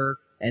Punisher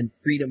and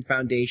Freedom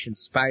Foundation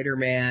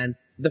Spider-Man.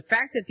 The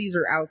fact that these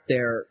are out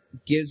there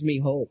gives me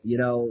hope,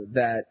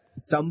 that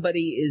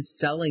somebody is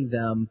selling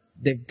them.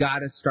 They've got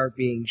to start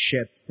being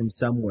shipped from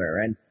somewhere.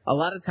 And a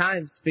lot of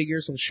times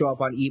figures will show up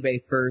on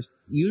eBay first,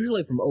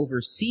 usually from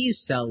overseas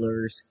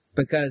sellers,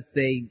 because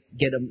they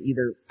get them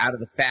either out of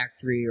the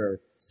factory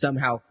or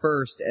somehow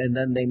first, and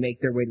then they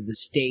make their way to the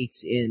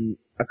States in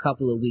a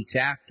couple of weeks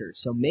after.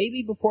 So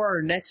maybe before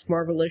our next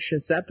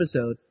Marvelicious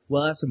episode,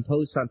 we'll have some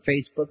posts on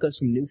Facebook of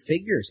some new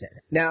figures in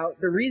it. Now,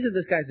 the reason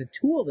this guy's a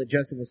tool that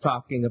Justin was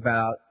talking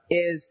about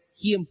is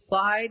he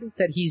implied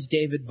that he's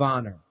David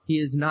Vonner. He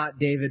is not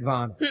David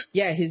Vonner.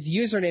 Yeah, his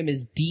username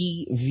is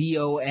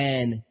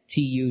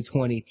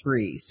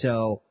DVONTU23.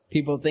 So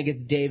people think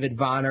it's David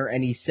Vonner,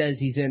 and he says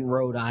he's in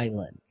Rhode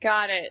Island.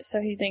 Got it. So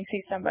he thinks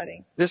he's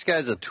somebody. This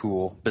guy's a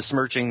tool,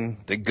 besmirching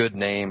the good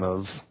name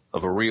of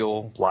a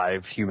real,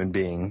 live human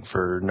being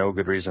for no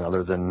good reason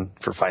other than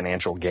for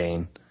financial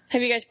gain.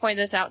 Have you guys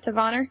pointed this out to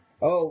Vonner?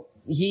 Oh,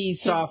 he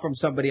saw from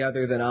somebody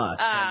other than us.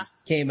 And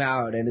came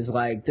out and is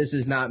like, this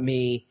is not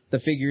me. The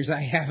figures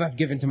I have, I've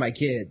given to my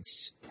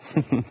kids.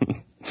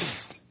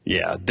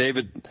 Yeah,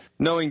 David,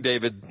 knowing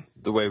David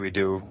the way we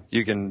do,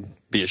 you can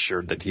be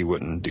assured that he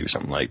wouldn't do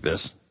something like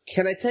this.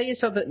 Can I tell you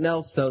something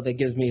else, though, that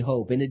gives me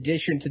hope? In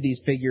addition to these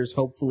figures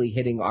hopefully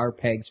hitting our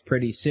pegs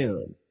pretty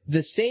soon,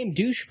 the same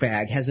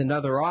douchebag has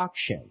another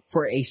auction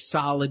for a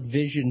solid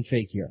Vision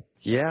figure.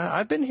 Yeah,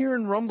 I've been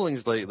hearing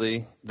rumblings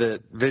lately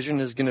that Vision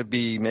is going to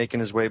be making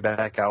his way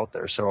back out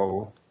there.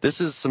 So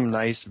this is some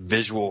nice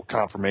visual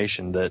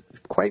confirmation that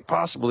quite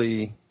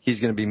possibly he's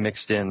going to be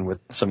mixed in with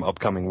some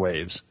upcoming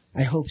waves.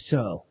 I hope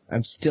so.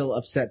 I'm still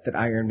upset that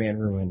Iron Man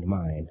ruined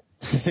mine.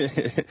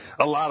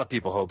 A lot of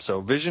people hope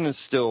so. Vision is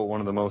still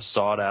one of the most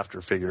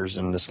sought-after figures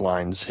in this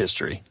line's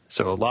history.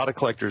 So a lot of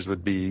collectors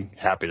would be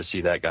happy to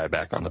see that guy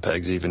back on the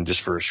pegs, even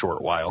just for a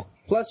short while.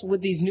 Plus,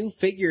 with these new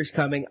figures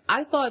coming,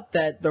 I thought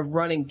that the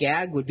running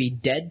gag would be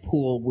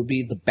Deadpool would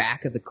be the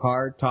back of the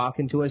card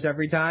talking to us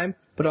every time.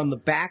 But on the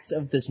backs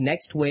of this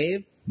next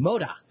wave,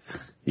 MODOK.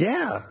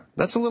 Yeah,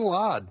 that's a little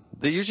odd.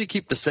 They usually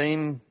keep the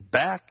same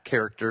back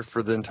character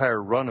for the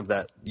entire run of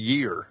that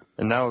year.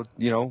 And now,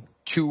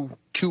 two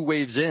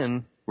waves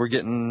in, we're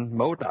getting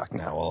MODOK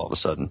now all of a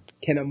sudden.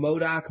 Can a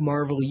MODOK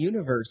Marvel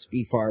Universe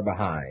be far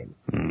behind?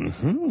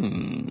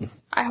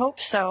 I hope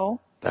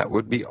so. That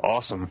would be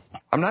awesome.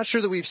 I'm not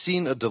sure that we've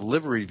seen a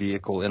delivery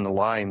vehicle in the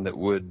line that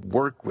would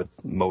work with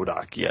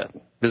MODOK yet.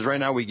 Because right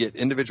now we get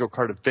individual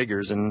carded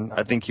figures, and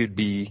I think he'd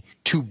be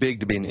too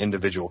big to be an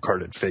individual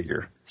carded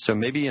figure. So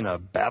maybe in a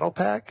battle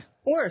pack,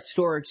 Or a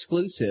store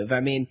exclusive.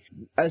 I mean,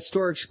 a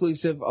store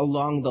exclusive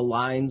along the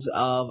lines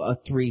of a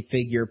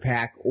 3-figure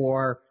pack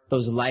or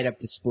those light-up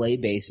display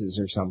bases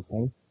or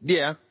something.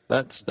 Yeah,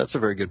 that's a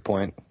very good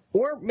point.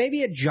 Or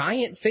maybe a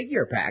giant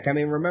figure pack. I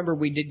mean, remember,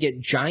 we did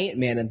get Giant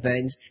Man and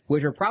things,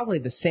 which are probably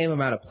the same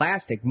amount of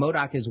plastic.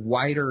 MODOK is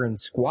wider and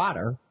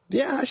squatter.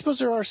 Yeah, I suppose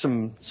there are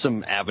some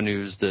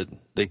avenues that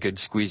they could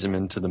squeeze him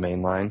into the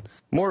main line.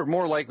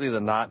 More likely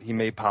than not, he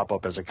may pop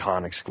up as a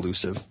con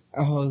exclusive.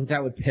 Oh,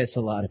 that would piss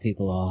a lot of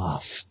people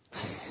off.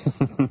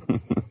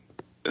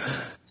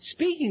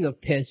 Speaking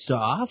of pissed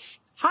off,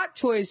 Hot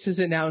Toys has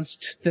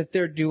announced that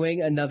they're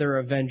doing another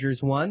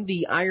Avengers one,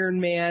 the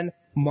Iron Man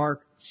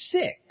Mark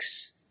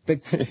 6.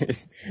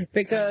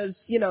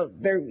 Because,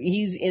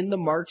 he's in the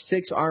Mark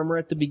 6 armor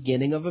at the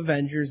beginning of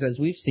Avengers, as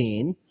we've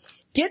seen.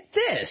 Get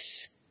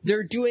this!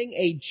 They're doing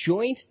a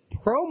joint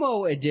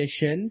promo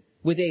edition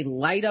with a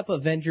light-up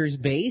Avengers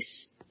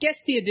base.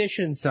 Guess the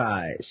edition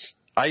size.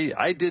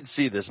 I did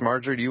see this.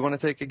 Marjorie, do you want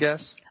to take a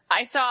guess?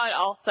 I saw it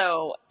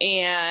also,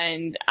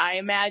 and I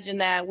imagine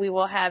that we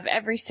will have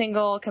every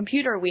single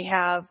computer we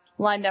have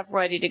lined up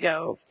ready to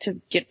go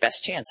to get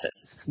best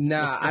chances.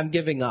 Nah, I'm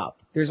giving up.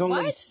 There's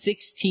only What?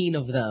 16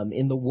 of them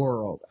in the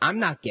world. I'm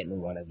not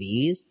getting one of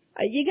these.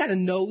 You gotta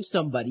know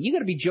somebody. You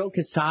gotta be Joe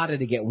Quesada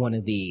to get one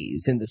of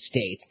these in the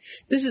States.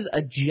 This is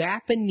a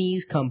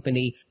Japanese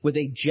company with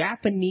a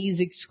Japanese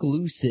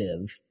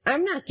exclusive.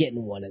 I'm not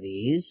getting one of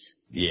these.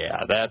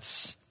 Yeah,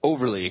 that's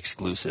overly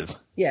exclusive.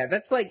 Yeah,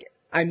 that's like,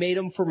 I made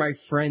them for my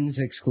friends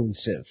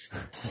exclusive.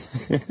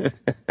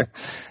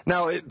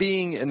 Now, it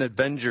being an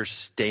Avenger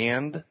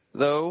stand,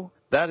 though,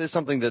 that is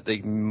something that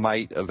they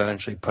might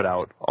eventually put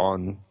out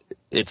on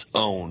its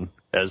own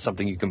as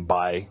something you can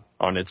buy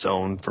on its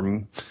own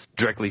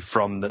directly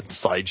from the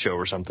slideshow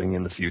or something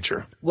in the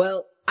future.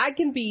 Well, I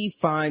can be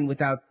fine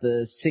without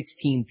the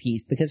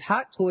 16-piece because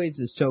Hot Toys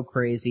is so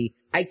crazy.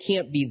 I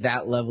can't be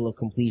that level of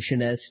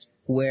completionist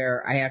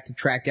where I have to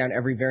track down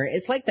every variant.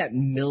 It's like that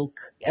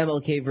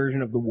MLK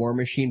version of the War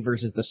Machine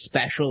versus the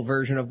special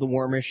version of the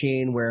War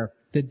Machine where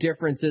the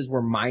differences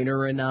were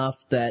minor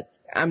enough that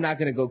I'm not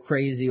going to go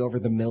crazy over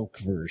the milk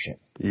version.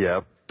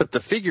 Yeah. But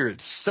the figure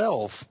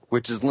itself,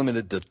 which is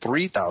limited to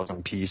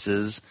 3,000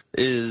 pieces,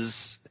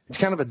 it's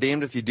kind of a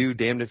damned if you do,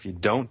 damned if you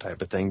don't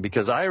type of thing,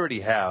 because I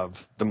already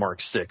have the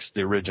Mark 6,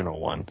 the original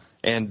one.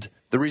 And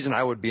the reason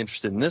I would be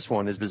interested in this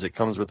one is because it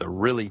comes with a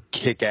really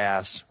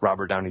kick-ass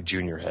Robert Downey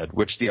Jr. head,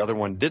 which the other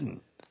one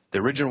didn't. The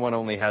original one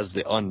only has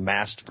the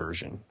unmasked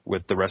version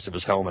with the rest of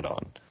his helmet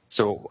on.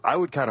 So I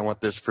would kind of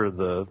want this for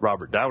the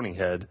Robert Downey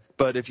head.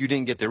 But if you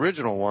didn't get the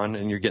original one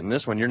and you're getting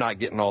this one, you're not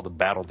getting all the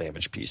battle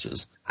damage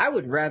pieces. I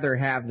would rather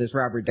have this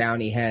Robert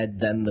Downey head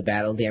than the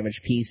battle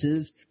damage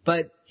pieces.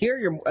 But here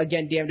you're,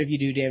 again, damned if you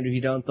do, damned if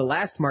you don't. The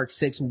last Mark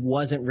 6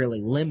 wasn't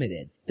really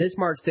limited. This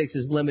Mark 6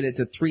 is limited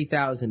to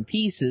 3,000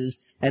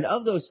 pieces. And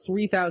of those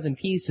 3,000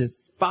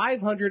 pieces,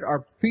 500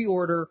 are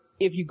pre-order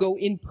if you go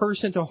in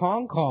person to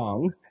Hong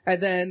Kong.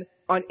 And then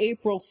on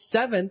April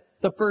 7th,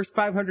 the first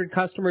 500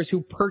 customers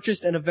who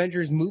purchased an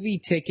Avengers movie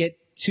ticket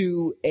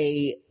to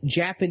a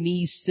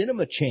Japanese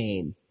cinema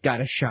chain got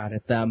a shot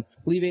at them,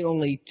 leaving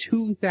only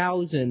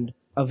 2,000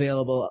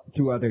 available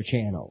through other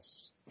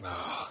channels.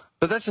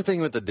 But that's the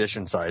thing with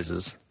edition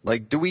sizes.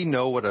 Like, do we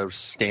know what a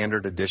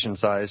standard edition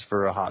size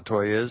for a Hot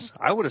Toy is?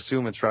 I would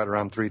assume it's right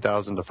around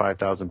 3,000 to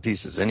 5,000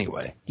 pieces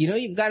anyway.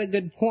 You've got a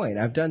good point.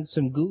 I've done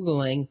some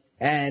Googling,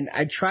 and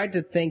I tried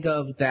to think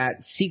of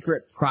that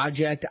secret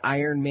project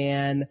Iron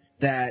Man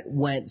that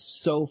went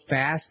so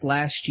fast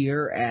last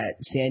year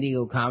at San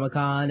Diego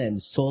Comic-Con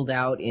and sold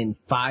out in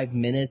 5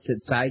 minutes at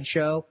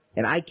Sideshow,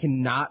 and I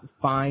cannot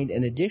find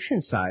an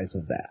edition size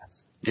of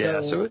that.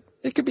 Yeah, so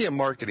it could be a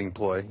marketing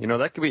ploy.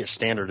 That could be a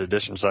standard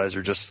edition size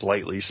or just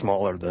slightly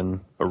smaller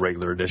than a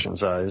regular edition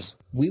size.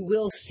 We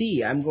will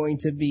see. I'm going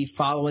to be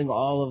following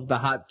all of the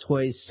Hot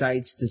Toys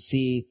sites to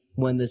see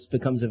when this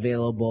becomes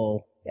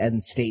available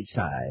and state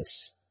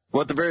size.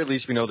 Well, at the very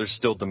least, we know there's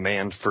still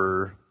demand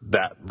for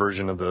that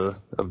version of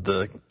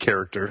the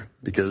character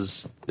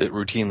because it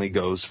routinely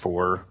goes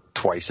for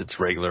twice its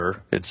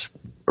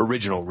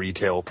original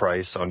retail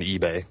price on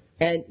eBay.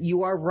 And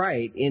you are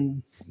right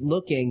in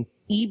looking.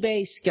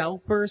 eBay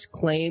scalpers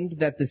claimed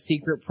that the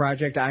secret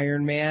project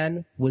Iron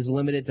Man was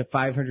limited to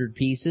 500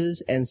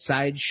 pieces, and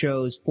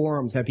Sideshow's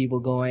forums have people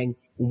going,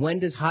 when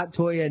does Hot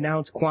Toy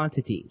announce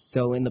quantities?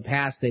 So in the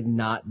past, they've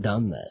not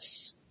done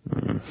this.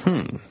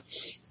 Mm-hmm.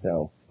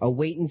 So a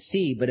wait and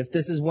see. But if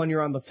this is one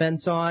you're on the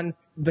fence on,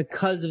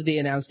 because of the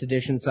announced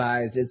edition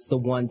size, it's the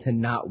one to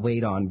not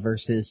wait on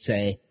versus,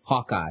 say,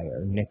 Hawkeye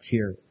or Nick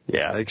Fury.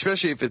 Yeah,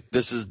 especially if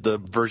this is the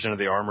version of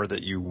the armor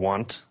that you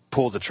want,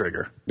 pull the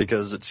trigger.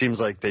 Because it seems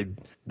like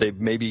they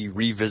maybe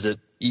revisit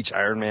each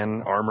Iron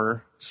Man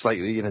armor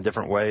slightly in a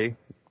different way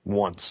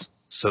once.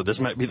 So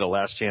this might be the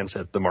last chance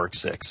at the Mark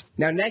 6.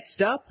 Now,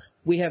 next up,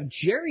 we have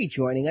Jerry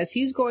joining us.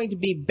 He's going to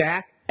be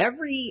back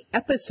every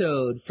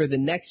episode for the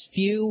next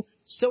few.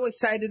 So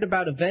excited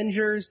about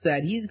Avengers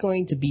that he's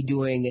going to be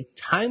doing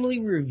timely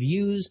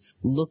reviews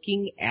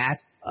looking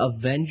at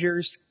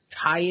Avengers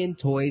tie-in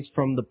toys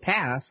from the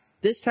past,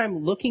 this time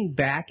looking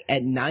back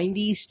at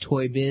 90s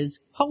Toy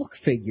Biz Hulk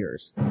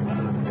figures.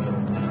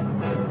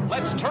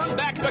 Let's turn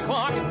back the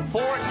clock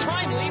for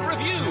Timely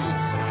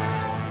Reviews.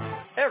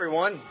 Hey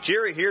everyone,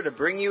 Jerry here to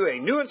bring you a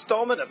new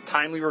installment of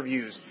Timely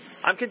Reviews.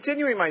 I'm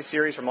continuing my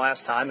series from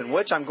last time, in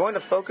which I'm going to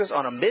focus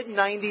on a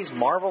mid-90s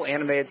Marvel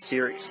animated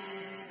series.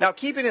 Now,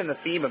 keeping in the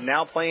theme of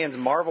Now Playing's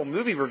Marvel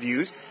movie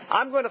reviews,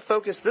 I'm going to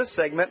focus this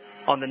segment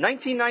on the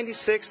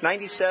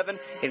 1996-97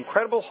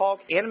 Incredible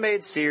Hulk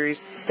animated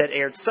series that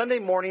aired Sunday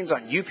mornings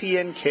on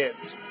UPN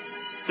Kids.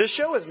 This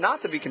show is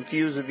not to be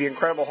confused with the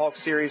Incredible Hulk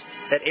series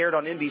that aired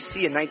on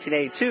NBC in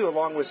 1982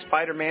 along with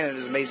Spider-Man and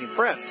His Amazing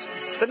Friends.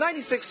 The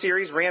 96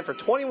 series ran for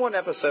 21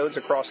 episodes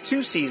across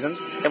 2 seasons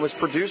and was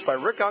produced by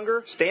Rick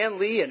Unger, Stan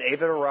Lee, and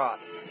Ava Arad.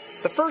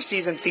 The first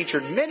season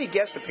featured many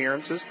guest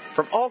appearances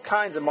from all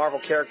kinds of Marvel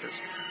characters.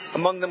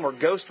 Among them were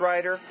Ghost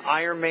Rider,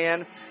 Iron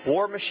Man,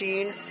 War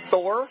Machine,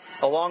 Thor,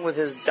 along with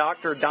his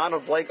Dr.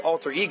 Donald Blake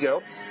alter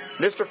ego,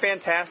 Mr.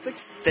 Fantastic,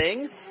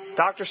 Thing,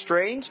 Doctor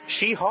Strange,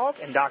 She-Hulk,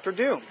 and Doctor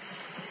Doom.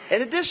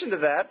 In addition to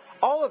that,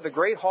 all of the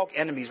great Hulk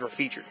enemies were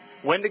featured.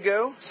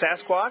 Wendigo,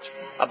 Sasquatch,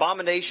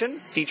 Abomination,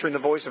 featuring the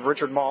voice of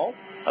Richard Mall,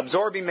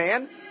 Absorbing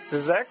Man,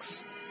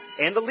 Zex,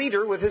 and the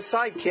leader with his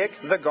sidekick,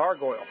 the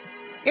Gargoyle.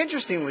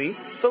 Interestingly,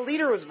 the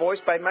leader was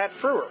voiced by Matt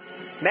Frewer,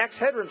 Max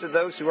Headroom to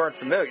those who aren't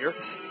familiar,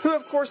 who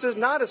of course is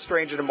not a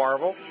stranger to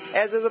Marvel,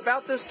 as is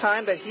about this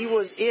time that he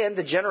was in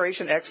the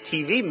Generation X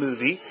TV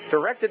movie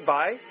directed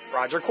by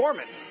Roger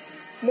Corman.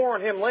 More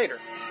on him later.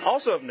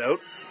 Also of note,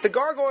 the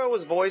Gargoyle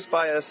was voiced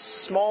by a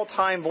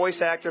small-time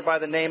voice actor by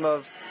the name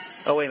of,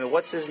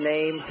 what's his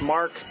name?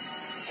 Mark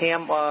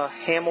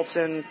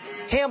Hamilton.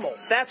 Hamill,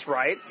 that's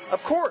right.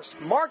 Of course,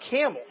 Mark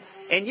Hamill.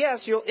 And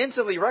yes, you'll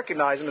instantly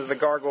recognize him as the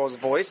Gargoyle's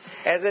voice,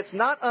 as it's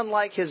not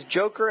unlike his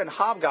Joker and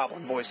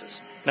Hobgoblin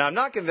voices. Now, I'm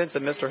not convinced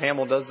that Mr.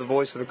 Hamill does the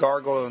voice of the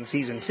Gargoyle in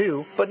Season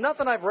 2, but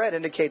nothing I've read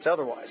indicates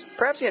otherwise.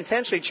 Perhaps he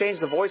intentionally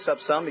changed the voice up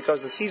some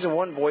because the Season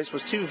 1 voice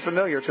was too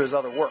familiar to his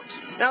other works.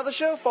 Now, the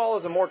show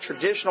follows a more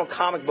traditional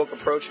comic book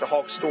approach to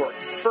Hulk's story.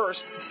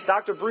 First,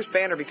 Dr. Bruce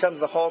Banner becomes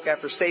the Hulk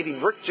after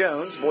saving Rick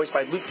Jones, voiced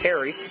by Luke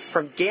Perry,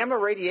 from gamma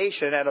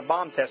radiation at a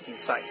bomb testing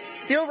site.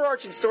 The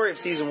overarching story of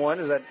Season 1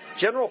 is that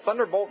General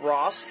Thunderbolt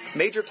Ross,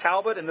 Major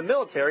Talbot, and the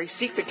military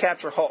seek to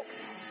capture Hulk.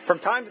 From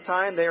time to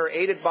time, they are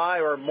aided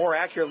by, or more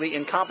accurately,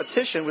 in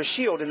competition with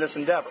S.H.I.E.L.D. in this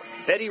endeavor.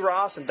 Betty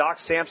Ross and Doc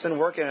Samson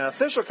work in an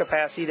official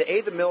capacity to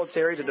aid the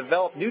military to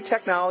develop new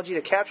technology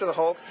to capture the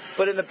Hulk,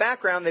 but in the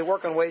background, they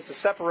work on ways to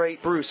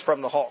separate Bruce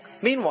from the Hulk.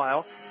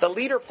 Meanwhile, the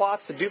leader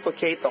plots to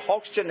duplicate the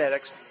Hulk's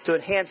genetics to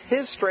enhance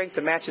his strength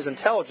to match his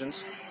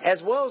intelligence,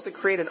 as well as to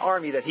create an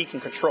army that he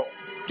can control.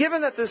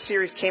 Given that this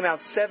series came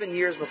out 7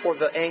 years before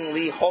the Ang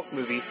Lee Hulk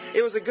movie,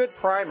 it was a good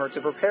primer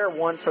to prepare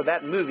one for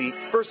that movie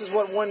versus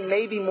what one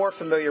may be more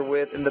familiar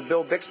with in the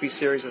Bill Bixby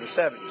series of the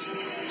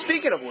 70s.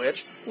 Speaking of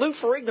which, Lou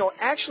Ferrigno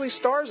actually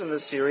stars in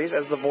this series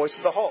as the voice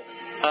of the Hulk.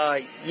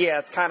 Yeah,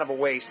 it's kind of a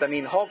waste. I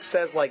mean, Hulk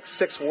says like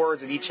 6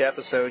 words in each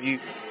episode. You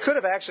could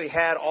have actually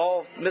had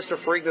all of Mr.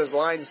 Ferrigno's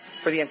lines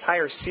for the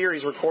entire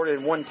series recorded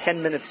in one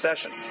 10-minute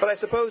session. But I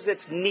suppose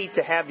it's neat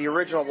to have the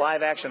original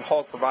live-action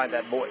Hulk provide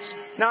that voice.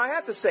 Now, I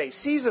have to say,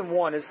 Season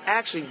 1 is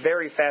actually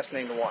very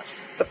fascinating to watch.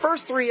 The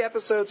first 3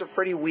 episodes are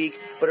pretty weak,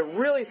 but it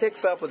really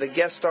picks up with the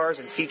guest stars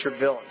and featured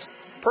villains.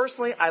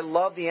 Personally, I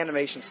love the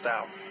animation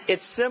style.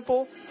 It's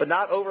simple, but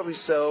not overly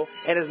so,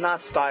 and is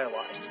not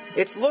stylized.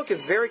 Its look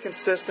is very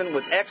consistent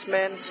with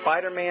X-Men,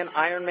 Spider-Man,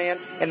 Iron Man,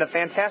 and the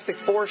Fantastic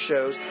Four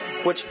shows,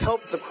 which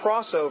helped the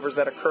crossovers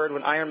that occurred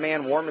when Iron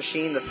Man, War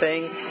Machine, The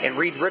Thing, and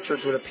Reed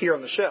Richards would appear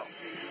on the show.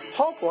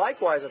 Hulk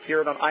likewise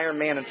appeared on Iron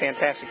Man and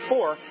Fantastic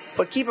Four,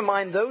 but keep in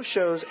mind those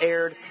shows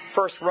aired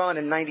first run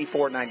in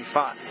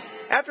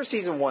 94-95. After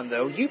Season 1,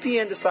 though,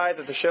 UPN decided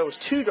that the show was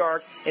too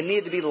dark and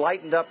needed to be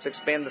lightened up to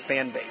expand the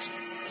fan base.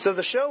 So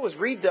the show was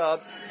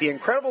redubbed The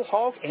Incredible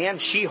Hulk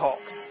and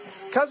She-Hulk.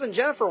 Cousin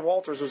Jennifer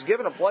Walters was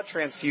given a blood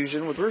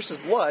transfusion with Bruce's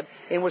blood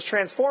and was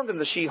transformed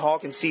into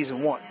She-Hulk in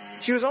Season 1.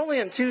 She was only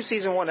in 2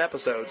 Season 1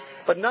 episodes,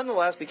 but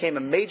nonetheless became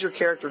a major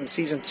character in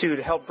Season 2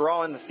 to help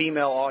draw in the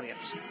female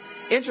audience.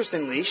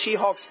 Interestingly,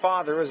 She-Hulk's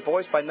father is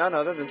voiced by none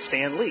other than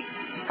Stan Lee.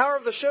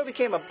 However, the show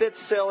became a bit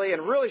silly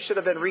and really should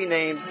have been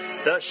renamed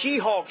The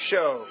She-Hulk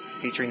Show,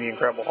 featuring the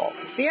Incredible Hulk.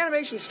 The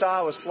animation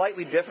style was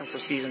slightly different for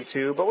Season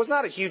 2, but was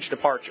not a huge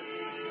departure.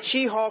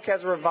 She-Hulk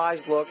has a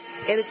revised look,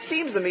 and it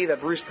seems to me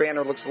that Bruce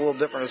Banner looks a little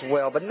different as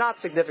well, but not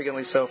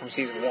significantly so from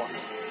Season 1.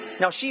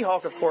 Now,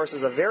 She-Hulk, of course,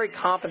 is a very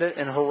competent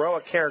and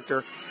heroic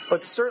character,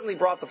 but certainly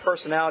brought the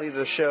personality to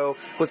the show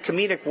with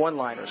comedic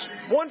one-liners.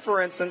 One,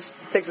 for instance,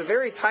 takes a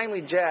very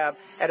timely jab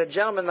at a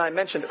gentleman that I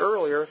mentioned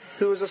earlier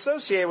who was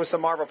associated with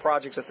some Marvel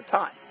projects at the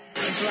time.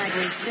 It's like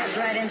we stepped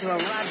right into a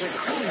Roger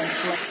Corman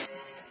flick.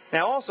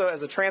 Now, also,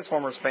 as a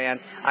Transformers fan,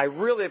 I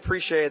really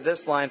appreciated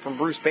this line from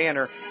Bruce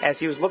Banner as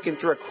he was looking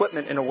through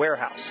equipment in a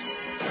warehouse.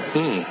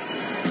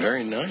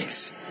 Very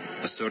nice.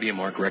 A sodium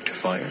arc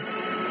rectifier.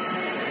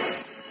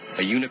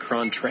 A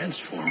Unicron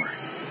transformer.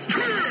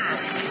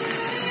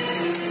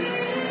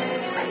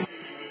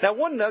 Now,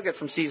 one nugget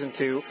from Season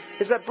 2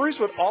 is that Bruce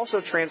would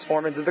also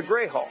transform into the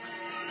Grey Hulk,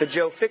 the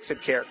Joe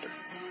Fixit character.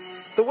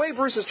 The way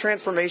Bruce's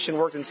transformation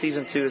worked in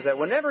Season 2 is that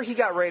whenever he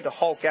got ready to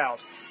Hulk out,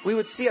 we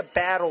would see a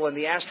battle in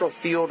the astral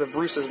field of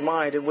Bruce's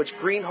mind in which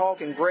Green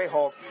Hulk and Grey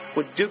Hulk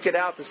would duke it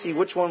out to see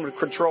which one would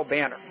control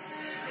Banner.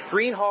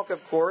 Green Hulk,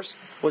 of course,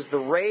 was the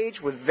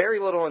rage with very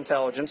little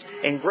intelligence,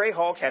 and Grey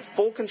Hulk had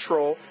full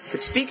control,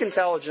 could speak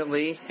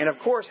intelligently, and of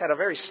course had a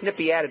very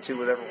snippy attitude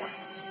with everyone.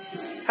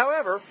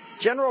 However,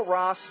 General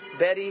Ross,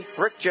 Betty,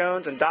 Rick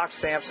Jones, and Doc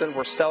Samson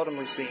were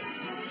seldomly seen.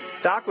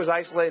 Doc was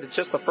isolated at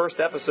just the first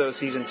episode of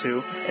Season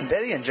 2, and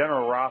Betty and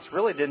General Ross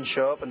really didn't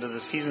show up until the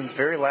season's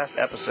very last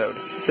episode.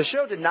 The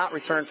show did not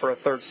return for a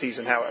third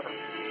season, however.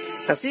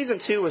 Now, Season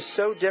 2 was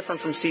so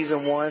different from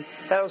Season 1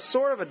 that it was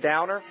sort of a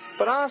downer,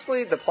 but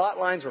honestly, the plot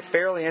lines were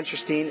fairly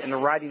interesting and the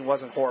writing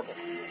wasn't horrible.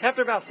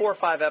 After about 4 or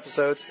 5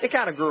 episodes, it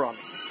kind of grew on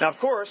me. Now, of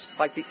course,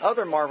 like the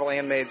other Marvel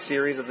animated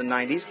series of the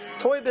 90s,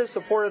 Toy Biz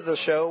supported the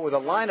show with a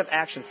line of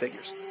action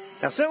figures.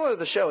 Now, similar to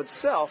the show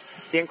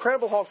itself, the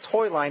Incredible Hulk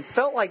toy line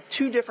felt like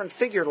 2 different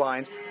figure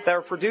lines that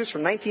were produced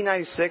from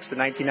 1996 to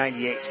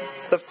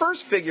 1998. The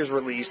first figures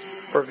released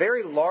were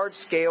very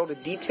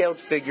large-scaled, detailed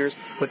figures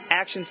with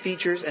action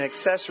features and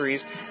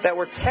accessories that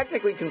were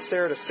technically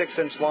considered a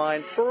 6-inch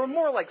line, but were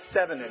more like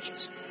 7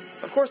 inches.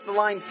 Of course, the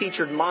line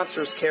featured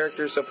monstrous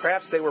characters, so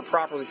perhaps they were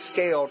properly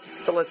scaled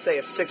to, let's say,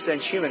 a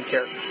 6-inch human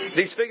character.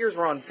 These figures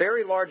were on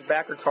very large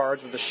backer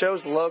cards with the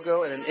show's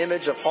logo and an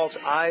image of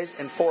Hulk's eyes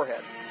and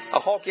forehead. A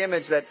Hulk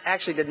image that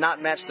actually did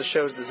not match the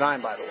show's design,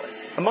 by the way.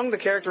 Among the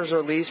characters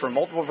released were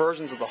multiple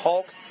versions of the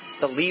Hulk,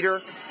 the Leader,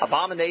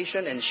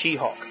 Abomination, and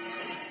She-Hulk.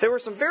 There were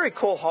some very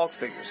cool Hulk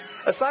figures.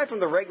 Aside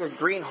from the regular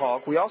Green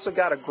Hulk, we also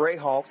got a Grey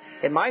Hulk,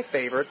 and my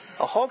favorite,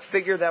 a Hulk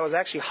figure that was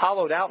actually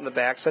hollowed out in the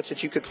back such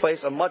that you could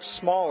place a much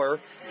smaller,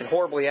 and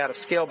horribly out of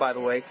scale by the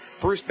way,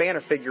 Bruce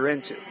Banner figure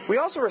into. We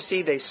also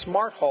received a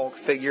Smart Hulk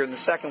figure in the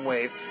second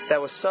wave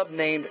that was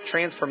sub-named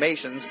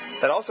Transformations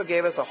that also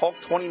gave us a Hulk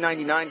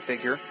 2099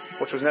 figure,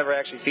 which was never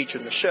actually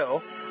featured in the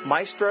show,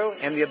 Maestro,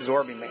 and the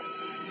Absorbing Man.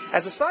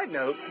 As a side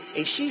note,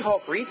 a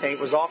She-Hulk repaint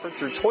was offered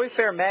through Toy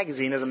Fair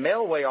magazine as a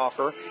mail-away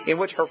offer in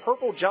which her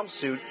purple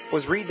jumpsuit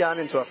was redone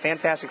into a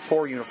Fantastic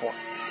Four uniform.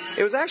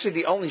 It was actually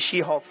the only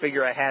She-Hulk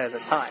figure I had at the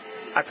time.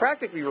 I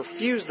practically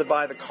refused to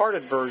buy the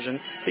carded version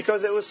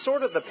because it was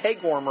sort of the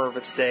peg warmer of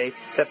its day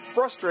that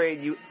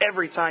frustrated you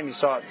every time you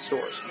saw it in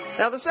stores.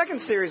 Now, the second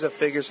series of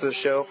figures for the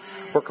show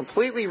were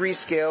completely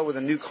rescaled with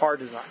a new card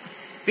design.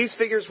 These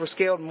figures were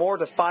scaled more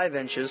to 5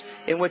 inches,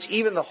 in which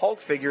even the Hulk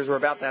figures were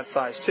about that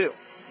size too.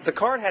 The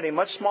card had a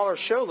much smaller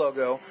show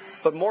logo,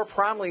 but more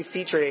prominently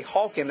featured a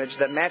Hulk image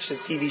that matched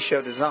his TV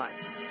show design.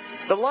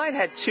 The line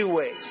had 2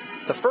 waves,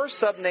 the first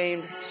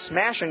sub-named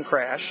Smash and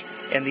Crash,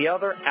 and the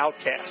other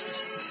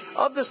Outcasts.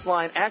 Of this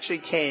line actually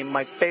came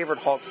my favorite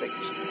Hulk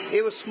figures.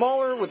 It was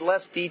smaller with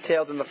less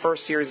detail than the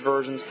first series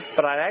versions,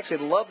 but I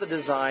actually loved the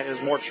design. It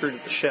was more true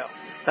to the show.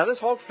 Now,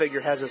 this Hulk figure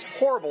has this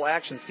horrible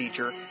action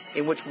feature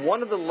in which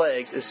one of the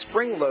legs is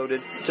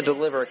spring-loaded to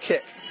deliver a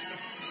kick.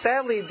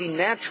 Sadly, the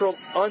natural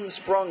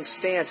unsprung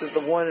stance is the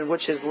one in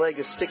which his leg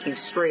is sticking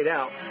straight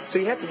out, so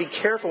you have to be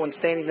careful when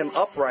standing him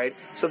upright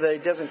so that he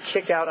doesn't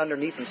kick out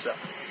underneath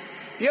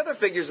himself. The other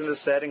figures in the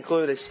set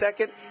include a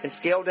second and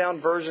scaled-down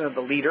version of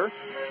the Leader,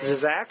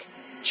 Zizak,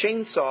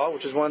 Chainsaw,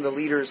 which is one of the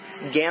Leader's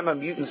Gamma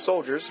mutant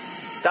soldiers,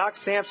 Doc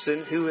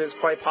Samson, who is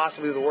quite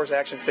possibly the worst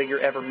action figure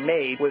ever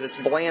made with its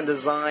bland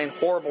design,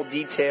 horrible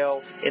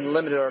detail, and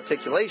limited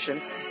articulation,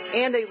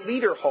 and a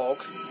Leader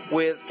Hulk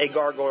with a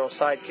gargoyle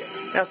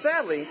sidekick. Now,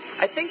 sadly,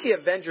 I think the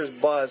Avengers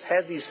buzz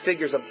has these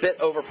figures a bit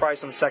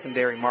overpriced on the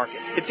secondary market.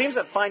 It seems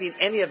that finding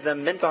any of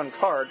them mint on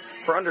card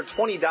for under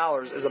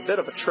 $20 is a bit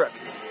of a trick.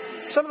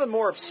 Some of the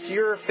more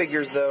obscure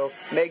figures, though,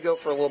 may go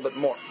for a little bit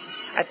more.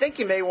 I think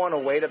you may want to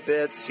wait a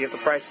bit, see if the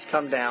prices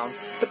come down.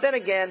 But then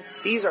again,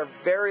 these are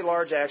very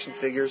large action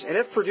figures, and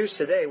if produced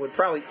today, would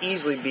probably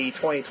easily be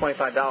 $20,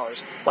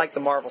 $25, like the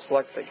Marvel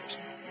Select figures.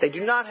 They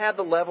do not have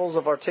the levels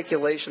of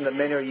articulation that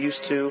many are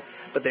used to,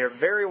 but they are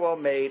very well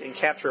made and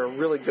capture a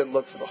really good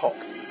look for the Hulk.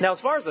 Now,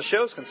 as far as the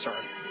show's concerned,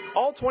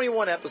 all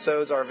 21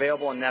 episodes are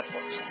available on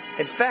Netflix.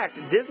 In fact,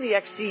 Disney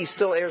XD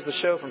still airs the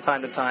show from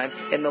time to time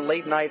in the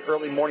late night,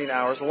 early morning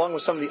hours, along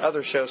with some of the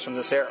other shows from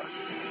this era.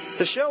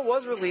 The show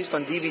was released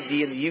on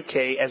DVD in the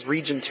UK as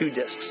Region 2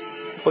 discs.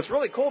 What's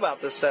really cool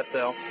about this set,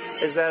 though,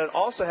 is that it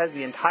also has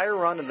the entire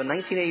run of the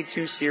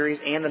 1982 series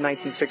and the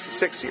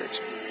 1966 series.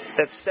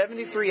 That's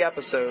 73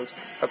 episodes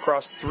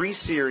across 3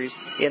 series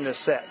in this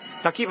set.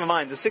 Now keep in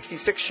mind, the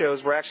 66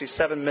 shows were actually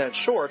 7-minute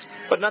shorts,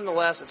 but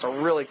nonetheless, it's a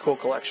really cool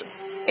collection.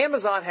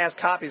 Amazon has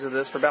copies of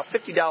this for about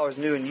 $50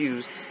 new and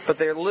used, but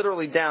they're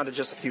literally down to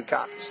just a few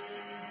copies.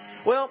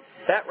 Well,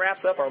 that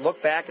wraps up our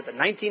look back at the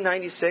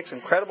 1996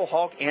 Incredible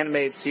Hulk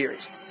animated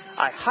series.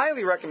 I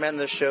highly recommend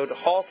this show to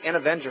Hulk and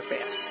Avenger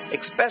fans,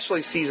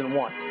 especially Season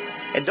 1.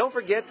 And don't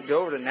forget to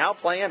go over to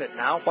NowPlaying at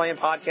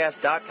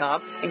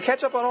NowPlayingPodcast.com and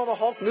catch up on all the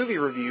Hulk movie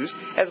reviews,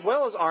 as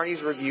well as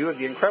Arnie's review of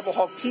the Incredible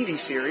Hulk TV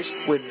series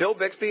with Bill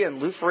Bixby and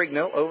Lou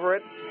Ferrigno over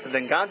at the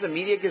Venganza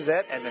Media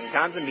Gazette at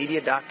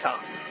VenganzaMedia.com.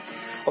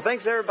 Well,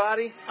 thanks,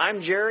 everybody. I'm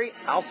Jerry.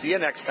 I'll see you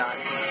next time.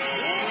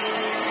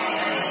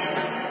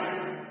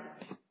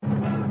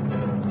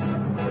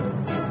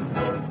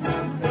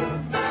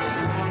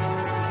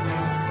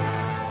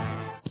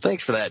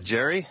 Thanks for that,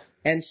 Jerry.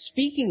 And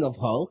speaking of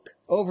Hulk,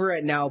 over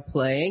at Now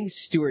Playing,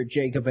 Stuart,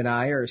 Jacob, and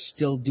I are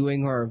still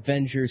doing our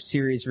Avengers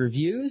series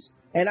reviews,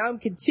 and I'm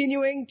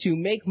continuing to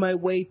make my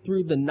way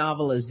through the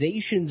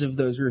novelizations of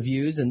those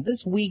reviews, and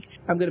this week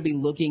I'm going to be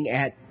looking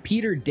at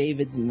Peter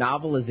David's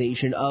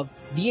novelization of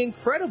The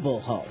Incredible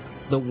Hulk,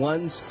 the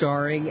one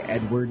starring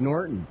Edward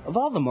Norton. Of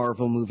all the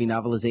Marvel movie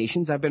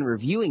novelizations I've been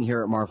reviewing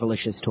here at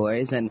Marvelicious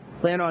Toys, and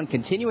plan on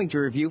continuing to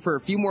review for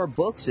a few more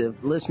books.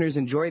 If listeners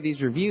enjoy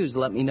these reviews,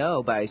 let me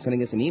know by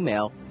sending us an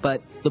email.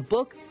 But the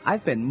book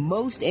I've been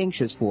most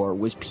anxious for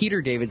was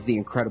Peter David's The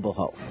Incredible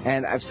Hulk.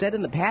 And I've said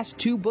in the past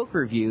 2 book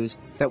reviews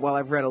that while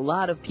I've read a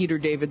lot of Peter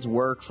David's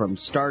work from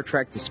Star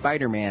Trek to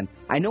Spider-Man,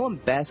 I know him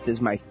best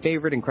as my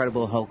favorite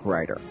Incredible Hulk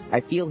writer.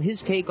 I feel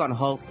his take on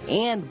Hulk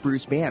and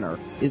Bruce Banner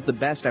is the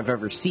best I've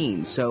ever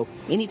seen, so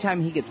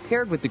anytime he gets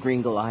paired with the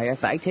Green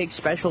Goliath, I take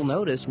special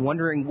notice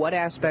wondering what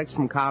aspects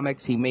from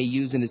comics he may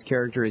use in his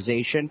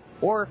characterization,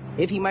 or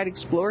if he might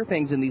explore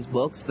things in these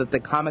books that the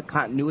comic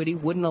continuity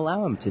wouldn't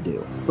allow him to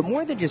do. But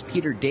more than just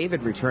Peter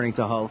David returning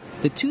to Hulk,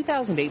 the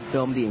 2008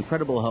 film The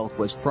Incredible Hulk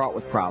was fraught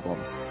with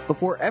problems.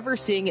 Before ever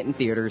seeing it in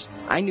theaters,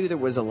 I knew there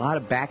was a lot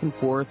of back and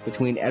forth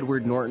between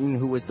Edward Norton,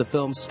 who was the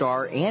film's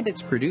star and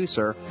its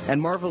producer, and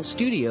Marvel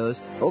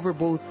Studios over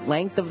both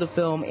length of the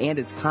film and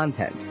its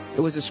content.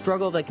 It was a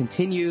struggle that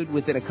continued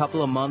within a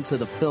couple of months of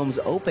the film's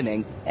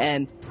opening,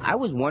 and I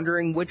was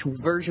wondering which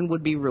version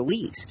would be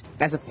released.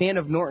 As a fan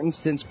of Norton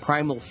since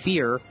Primal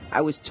Fear,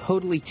 I was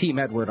totally Team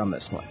Edward on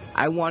this one.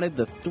 I wanted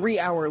the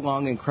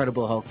 3-hour-long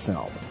Incredible Hulk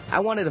film. I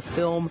wanted a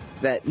film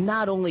that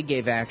not only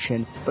gave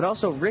action, but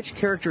also rich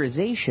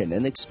characterization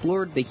and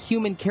explored the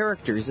human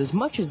characters as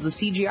much as the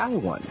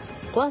CGI ones.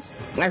 Plus,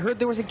 I heard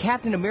there was a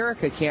Captain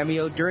America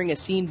cameo during a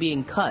scene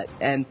being cut,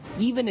 and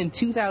even in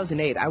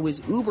 2008, I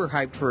was uber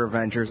hyped for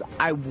Avengers.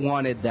 I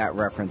wanted that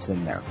reference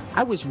in there.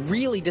 I was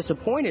really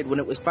disappointed when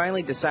it was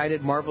finally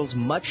decided Marvel's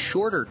much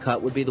shorter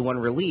cut would be the one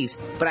released,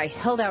 but I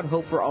held out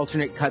hope for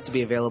alternate cut to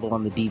be available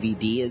on the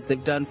DVD, as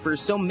they've done for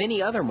so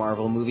many other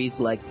Marvel movies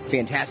like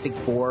Fantastic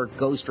Four,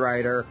 Ghost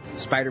Rider,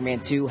 Spider-Man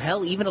 2,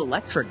 hell, even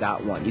Elektra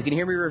got one. You can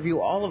hear me review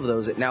all of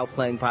those at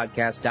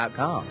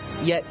nowplayingpodcast.com.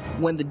 Yet,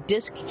 when the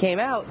disc came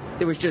out,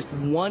 there was just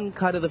one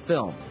cut of the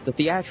film, the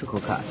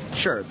theatrical cut.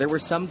 Sure, there were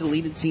some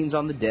deleted scenes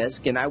on the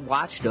disc, and I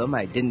watched them.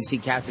 I didn't see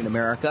Captain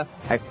America.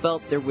 I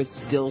felt there was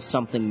still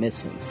something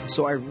missing.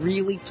 So I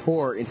really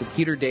tore into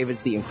Peter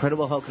David's The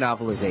Incredible Hulk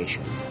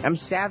novelization. I'm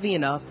savvy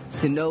enough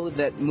to know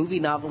that movie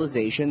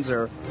novelizations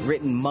are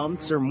written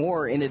months or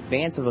more in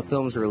advance of a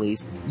film's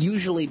release,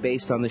 usually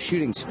based on the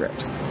shooting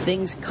scripts.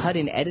 Things cut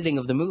in editing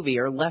of the movie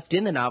are left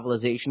in the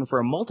novelization for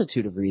a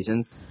multitude of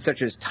reasons,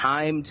 such as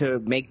time to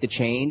make the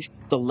change,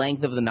 the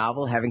length of the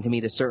novel having to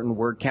meet a certain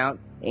word count,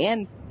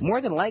 and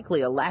more than likely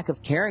a lack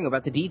of caring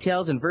about the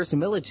details and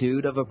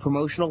verisimilitude of a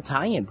promotional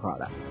tie-in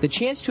product. The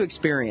chance to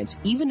experience,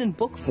 even in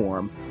book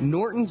form,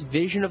 Norton's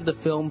vision of the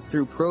film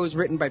through prose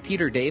written by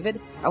Peter David,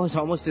 I was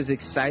almost as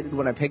excited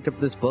when I picked up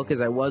this book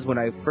as I was when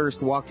I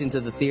first walked into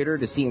the theater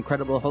to see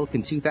Incredible Hulk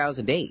in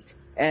 2008.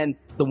 And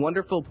the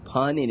wonderful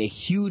pun in a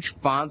huge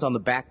font on the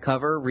back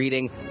cover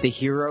reading, "The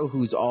hero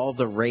who's all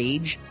the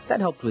rage,"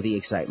 that helped with the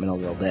excitement a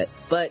little bit.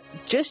 But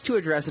just to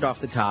address it off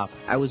the top,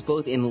 I was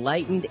both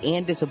enlightened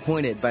and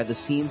disappointed by the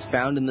scenes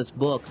found in this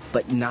book,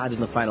 but not in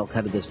the final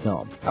cut of this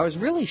film. I was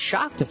really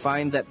shocked to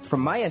find that, from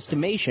my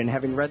estimation,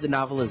 having read the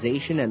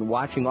novelization and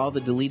watching all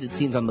the deleted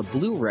scenes on the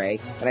Blu-ray,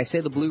 and I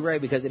say the Blu-ray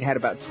because it had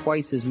about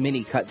twice as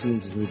many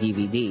cutscenes as the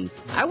DVD,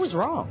 I was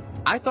wrong.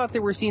 I thought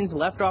there were scenes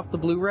left off the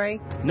Blu-ray.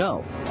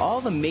 No.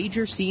 All the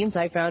major scenes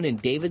I found in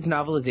David's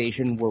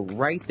novelization were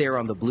right there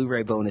on the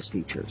Blu-ray bonus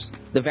features.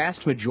 The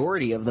vast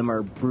majority of them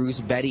are Bruce,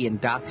 Betty, and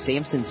Doc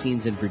Samson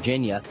scenes in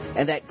Virginia,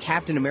 and that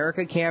Captain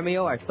America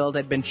cameo I felt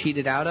I'd been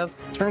cheated out of,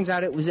 turns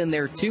out it was in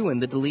there too in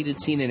the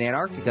deleted scene in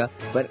Antarctica,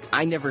 but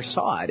I never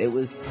saw it. It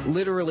was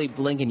literally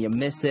blink and you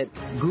miss it.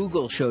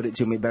 Google showed it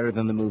to me better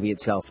than the movie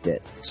itself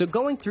did. So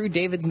going through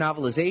David's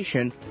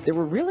novelization, there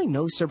were really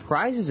no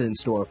surprises in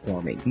store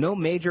for me. No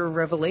major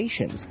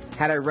revelations.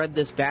 Had I read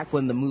this back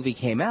when the movie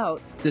came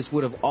out, this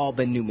would have all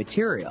been new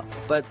material.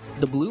 But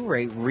the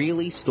Blu-ray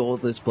really stole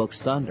this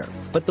book's thunder.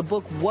 But the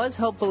book was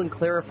helpful in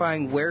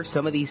clarifying where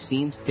some of these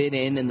scenes fit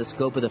in the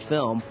scope of the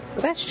film,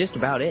 but that's just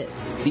about it.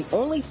 The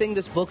only thing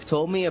this book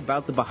told me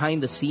about the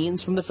behind the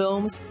scenes from the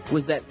films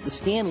was that the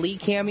Stan Lee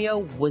cameo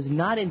was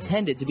not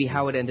intended to be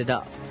how it ended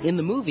up. In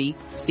the movie,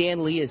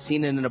 Stan Lee is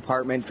seen in an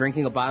apartment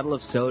drinking a bottle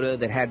of soda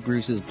that had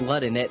Bruce's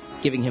blood in it,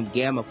 giving him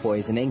gamma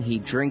poisoning. He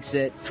drinks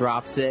it,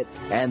 drops it,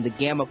 and the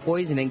gamma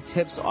poisoning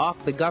tips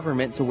off the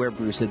government to where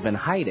Bruce had been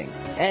hiding.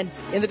 And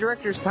in the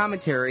director's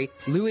commentary,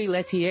 Louis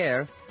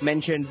Leterrier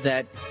mentioned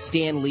that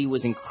Stan Lee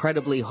was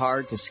incredibly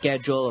hard to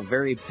schedule, a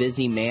very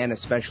busy man,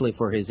 especially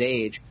for his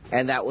age,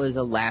 and that was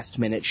a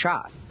last-minute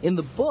shot. In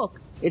the book,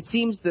 it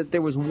seems that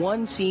there was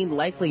one scene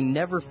likely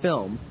never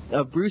filmed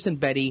of Bruce and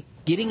Betty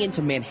getting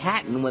into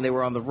Manhattan when they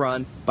were on the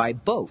run by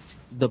boat.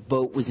 The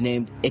boat was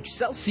named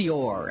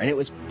Excelsior, and it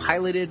was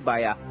piloted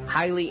by a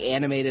highly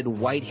animated,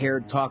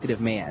 white-haired,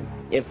 talkative man.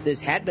 If this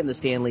had been the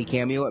Stan Lee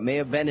cameo, it may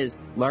have been his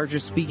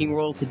largest speaking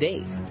role to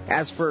date.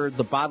 As for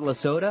the bottle of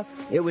soda,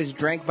 it was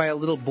drank by a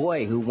little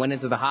boy who went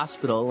into the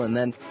hospital and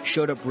then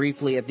showed up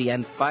briefly at the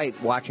end fight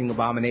watching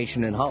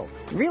Abomination and Hulk.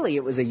 Really,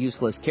 it was a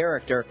useless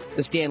character.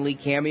 The Stan Lee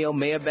cameo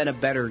may have been a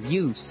better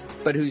use,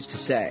 but who's to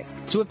say?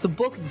 So if the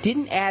book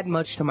didn't add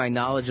much to my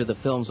knowledge of the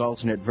film's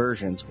alternate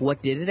versions,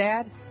 what did it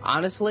add?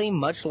 Honestly,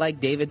 much like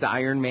David's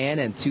Iron Man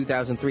and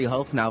 2003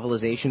 Hulk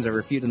novelizations I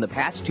reviewed in the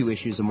past 2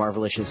 issues of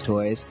Marvelicious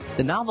Toys,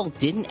 the novel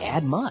didn't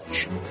add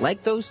much.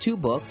 Like those 2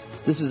 books,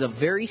 this is a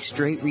very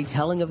straight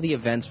retelling of the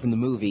events from the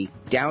movie,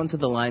 down to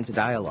the lines of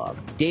dialogue.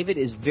 David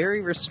is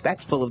very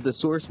respectful of the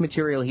source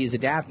material he's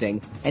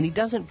adapting, and he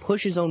doesn't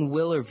push his own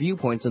will or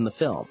viewpoints in the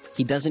film.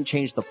 He doesn't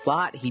change the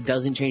plot, he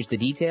doesn't change the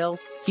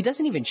details, he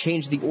doesn't even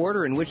change the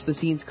order in which the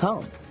scenes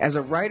come. As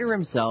a writer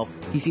himself,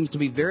 he seems to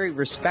be very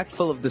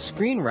respectful of the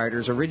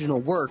screenwriter's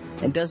original work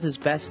and does his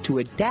best to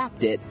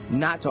adapt it,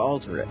 not to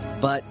alter it.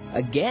 But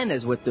again,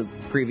 as with the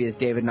previous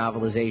David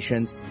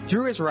novelizations,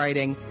 through his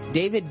writing,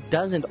 David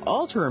doesn't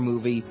alter a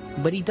movie,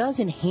 but he does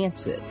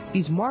enhance it.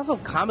 These Marvel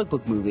comic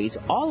book movies,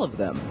 all of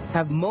them,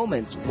 have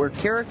moments where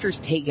characters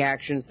take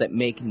actions that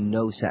make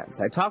no sense.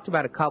 I talked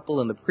about a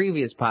couple in the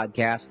previous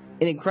podcast.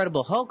 In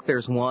Incredible Hulk,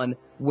 there's one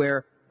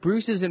where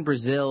Bruce is in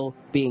Brazil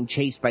being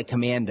chased by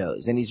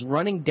commandos, and he's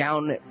running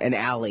down an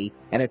alley,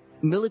 and a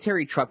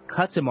military truck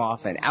cuts him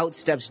off, and out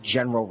steps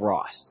General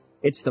Ross.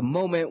 It's the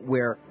moment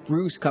where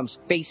Bruce comes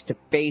face to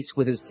face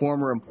with his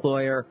former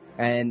employer,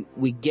 and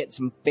we get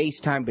some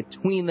FaceTime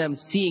between them,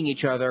 seeing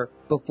each other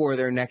before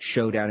their next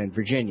showdown in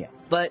Virginia.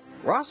 But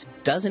Ross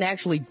doesn't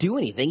actually do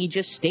anything. He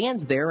just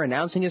stands there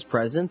announcing his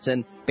presence,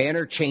 and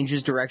Banner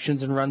changes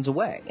directions and runs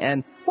away.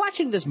 And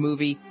watching this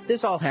movie,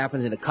 this all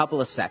happens in a couple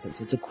of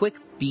seconds. It's a quick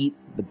beat,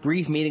 the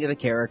brief meeting of the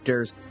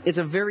characters. It's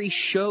a very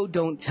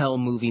show-don't-tell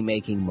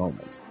movie-making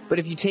moment. But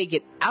if you take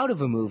it out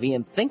of a movie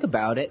and think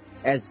about it,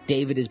 as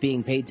David is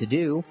being paid to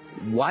do,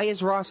 why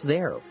is Ross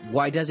there?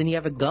 Why doesn't he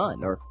have a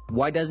gun? Or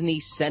why doesn't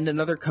he send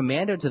another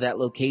commando to that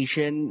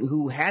location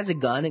who has a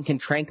gun and can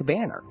trank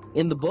Banner?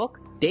 In the book,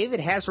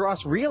 David has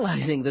Ross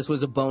realizing this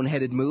was a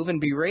boneheaded move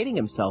and berating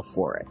himself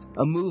for it.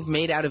 A move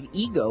made out of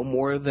ego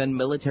more than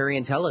military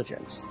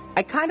intelligence.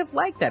 I kind of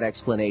like that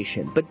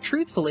explanation, but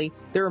truthfully,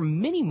 there are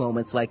many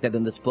moments like that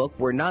in this book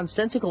where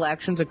nonsensical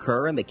actions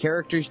occur and the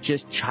characters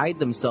just chide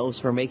themselves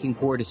for making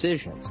poor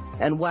decisions.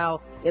 And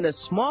while in a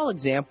small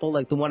example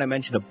like the one I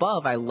mentioned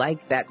above, I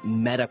like that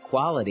meta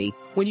quality,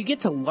 when you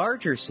get to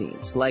larger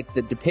scenes, like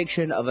the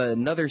depiction of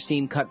another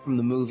scene cut from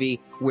the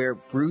movie where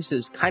Bruce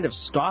is kind of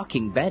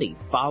stalking Betty,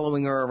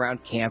 following her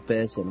around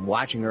campus and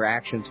watching her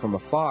actions from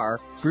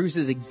afar, Bruce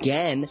is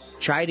again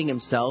chiding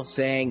himself,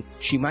 saying,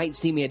 "She might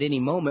see me at any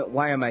moment,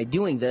 why am I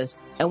doing this?"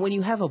 And when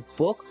you have a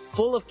book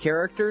full of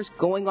characters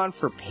going on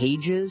for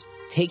pages,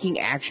 taking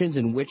actions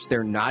in which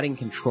they're not in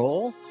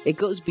control, it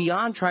goes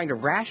beyond trying to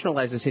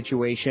rationalize a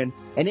situation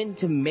and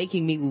into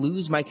making me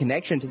lose my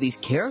connection to these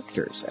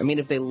characters. I mean,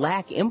 if they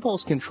lack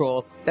impulse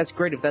control, that's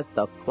great if that's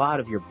the plot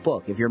of your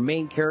book. If your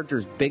main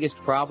character's biggest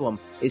problem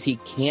is he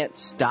can't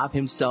stop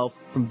himself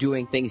from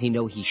doing things he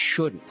knows he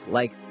shouldn't,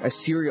 like a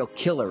serial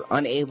killer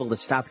unable to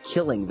stop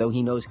killing though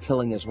he knows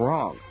killing is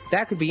wrong,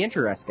 that could be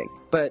interesting.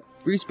 But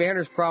Bruce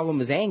Banner's problem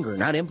is anger,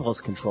 not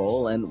impulse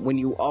control, and when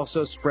you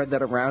also spread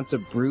that around to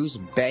Bruce,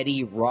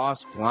 Betty,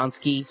 Ross,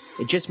 Blonsky,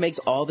 it just makes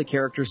all the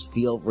characters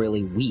feel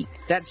really weak.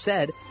 That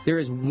said, there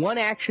is one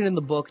action in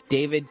the book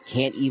David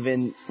can't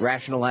even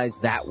rationalize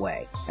that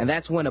way, and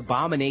that's when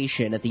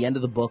Abomination at the end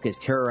of the book is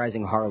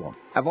terrorizing Harlem.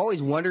 I've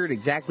always wondered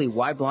exactly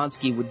why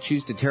Blonsky would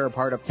choose to tear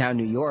apart uptown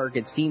New York.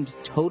 It seemed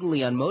totally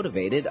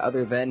unmotivated,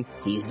 other than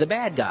he's the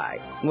bad guy.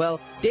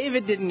 Well,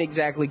 David didn't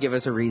exactly give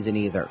us a reason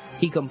either.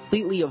 He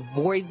completely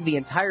avoids the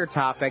entire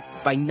topic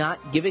by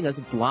not giving us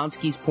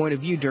Blonsky's point of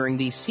view during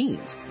these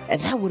scenes.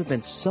 And that would have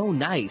been so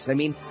nice. I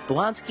mean,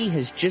 Blonsky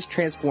has just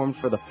transformed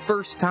for the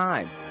first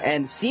time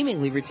and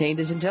seemingly retained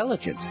his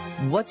intelligence.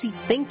 What's he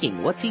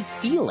thinking? What's he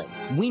feeling?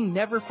 We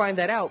never find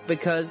that out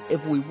because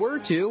if we were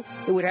to,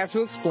 it would have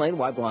to explain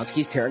why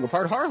Blonsky's tearing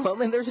apart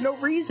Harlem, and there's no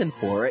reason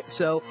for it.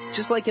 So,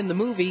 just like in the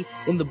movie,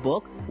 in the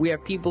book, we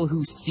have people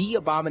who see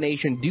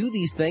Abomination do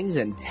these things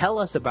and tell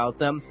us about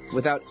them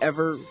without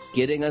ever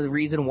getting a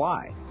reason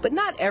why. But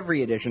not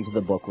every addition to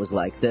the book was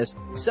like this.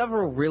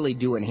 Several really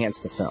do enhance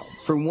the film.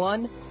 For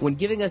one, when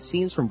giving us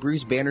scenes from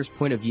Bruce Banner's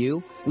point of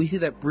view, we see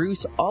that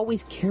Bruce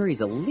always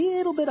carries a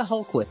little bit of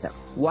Hulk with him.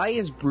 Why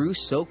is Bruce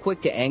so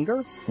quick to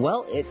anger?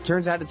 Well, it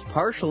turns out it's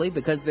partially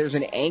because there's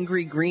an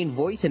angry green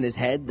voice in his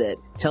head that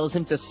tells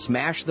him to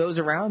smash those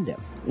around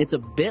him. It's a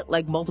bit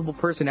like multiple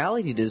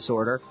personality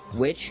disorder,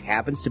 which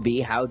happens to be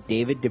how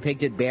David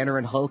depicted Banner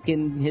and Hulk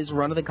in his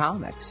run of the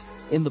comics.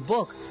 In the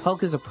book,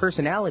 Hulk is a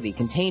personality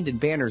contained in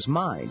Banner's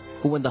mind,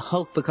 but when the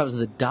Hulk becomes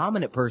the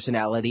dominant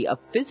personality, a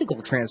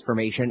physical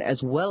transformation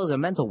as well as a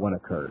mental one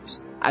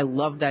occurs. I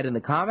love that in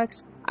the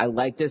comics. I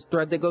like this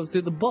thread that goes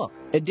through the book.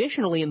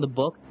 Additionally, in the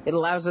book, it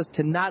allows us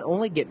to not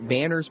only get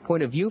Banner's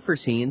point of view for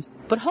scenes,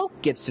 but Hulk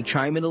gets to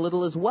chime in a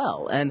little as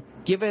well. And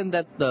given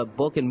that the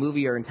book and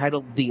movie are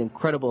entitled The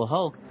Incredible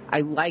Hulk, I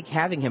like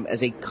having him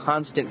as a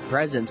constant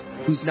presence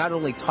who's not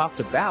only talked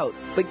about,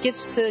 but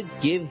gets to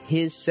give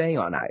his say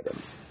on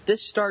items.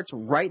 This starts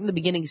right in the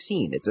beginning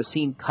scene. It's a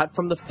scene cut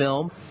from the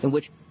film in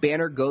which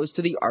Banner goes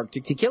to the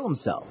Arctic to kill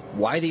himself.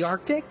 Why the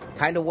Arctic?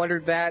 Kind of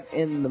wondered that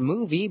in the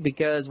movie,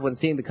 because when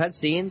seeing the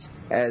cutscenes,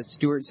 as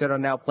Stuart said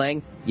on Now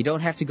Playing, you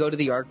don't have to go to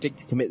the Arctic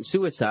to commit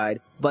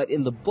suicide. But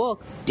in the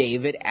book,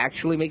 David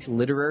actually makes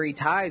literary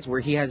ties where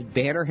he has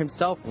Banner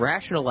himself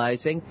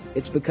rationalizing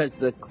it's because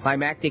the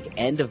climactic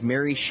end of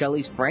Mary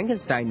Shelley's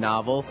Frankenstein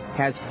novel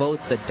has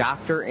both the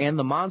Doctor and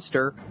the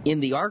monster in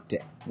the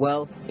Arctic.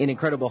 Well, in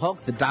Incredible Hulk,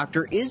 the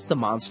Doctor is the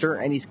monster,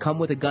 and he's come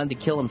with a gun to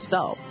kill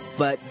himself.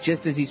 But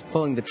just as he's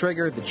pulling the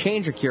trigger, the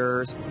change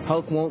occurs.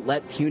 Hulk won't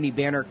let puny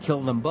Banner kill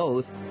them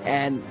both,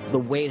 and the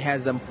weight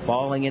has them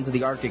falling into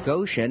the Arctic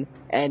Ocean.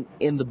 And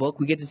in the book,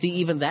 we get to see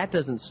even that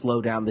doesn't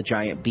slow down the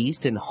giant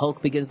beast, and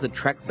Hulk begins the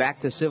trek back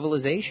to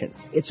civilization.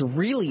 It's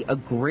really a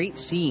great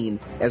scene,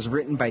 as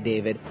written by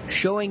David,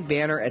 showing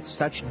Banner at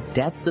such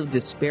depths of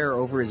despair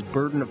over his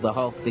burden of the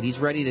Hulk that he's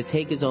ready to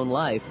take his own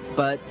life,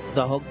 but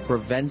the Hulk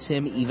prevents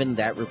him even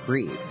that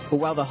reprieve. But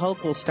while the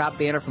Hulk will stop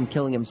Banner from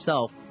killing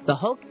himself, the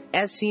Hulk,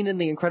 as seen in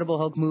the Incredible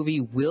Hulk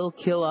movie, will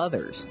kill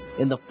others.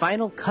 In the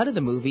final cut of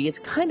the movie, it's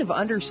kind of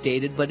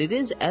understated, but it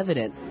is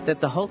evident that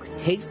the Hulk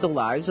takes the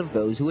lives of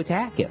those who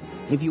attack him.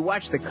 If you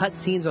watch the cut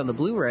scenes on the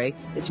Blu-ray,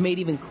 it's made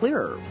even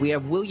clearer. We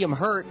have William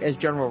Hurt as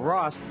General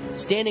Ross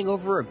standing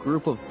over a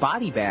group of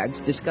body bags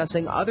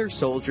discussing other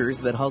soldiers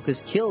that Hulk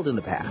has killed in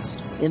the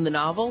past. In the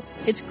novel,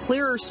 it's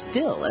clearer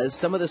still, as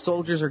some of the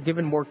soldiers are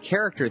given more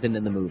character than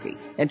in the movie.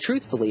 And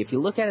truthfully, if you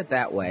look at it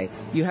that way,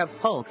 you have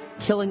Hulk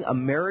killing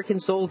American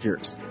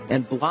soldiers,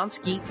 and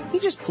Blonsky, he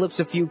just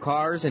flips a few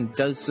cars and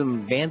does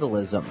some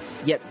vandalism.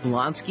 Yet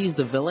Blonsky's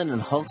the villain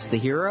and Hulk's the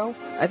hero?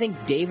 I think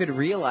David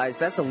realized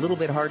that's a little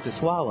bit hard to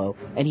swallow,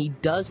 and he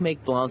does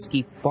make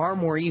Blonsky far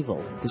more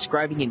evil,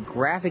 describing in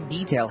graphic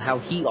detail how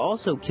he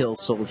also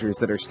kills soldiers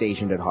that are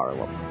stationed at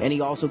Harlem. And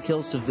he also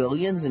kills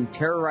civilians and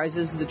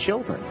terrorizes the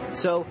children.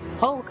 So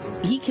Hulk,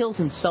 he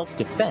kills in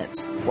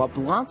self-defense, while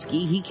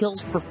Blonsky, he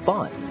kills for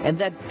fun. And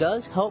that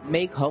does help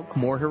make Hulk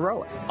more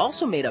heroic.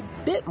 Also made a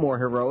bit more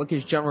heroic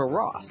is General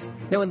Ross.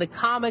 Now in the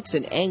comics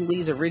and Ang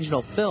Lee's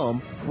original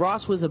film,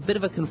 Ross was a bit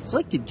of a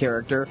conflicted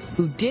character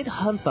who did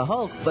hunt the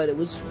Hulk, but it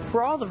was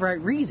for all the right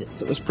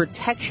reasons. It was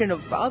protection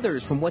of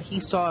others from what he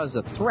saw as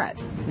a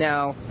threat.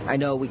 Now, I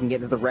know we can get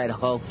into the Red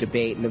Hulk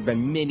debate, and there have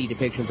been many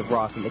depictions of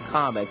Ross in the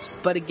comics,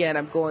 but again,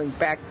 I'm going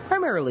back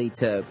primarily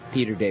to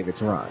Peter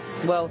David's run.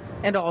 Well,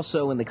 and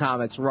also in the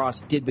comics,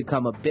 Ross did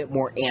become a bit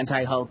more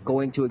anti-Hulk,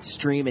 going to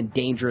extreme and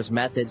dangerous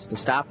methods to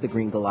stop the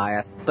Green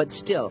Goliath, but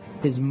still,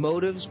 his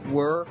motives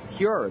were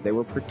pure. They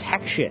were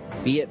protection,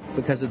 be it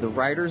because of the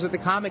writers of the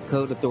Comic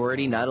Code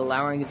Authority not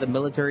allowing the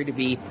military to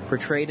be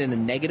portrayed in a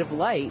negative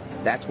light.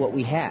 That's what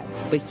we had.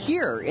 But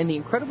here, in the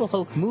Incredible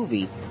Hulk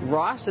movie,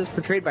 Ross, as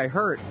portrayed by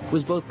Hurt,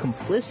 was both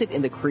complicit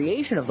in the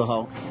creation of the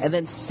Hulk and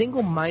then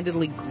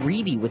single-mindedly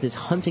greedy with his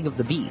hunting of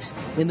the beast.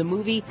 In the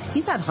movie,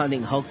 he's not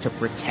hunting Hulk to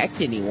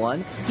protect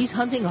anyone. He's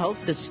hunting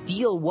Hulk to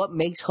steal what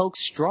makes Hulk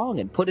strong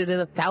and put it in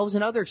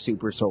 1,000 other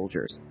super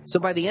soldiers. So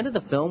by the end of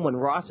the film, when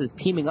Ross is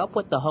teaming up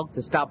with the Hulk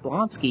to stop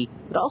Blonsky,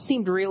 it all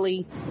seemed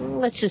really,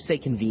 let's just say,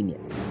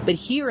 convenient. But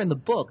here in the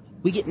book,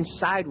 we get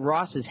inside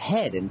Ross's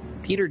head, and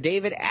Peter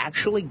David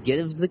actually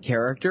gives the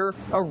character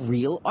a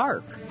real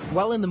arc.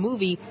 While in the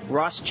movie,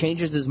 Ross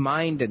changes his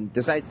mind and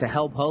decides to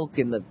help Hulk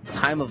in the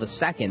time of a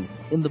second,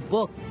 in the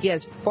book, he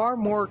has far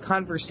more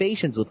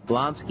conversations with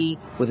Blonsky,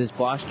 with his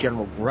boss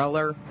General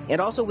Greller, and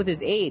also with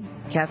his aide,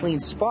 Kathleen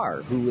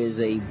Spar, who is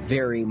a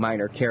very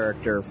minor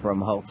character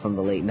from Hulk from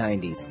the late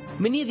 90s.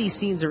 Many of these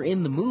scenes are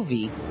in the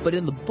movie, but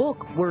in the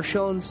book, we're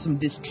shown some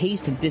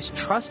distaste and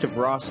distrust of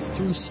Ross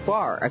through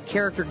Spar, a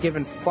character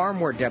given far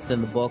more depth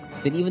in the book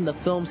than even the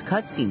film's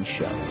cutscenes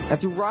show. And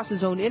through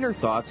Ross's own inner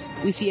thoughts,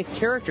 we see a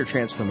character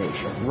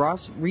transformation.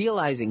 Ross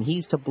realizing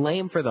he's to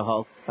blame for the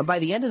Hulk, and by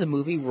the end of the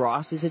movie,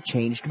 Ross is a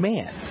changed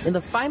man. In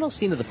the final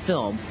scene of the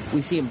film,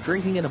 we see him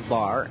drinking in a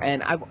bar,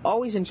 and I've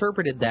always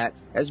interpreted that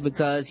as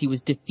because he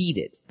was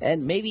defeated,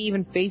 and maybe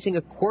even facing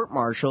a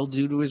court-martial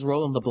due to his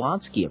role in the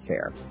Blonsky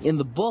affair. In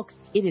the book,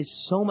 it is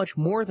so much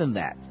more than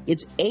that.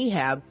 It's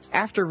Ahab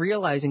after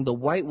realizing the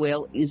white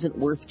whale isn't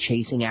worth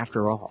chasing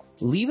after all.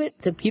 Leave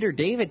it to Peter Peter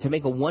David to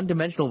make a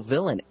one-dimensional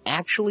villain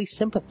actually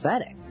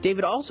sympathetic.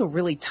 David also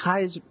really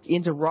ties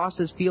into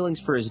Ross's feelings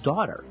for his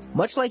daughter.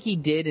 Much like he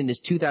did in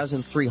his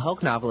 2003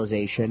 Hulk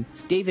novelization,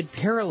 David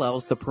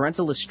parallels the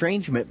parental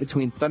estrangement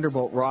between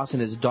Thunderbolt Ross and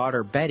his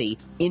daughter Betty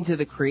into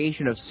the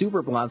creation of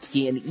Super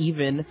Blonsky and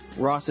even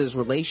Ross's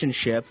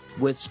relationship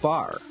with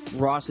Spar.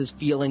 Ross's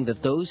feeling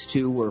that those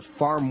two were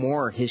far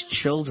more his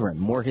children,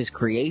 more his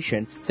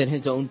creation, than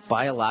his own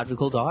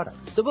biological daughter.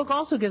 The book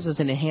also gives us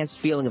an enhanced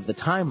feeling of the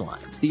timeline.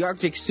 The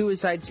Arctic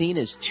suicide scene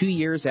is 2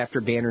 years after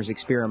Banner's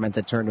experiment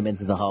that turned him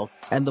into the Hulk,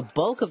 and the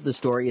bulk of the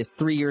story is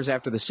 3 years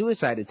after the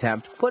suicide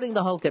attempt, putting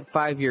the Hulk at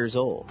 5 years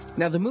old.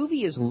 Now, the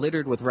movie is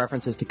littered with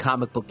references to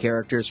comic book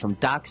characters from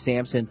Doc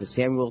Samson to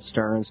Samuel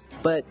Stearns,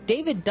 but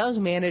David does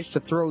manage to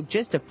throw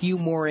just a few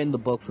more in the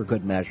book for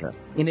good measure.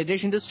 In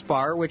addition to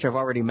Spar, which I've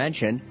already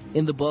mentioned,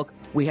 in the book,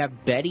 we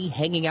have Betty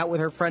hanging out with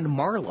her friend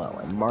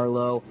Marlo, and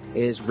Marlo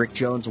is Rick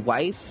Jones'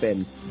 wife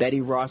and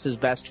Betty Ross's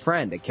best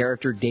friend, a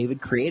character David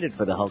created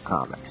for the Hulk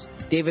comics.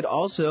 David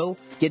also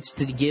gets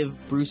to give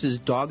Bruce's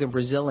dog in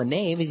Brazil a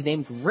name. He's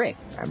named Rick,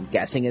 I'm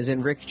guessing as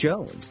in Rick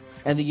Jones.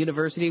 And the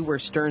university where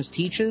Stearns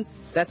teaches,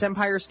 that's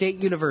Empire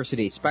State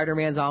University,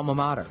 Spider-Man's alma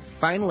mater.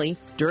 Finally,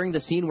 during the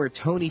scene where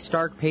Tony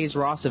Stark pays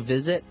Ross a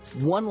visit,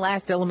 one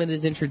last element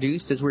is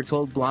introduced as we're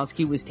told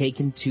Blonsky was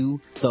taken to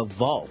the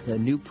Vault, a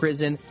new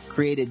prison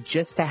created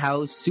just to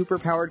house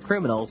superpowered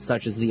criminals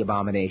such as the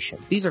Abomination.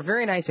 These are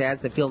very nice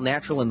ads that feel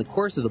natural in the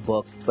course of the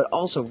book, but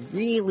also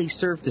really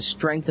serve to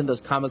strengthen those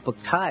comic book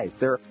ties.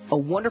 They're a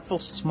wonderful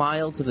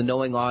smile to the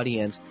knowing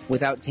audience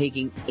without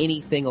taking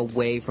anything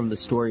away from the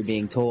story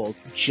being told,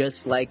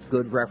 just like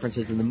good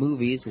references in the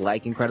movies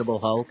like Incredible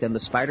Hulk and the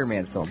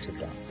Spider-Man films have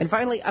done. And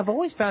finally, I've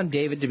always found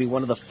David to be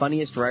one of the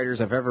funniest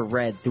writers I've ever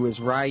read through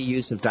his wry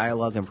use of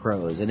dialogue and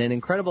prose. And in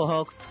Incredible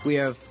Hulk, we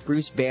have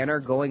Bruce Banner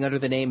going under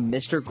the name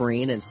Mr.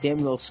 Green and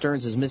Samuel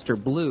Stearns as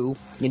Mr. Blue,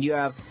 and you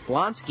have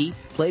Blonsky,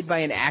 played by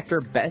an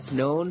actor best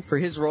known for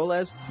his role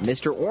as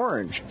Mr.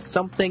 Orange,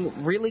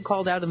 something really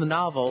called out in the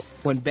novel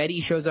when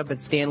Betty shows up at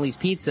Stanley's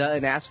Pizza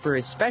and asks for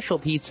his special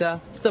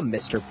pizza, the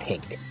Mr.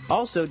 Pink.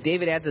 Also,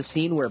 David adds a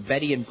scene where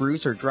Betty and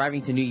Bruce are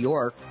driving to New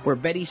York, where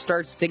Betty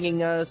starts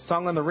singing a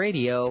song on the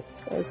radio,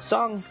 a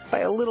song by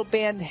a little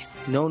band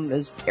known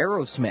as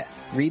Aerosmith.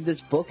 Read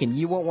this book and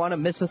you won't want to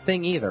miss a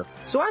thing either.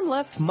 So I'm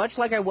left much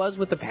like I was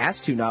with the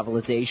past two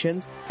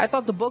novelizations. I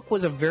thought the book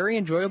was a very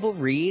enjoyable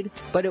read,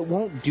 but it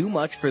won't do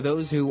much for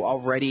those who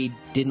already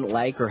didn't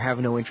like or have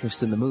no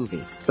interest in the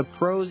movie. The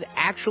prose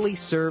actually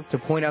served to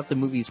point out the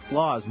movie's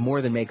flaws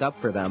more than make up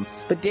for them,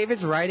 but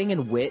David's writing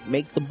and wit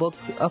make the book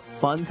a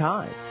fun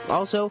time.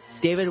 Also,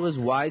 David was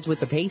wise with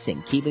the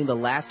pacing, keeping the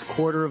last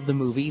quarter of the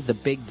movie, the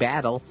big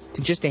battle,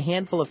 to just a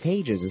handful of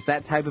pages, as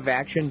that type of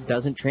action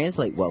doesn't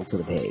translate well to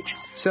the page.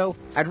 So,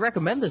 I'd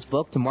recommend this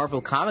book to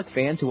Marvel comic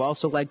fans who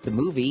also like the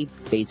movie,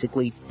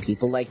 basically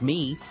people like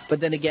me,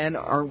 but then again,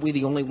 aren't we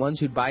the only ones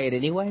who'd buy it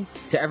anyway?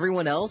 To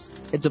everyone else,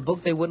 it's a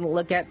book they wouldn't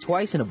look at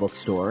twice in a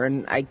bookstore,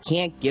 and I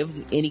can't give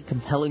any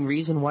compelling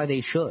reason why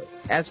they should.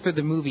 As for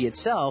the movie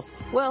itself,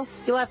 well,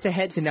 you'll have to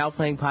head to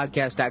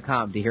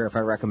NowPlayingPodcast.com to hear if I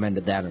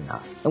recommended that or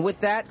not. And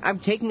with that, I'm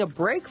taking a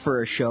break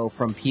for a show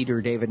from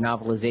Peter David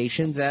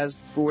Novelizations as,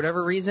 for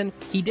whatever reason,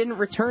 he didn't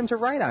return to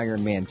write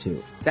Iron Man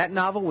 2. That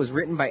novel was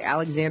written by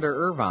Alexander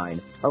Irvine,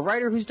 a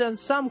writer who's done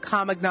some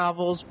comic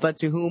novels, but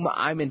to whom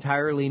I'm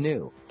entirely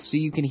new. So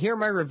you can hear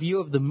my review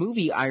of the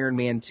movie Iron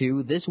Man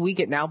 2 this week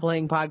at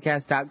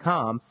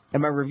NowPlayingPodcast.com,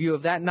 and my review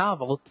of that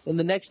novel in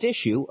the next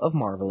issue of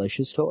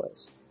Marvelicious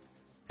Toys.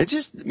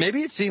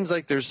 Maybe it seems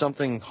like there's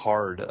something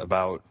hard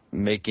about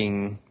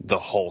making the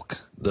Hulk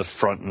the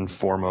front and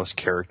foremost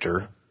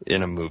character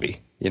in a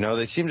movie. You know,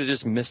 they seem to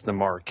just miss the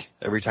mark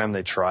every time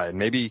they try.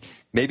 Maybe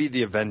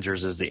the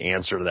Avengers is the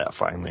answer to that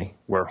finally,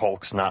 where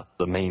Hulk's not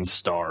the main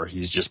star.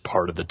 He's just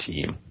part of the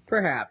team.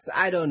 Perhaps.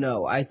 I don't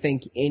know. I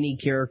think any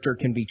character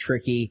can be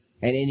tricky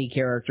and any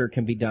character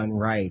can be done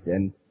right.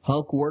 And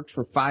Hulk worked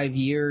for 5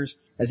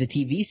 years as a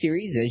TV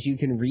series, as you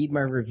can read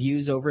my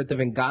reviews over at the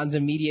Venganza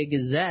Media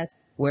Gazette,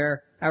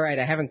 where, alright,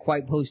 I haven't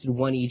quite posted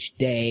one each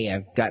day.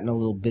 I've gotten a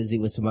little busy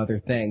with some other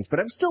things, but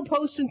I'm still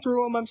posting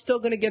through them. I'm still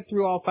going to get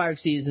through all 5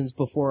 seasons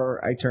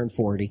before I turn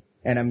 40.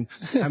 And I'm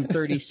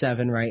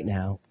 37 right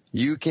now.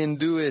 You can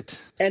do it.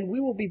 And we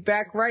will be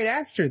back right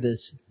after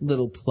this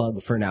little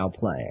plug for Now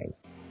Playing.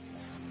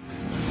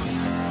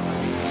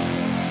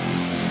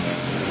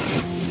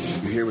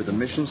 You here with a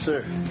mission,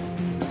 sir?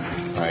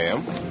 I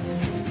am.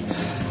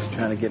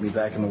 Trying to get me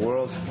back in the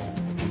world?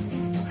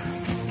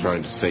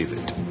 Trying to save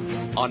it.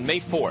 On May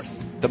 4th,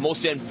 the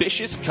most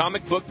ambitious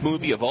comic book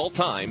movie of all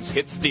times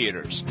hits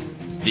theaters,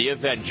 The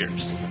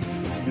Avengers.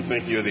 You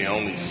think you're the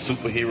only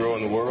superhero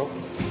in the world?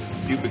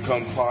 You've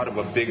become part of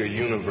a bigger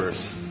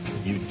universe.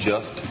 You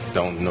just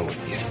don't know it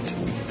yet.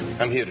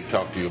 I'm here to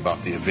talk to you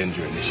about the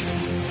Avenger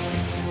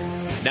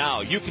Initiative.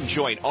 Now you can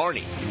join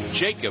Arnie,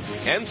 Jacob,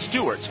 and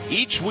Stuart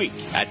each week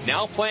at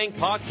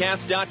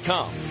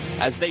NowPlayingPodcast.com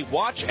as they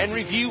watch and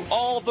review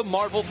all the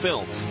Marvel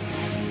films.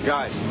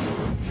 Guys,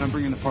 I'm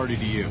bringing the party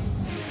to you.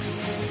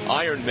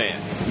 Iron Man.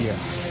 Yeah.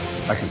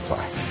 I can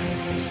fly.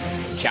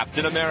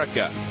 Captain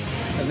America.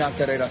 I've knocked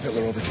that Adolf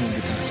Hitler over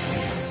 200 times.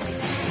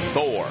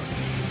 Thor.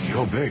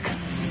 You're big.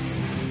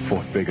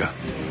 Fought bigger.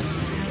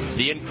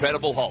 The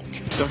Incredible Hulk.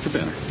 Dr.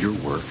 Banner, your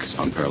work is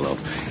unparalleled,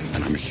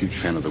 and I'm a huge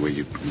fan of the way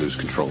you lose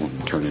control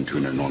and turn into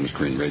an enormous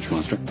green rage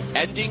monster.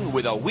 Ending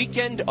with a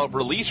weekend of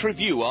release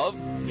review of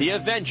The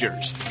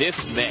Avengers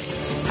this May.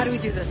 How do we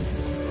do this?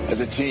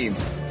 As a team.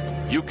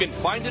 You can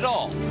find it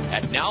all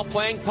at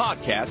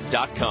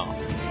nowplayingpodcast.com.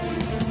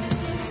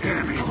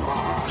 Any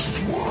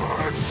last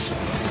words?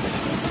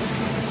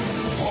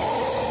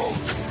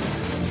 Halt!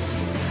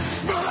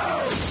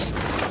 Smash!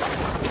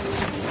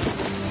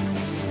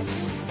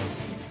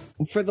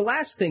 For the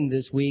last thing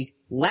this week,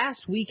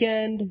 last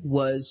weekend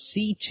was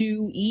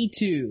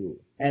C2E2,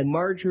 and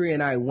Marjorie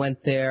and I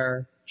went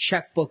there,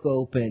 checkbook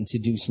open, to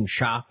do some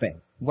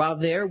shopping. While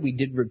there, we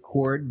did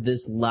record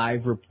this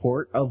live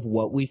report of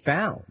what we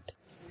found.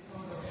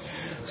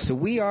 So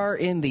we are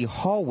in the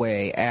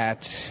hallway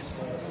at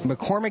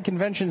McCormick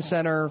Convention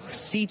Center,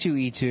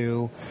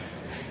 C2E2.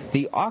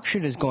 The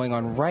auction is going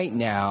on right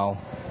now.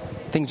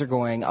 Things are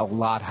going a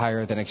lot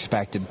higher than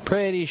expected.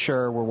 Pretty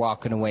sure we're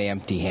walking away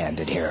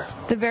empty-handed here.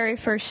 The very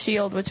first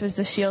shield, which was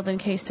the shield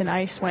encased in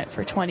ice, went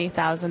for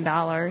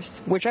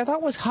 $20,000. Which I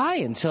thought was high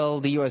until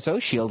the USO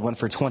shield went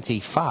for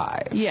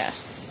 $25,000.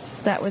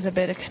 Yes, that was a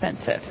bit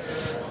expensive.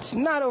 It's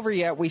not over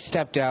yet. We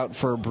stepped out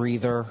for a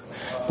breather,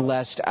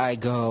 lest I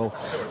go,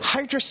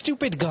 Hydra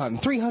stupid gun,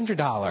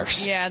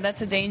 $300. Yeah,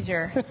 that's a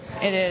danger.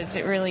 It is.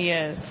 It really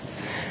is.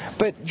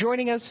 But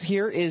joining us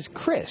here is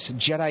Chris,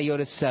 Jedi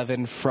Yoda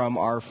 7 from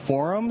our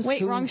forums.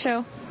 Wait, wrong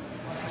show.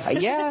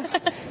 Yeah.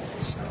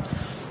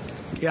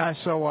 Yeah,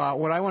 so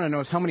what I want to know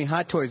is how many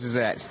Hot Toys is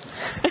that?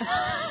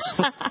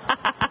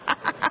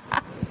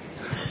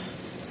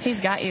 He's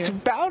got you. It's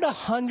about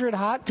 100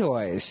 Hot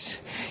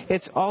Toys.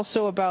 It's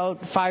also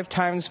about 5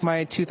 times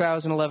my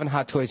 2011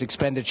 Hot Toys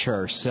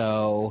expenditure,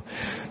 so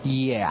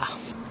yeah.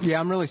 Yeah,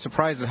 I'm really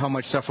surprised at how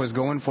much stuff was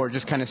going for,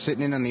 just kind of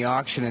sitting in on the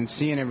auction and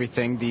seeing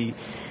everything. The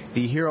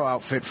hero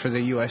outfit for the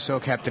USO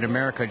Captain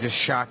America just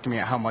shocked me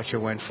at how much it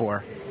went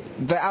for.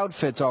 The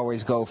outfits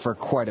always go for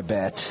quite a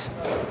bit.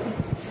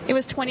 It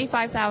was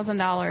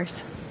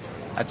 $25,000.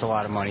 That's a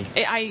lot of money.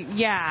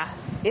 Yeah.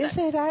 Is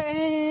it?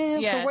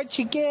 Yes. For what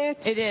you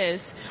get? It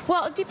is.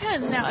 Well, it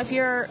depends. Now, if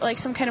you're like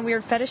some kind of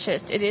weird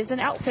fetishist, it is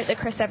an outfit that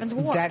Chris Evans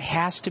wore. That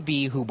has to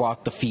be who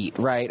bought the feet,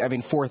 right? I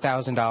mean,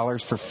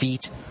 $4,000 for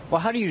feet. Well,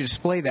 how do you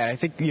display that? I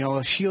think,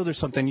 a shield or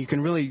something, you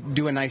can really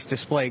do a nice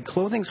display.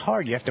 Clothing's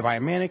hard. You have to buy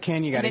a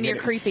mannequin. You got to. And then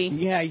you're creepy.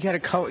 Yeah, you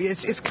got to.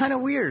 It's kind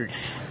of weird.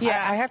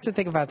 Yeah, I have to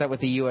think about that with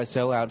the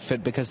USO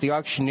outfit because the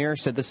auctioneer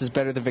said this is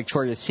better than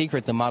Victoria's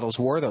Secret. The models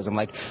wore those. I'm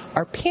like,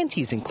 are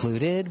panties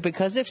included?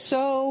 Because if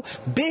so,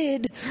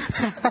 bid.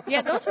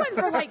 Yeah, those went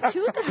for like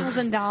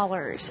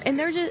 $2,000, and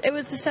it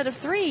was a set of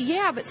 3.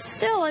 Yeah, but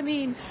still, I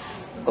mean,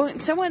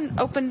 someone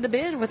opened the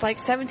bid with like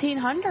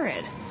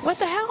 $1,700. What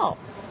the hell?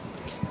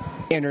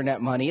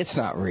 Internet money, it's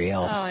not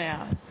real. Oh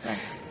yeah.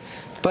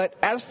 But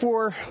as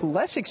for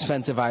less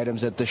expensive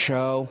items at the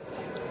show,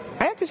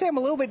 I have to say I'm a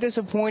little bit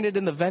disappointed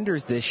in the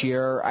vendors this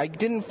year. I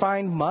didn't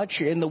find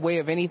much in the way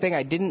of anything.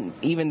 I didn't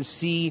even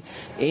see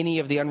any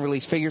of the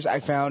unreleased figures. I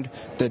found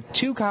the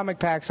 2 comic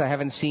packs I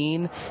haven't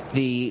seen,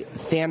 the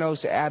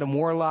Thanos Adam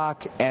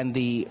Warlock and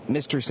the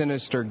Mr.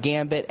 Sinister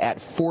Gambit at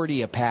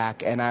 $40 a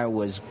pack, and I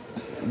was...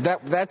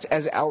 That's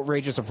as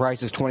outrageous a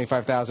price as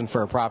 $25,000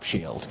 for a prop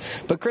shield.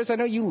 But Chris, I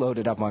know you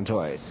loaded up on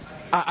toys.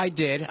 I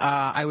did.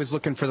 I was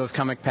looking for those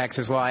comic packs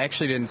as well. I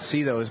actually didn't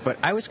see those, but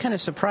I was kind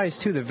of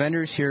surprised too. The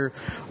vendors here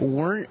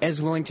weren't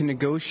as willing to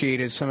negotiate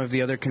as some of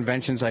the other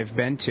conventions I've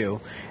been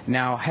to.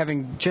 Now,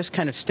 having just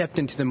kind of stepped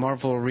into the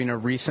Marvel arena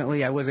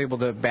recently, I was able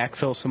to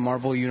backfill some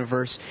Marvel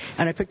Universe,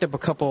 and I picked up a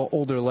couple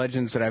older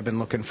Legends that I've been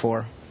looking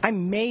for. I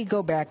may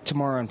go back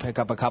tomorrow and pick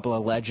up a couple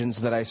of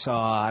Legends that I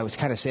saw. I was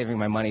kind of saving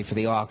my money for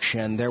the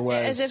auction. There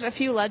was... As if a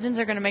few Legends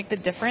are going to make the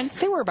difference?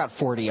 They were about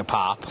 $40 a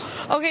pop.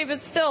 Okay, but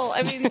still,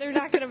 I mean, they're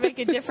not going to make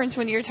a difference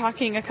when you're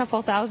talking a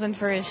couple thousand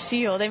for his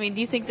shield. I mean,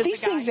 do you think that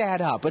these things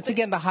add up? It's,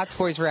 again, the Hot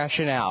Toys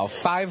rationale.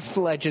 5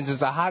 Legends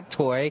is a Hot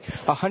Toy.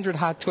 100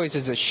 Hot Toys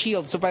is a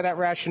shield. So by that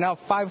rationale,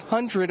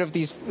 500 of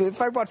these...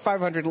 If I bought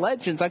 500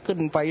 Legends, I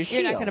couldn't buy a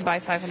shield. You're not going to buy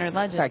 500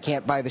 Legends. I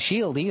can't buy the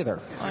shield either.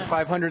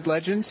 500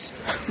 Legends?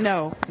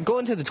 No.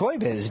 Going to the Toy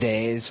Biz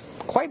days,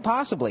 quite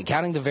possibly,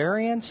 counting the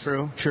variants.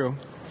 True.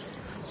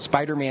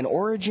 Spider-Man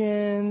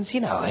Origins,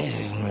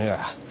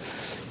 yeah.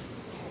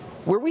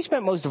 Where we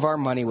spent most of our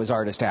money was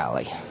Artist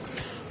Alley.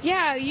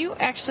 Yeah, you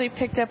actually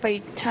picked up a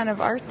ton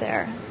of art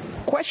there.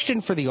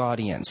 Question for the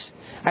audience.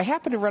 I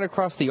happened to run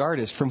across the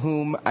artist from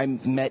whom I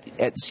met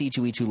at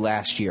C2E2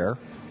 last year,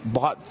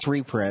 bought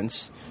 3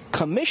 prints,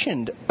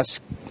 commissioned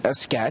a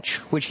sketch,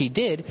 which he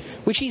did,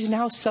 which he's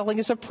now selling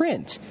as a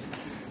print.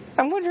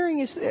 I'm wondering,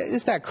 is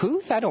that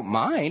couth? I don't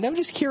mind. I'm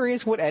just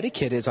curious what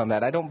etiquette is on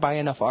that. I don't buy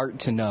enough art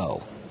to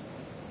know.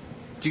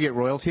 Do you get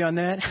royalty on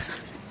that?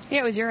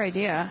 Yeah, it was your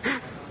idea.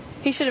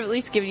 He should have at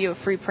least given you a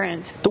free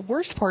print. The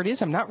worst part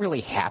is I'm not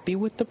really happy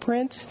with the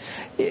print.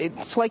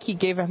 It's like he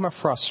gave Emma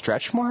Frost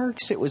stretch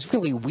marks. It was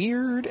really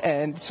weird,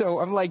 and so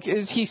I'm like,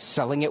 is he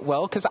selling it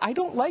well? Because I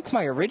don't like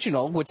my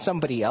original with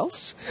somebody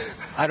else.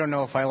 I don't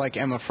know if I like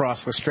Emma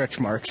Frost with stretch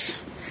marks.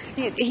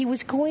 He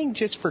was going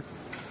just for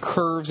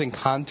curves and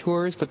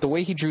contours, but the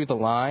way he drew the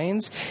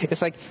lines,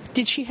 it's like,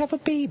 did she have a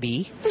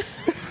baby?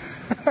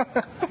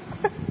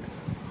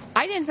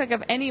 I didn't pick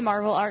up any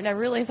Marvel art, and I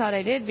really thought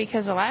I did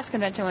because the last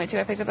convention I went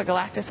to, I picked up a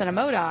Galactus and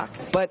a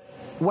MODOK. But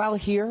while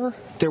here,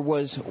 there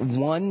was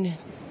one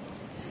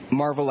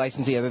Marvel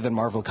licensee other than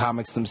Marvel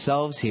Comics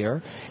themselves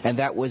here, and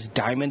that was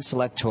Diamond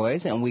Select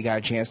Toys, and we got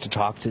a chance to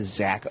talk to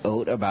Zach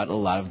Oat about a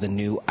lot of the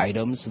new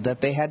items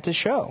that they had to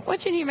show.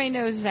 Which, and you may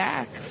know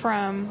Zach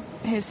from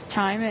his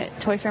time at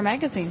Toy Fair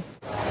Magazine.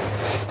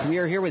 We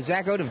are here with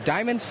Zach Oat of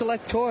Diamond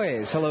Select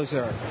Toys. Hello,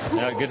 sir.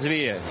 Good to be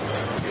here.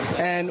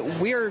 And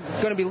we're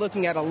going to be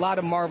looking at a lot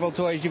of Marvel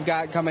toys you've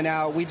got coming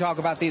out. We talk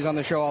about these on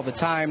the show all the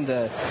time,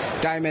 the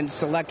Diamond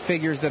Select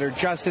figures that are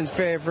Justin's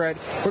favorite.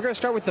 We're going to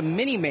start with the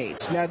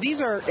Mini-Mates. Now, these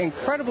are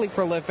incredibly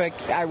prolific.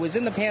 I was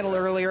in the panel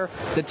earlier.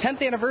 The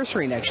 10th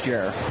anniversary next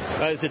year.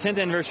 It's the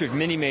 10th anniversary of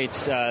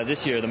Mini-Mates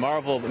this year. The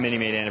Marvel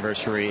Mini-Mate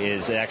anniversary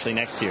is actually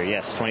next year,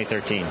 yes,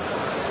 2013.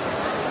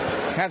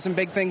 Have some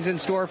big things in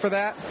store for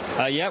that?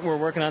 Yeah, we're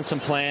working on some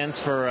plans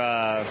for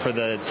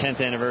the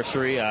 10th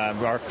anniversary.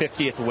 Our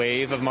 50th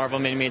wave of Marvel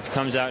Mini-Mates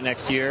comes out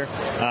next year,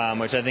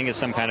 which I think is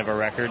some kind of a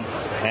record.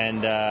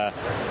 And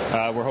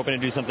we're hoping to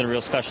do something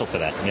real special for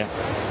that, yeah.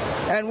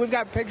 And we've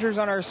got pictures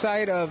on our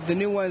site of the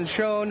new ones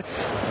shown.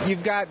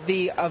 You've got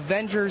the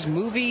Avengers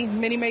movie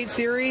Mini-Mate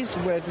series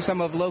with some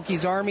of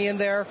Loki's Army in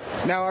there.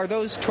 Now, are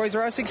those Toys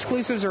R Us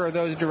exclusives or are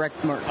those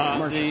direct merch?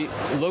 The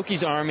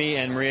Loki's Army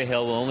and Maria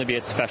Hill will only be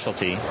at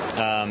Specialty.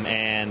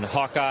 And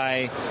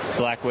Hawkeye,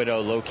 Black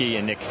Widow, Loki,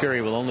 and Nick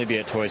Fury will only be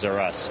at Toys R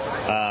Us.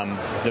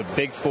 The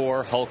big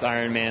four, Hulk,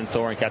 Iron Man,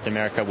 Thor, and Captain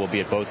America, will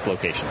be at both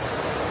locations.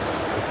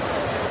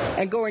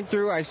 And going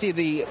through, I see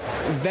the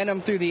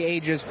Venom Through the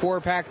Ages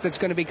 4-pack that's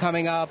going to be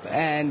coming up,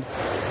 and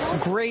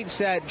great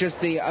set, just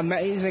the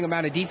amazing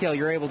amount of detail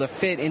you're able to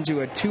fit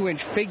into a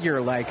 2-inch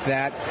figure like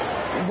that.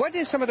 What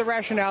is some of the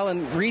rationale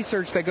and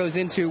research that goes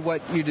into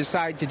what you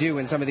decide to do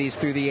in some of these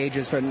Through the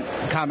Ages from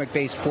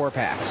comic-based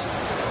 4-packs?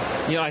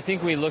 You know, I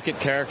think we look at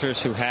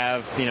characters who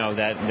have, you know,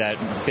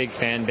 that big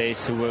fan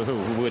base who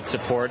would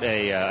support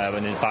a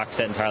box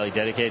set entirely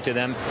dedicated to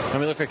them, and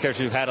we look for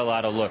characters who had a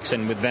lot of looks.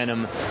 And with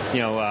Venom, you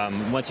know,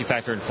 once you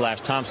factor in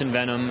Flash Thompson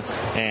Venom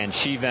and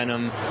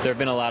She-Venom, there have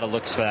been a lot of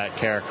looks for that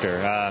character.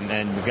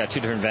 And we've got two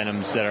different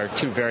Venoms that are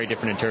two very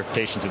different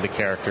interpretations of the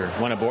character.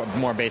 One a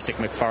more basic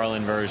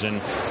McFarlane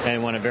version,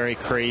 and one a very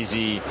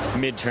crazy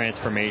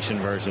mid-transformation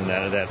version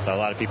that a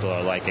lot of people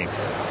are liking.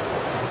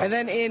 And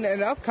then in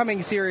an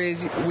upcoming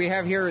series, we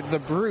have here The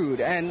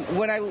Brood. And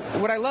what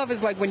I love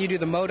is like when you do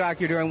the MODOK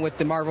you're doing with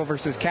the Marvel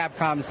vs.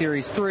 Capcom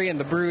Series 3 and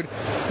The Brood,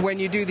 when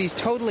you do these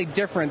totally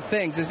different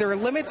things, is there a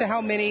limit to how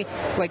many,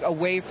 like,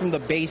 away from the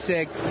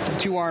basic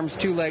 2 arms,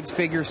 2 legs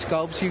figure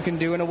sculpts you can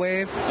do in a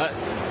wave?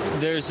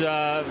 There is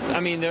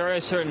a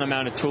certain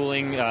amount of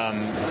tooling.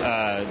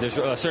 There's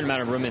a certain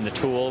amount of room in the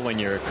tool when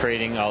you're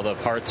creating all the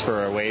parts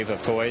for a wave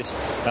of toys.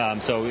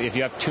 So if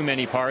you have too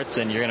many parts,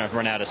 then you're going to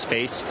run out of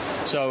space.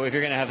 So if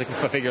you're going to have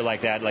a figure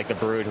like that, like the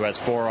Brood, who has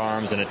 4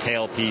 arms and a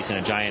tail piece and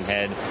a giant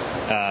head,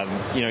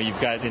 you've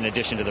got, in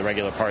addition to the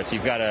regular parts,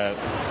 you've got to,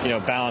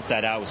 balance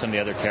that out with some of the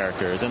other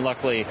characters. And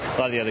luckily, a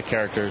lot of the other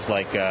characters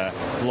like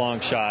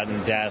Longshot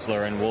and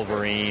Dazzler and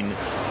Wolverine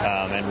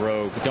and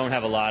Rogue don't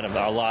have a lot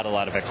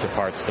of extra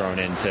parts thrown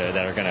into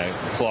that are going to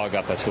clog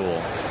up a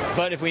tool.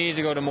 But if we need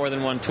to go to more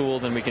than one tool,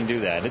 then we can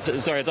do that.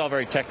 It's all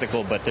very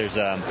technical, but there's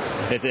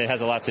it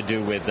has a lot to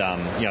do with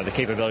the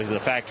capabilities of the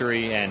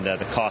factory and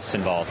the costs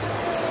involved.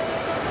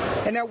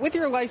 And now with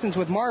your license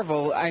with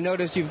Marvel, I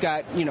noticed you've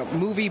got,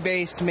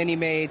 movie-based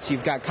Mini-Mates,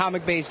 you've got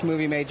comic-based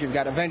movie-mates, you've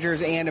got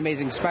Avengers and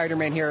Amazing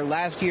Spider-Man here.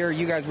 Last year,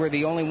 you guys were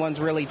the only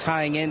ones really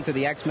tying into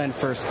the X-Men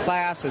First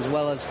Class, as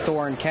well as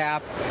Thor and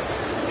Cap.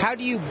 How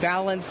do you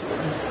balance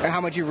how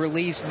much you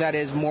release that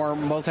is more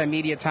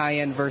multimedia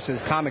tie-in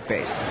versus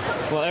comic-based?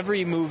 Well,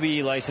 every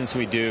movie license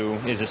we do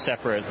is a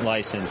separate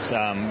license.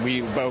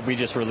 We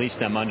just release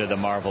them under the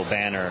Marvel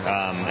banner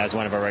as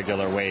one of our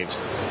regular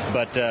waves.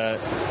 But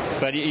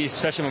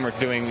especially when we're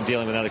dealing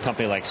with another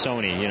company like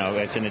Sony,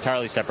 it's an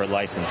entirely separate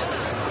license.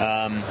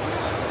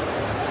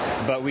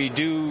 But we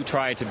do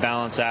try to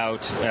balance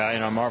out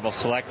in our Marvel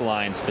Select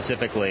line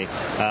specifically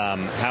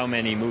how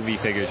many movie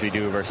figures we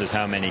do versus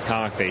how many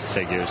comic-based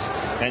figures.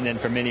 And then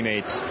for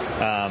Mini-Mates,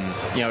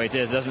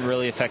 it doesn't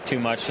really affect too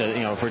much.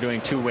 If we're doing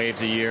 2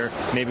 waves a year,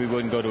 maybe we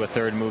wouldn't go to a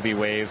 3rd movie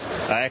wave.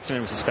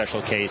 X-Men was a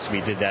special case.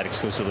 We did that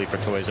exclusively for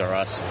Toys R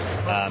Us.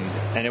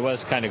 And it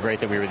was kind of great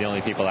that we were the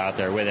only people out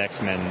there with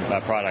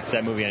X-Men products.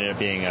 That movie ended up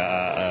being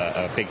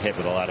a big hit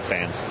with a lot of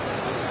fans.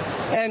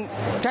 And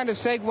kind of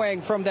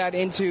segueing from that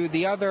into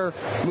the other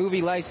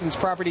movie license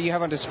property you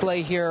have on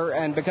display here,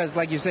 and because,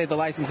 like you say, the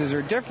licenses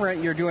are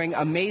different, you're doing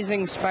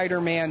Amazing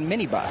Spider-Man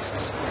mini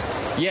busts.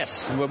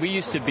 Yes, well, we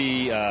used to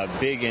be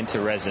big into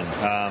resin.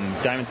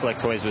 Diamond Select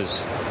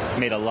Toys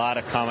made a lot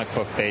of comic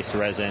book based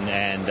resin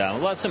and a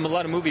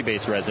lot of movie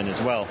based resin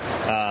as well.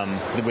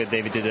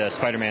 They did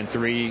Spider-Man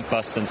 3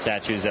 busts and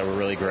statues that were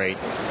really great,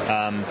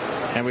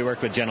 and we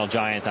worked with Gentle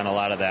Giant on a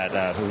lot of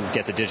that, who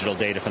get the digital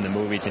data from the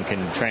movies and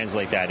can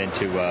translate that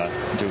into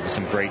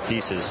some great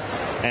pieces.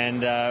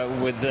 And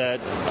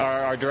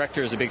our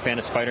director is a big fan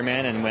of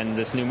Spider-Man, and when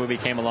this new movie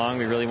came along,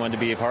 we really wanted to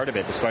be a part of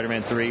it. The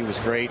Spider-Man 3 was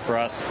great for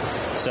us,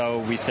 so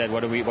we said,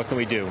 what can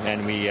we do?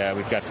 And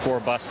we've got 4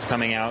 busts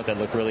coming out that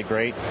look really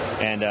great,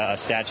 and a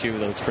statue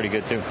that looks pretty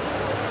good too.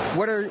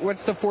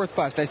 What's the 4th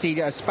bust? I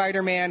see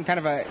Spider-Man, kind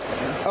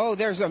of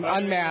there's an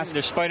unmasked.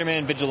 There's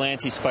Spider-Man,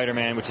 Vigilante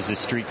Spider-Man, which is his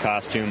street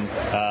costume,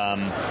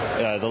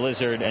 the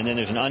Lizard, and then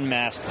there's an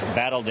unmasked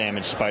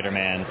battle-damaged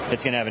Spider-Man.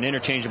 It's going to have an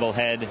interchangeable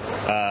head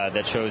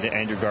that shows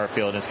Andrew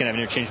Garfield, and it's going to have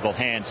an interchangeable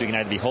hand, so you can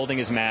either be holding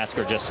his mask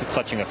or just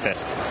clenching a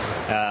fist.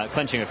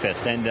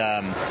 And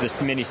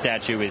this mini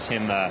statue is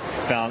him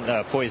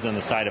poised on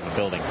the side of a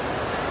building.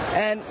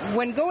 And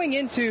when going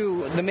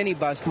into the mini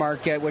bust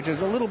market, which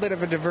is a little bit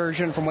of a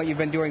diversion from what you've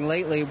been doing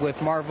lately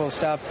with Marvel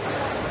stuff,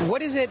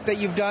 what is it that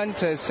you've done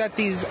to set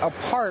these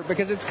apart?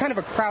 Because it's kind of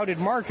a crowded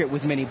market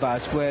with mini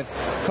bust. With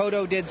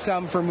Kodo did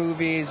some for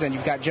movies, and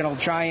you've got Gentle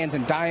Giant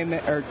and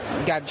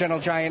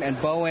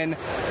Bowen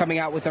coming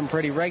out with them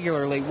pretty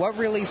regularly. What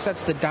really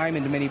sets the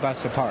Diamond mini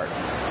bust apart?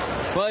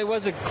 Well, it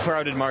was a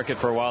crowded market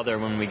for a while there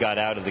when we got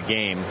out of the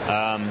game.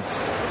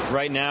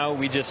 Right now,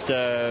 we just,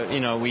 we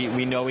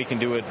know we can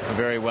do it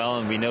very well,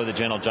 and we know the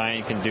Gentle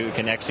Giant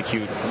can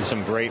execute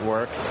some great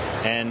work,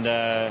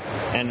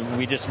 and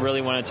we just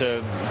really wanted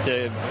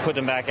to put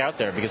them back out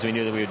there because we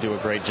knew that we would do a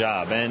great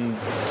job. And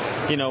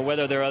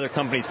whether there are other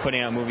companies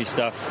putting out movie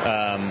stuff,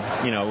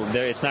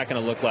 it's not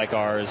going to look like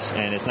ours,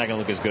 and it's not going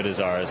to look as good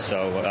as ours.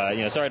 So,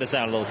 sorry to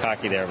sound a little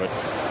cocky there,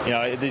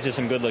 but these are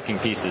some good-looking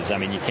pieces. I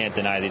mean, you can't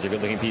deny these are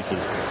good-looking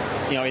pieces.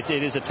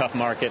 It is a tough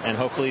market, and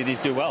hopefully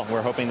these do well.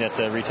 We're hoping that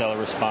the retailer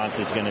response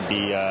is going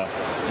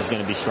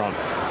to be strong.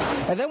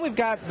 And then we've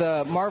got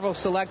the Marvel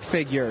Select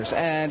figures,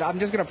 and I'm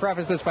just going to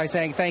preface this by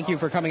saying thank you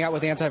for coming out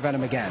with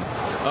Anti-Venom again.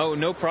 Oh,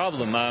 no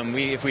problem.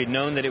 If we'd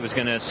known that it was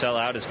going to sell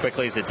out as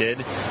quickly as it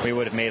did, we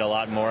would have made a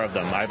lot more of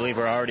them. I believe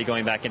we're already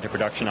going back into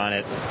production on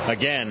it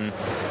again,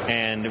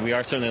 and we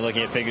are certainly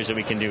looking at figures that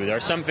we can do. There are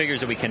some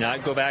figures that we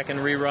cannot go back and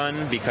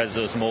rerun because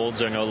those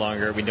molds are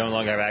we no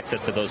longer have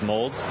access to those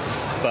molds.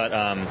 But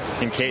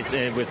in case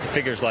with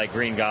figures like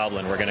Green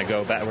Goblin, we're going to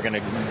go back. We're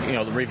going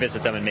to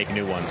revisit them and make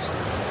new ones.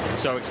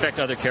 So expect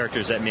other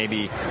characters that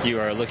maybe you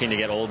are looking to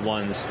get old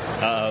ones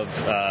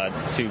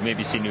to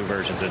maybe see new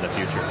versions in the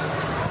future.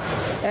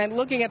 And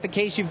looking at the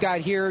case you've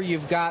got here,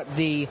 you've got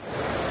the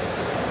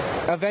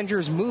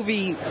Avengers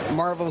movie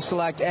Marvel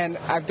Select, and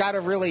I've got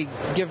to really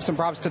give some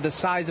props to the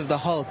size of the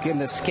Hulk and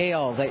the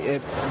scale that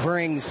it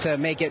brings to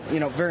make it,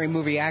 very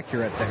movie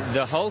accurate there.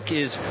 The Hulk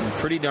is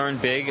pretty darn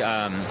big.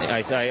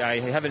 I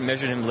haven't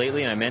measured him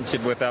lately, and I meant to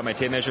whip out my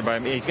tape measure,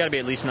 but he's got to be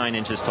at least 9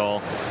 inches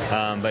tall.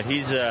 But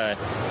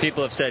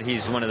people have said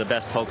he's one of the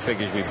best Hulk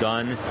figures we've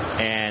done,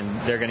 and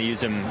they're going to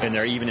use him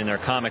even in their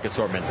comic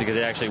assortments because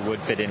it actually would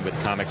fit in with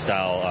comic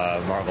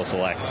style Marvel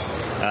Selects.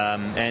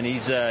 And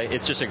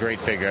it's just a great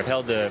figure. I've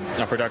held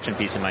a production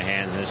piece in my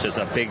hand, and it's just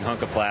a big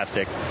hunk of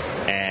plastic,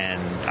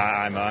 and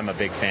I'm a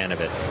big fan of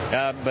it.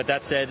 But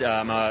that said,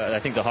 I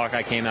think the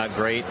Hawkeye came out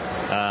great,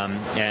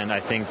 and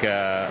I think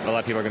a lot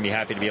of people are going to be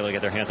happy to be able to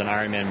get their hands on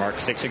Iron Man Mark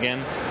 6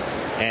 again.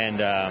 And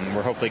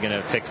we're hopefully going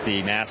to fix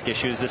the mask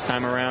issues this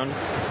time around.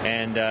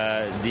 And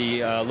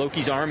the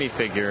Loki's Army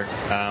figure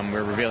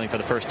we're revealing for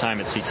the first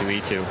time at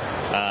C2E2.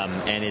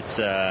 And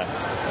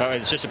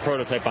it's just a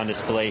prototype on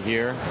display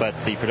here, but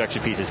the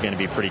production piece is going to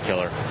be pretty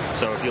killer.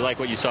 So if you like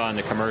what you saw in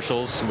the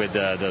commercials with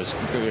those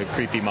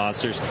creepy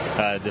monsters,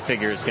 the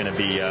figure is going to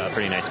be a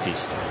pretty nice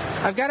piece.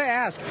 I've got to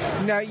ask,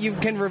 now you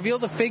can reveal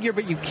the figure,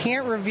 but you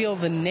can't reveal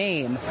the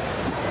name.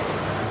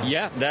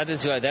 Yeah, that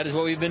is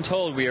what we've been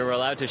told. We are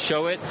allowed to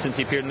show it since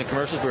he appeared in the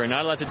commercials. We are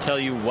not allowed to tell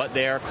you what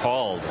they are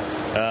called.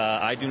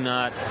 I do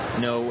not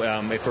know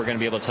if we're going to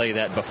be able to tell you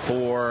that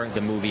before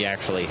the movie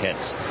actually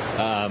hits.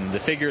 The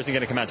figure isn't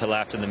going to come out until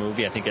after the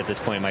movie. I think at this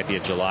point it might be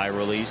a July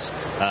release.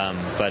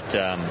 But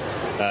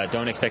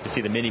don't expect to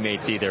see the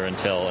Mini-Mates either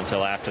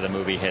until after the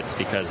movie hits,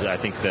 because I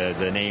think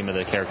the name of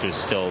the character is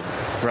still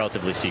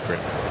relatively secret.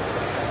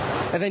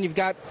 And then you've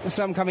got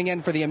some coming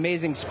in for the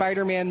Amazing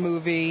Spider-Man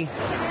movie.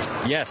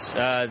 Yes,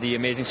 the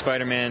Amazing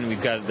Spider-Man.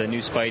 We've got the new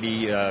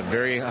Spidey,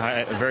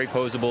 very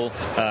posable,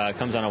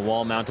 comes on a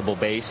wall-mountable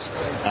base,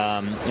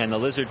 and the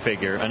Lizard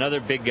figure, another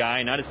big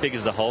guy, not as big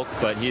as the Hulk,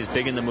 but he's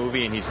big in the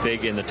movie and he's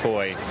big in the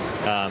toy.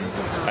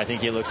 I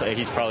think he looks like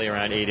he's probably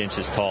around 8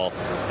 inches tall,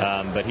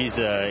 but he's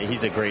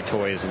a great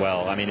toy as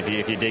well. I mean,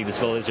 if you dig this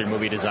Lizard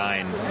movie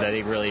design,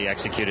 they really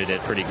executed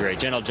it pretty great.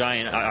 Gentle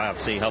Giant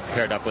obviously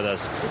paired up with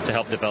us to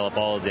help develop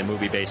all of the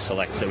movie-based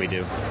selects that we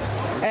do.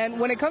 And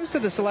when it comes to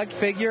the select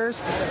figures,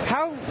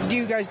 how do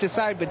you guys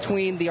decide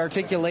between the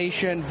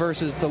articulation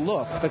versus the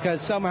look?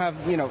 Because some have,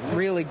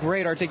 really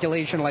great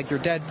articulation like your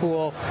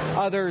Deadpool.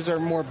 Others are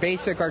more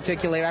basic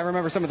articulated. I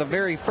remember some of the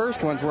very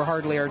first ones were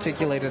hardly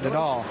articulated at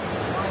all.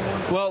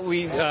 Well,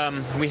 we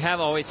have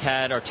always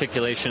had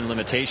articulation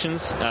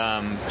limitations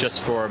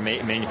just for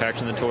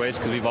manufacturing the toys,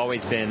 because we've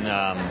always been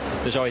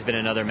there's always been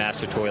another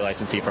master toy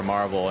licensee for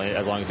Marvel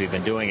as long as we've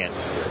been doing it.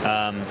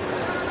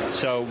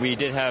 So we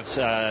did have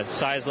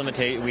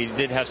we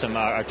did have some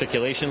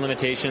articulation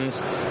limitations,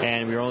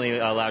 and we were only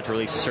allowed to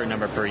release a certain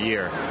number per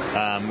year.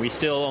 We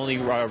still only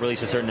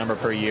release a certain number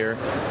per year,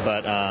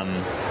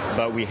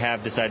 but we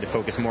have decided to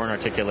focus more on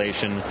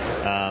articulation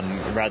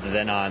rather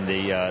than on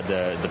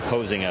the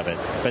posing of it.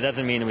 But that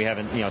doesn't mean we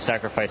haven't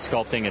sacrificed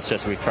sculpting. It's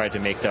just we've tried to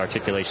make the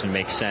articulation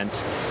make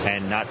sense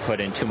and not put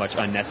in too much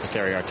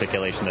unnecessary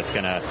articulation that's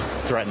going to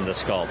threaten the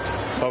sculpt.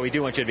 But we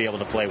do want you to be able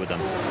to play with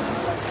them.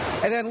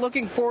 And then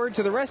looking forward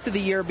to the rest of the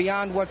year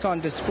beyond what's on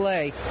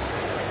display,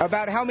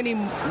 about how many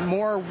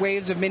more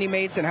waves of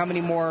Mini-Mates and how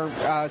many more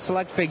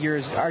select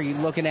figures are you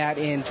looking at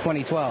in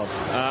 2012?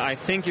 I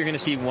think you're going to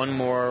see one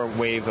more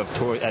wave of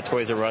at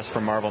Toys R Us for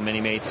Marvel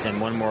Mini-Mates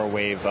and one more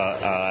wave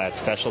at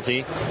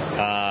Specialty.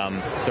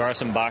 There are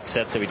some box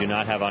sets that we do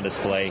not have on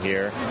display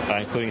here,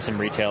 including some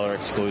retailer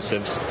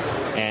exclusives.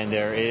 And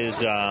there is,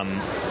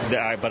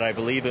 but I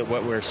believe that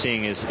what we're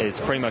seeing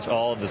is pretty much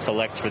all of the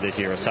selects for this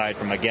year, aside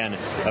from, again,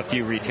 a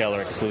few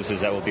retailer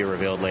exclusives that will be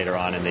revealed later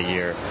on in the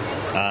year.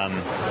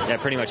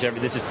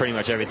 This is pretty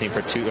much everything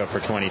for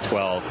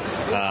 2012.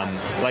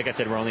 Like I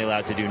said, we're only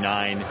allowed to do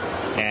 9,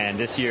 and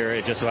this year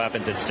it just so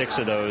happens that 6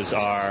 of those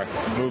are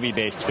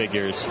movie-based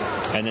figures,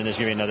 and then there's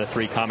going to be another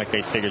 3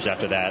 comic-based figures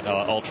after that: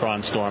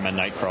 Ultron, Storm, and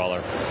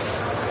Nightcrawler.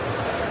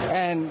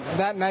 And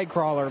that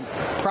Nightcrawler,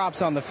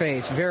 props on the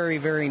face. Very,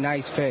 very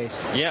nice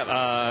face.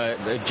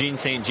 Yeah, Gene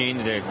St. Jean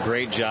did a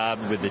great job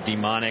with the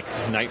demonic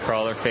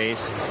Nightcrawler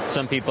face.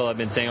 Some people have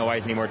been saying, why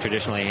isn't he more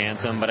traditionally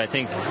handsome? But I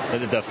think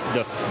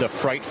the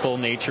frightful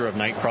nature of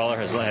Nightcrawler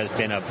has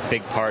been a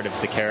big part of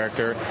the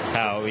character.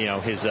 How,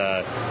 his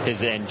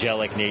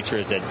angelic nature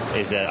is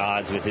at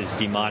odds with his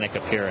demonic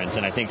appearance.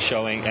 And I think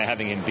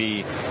having him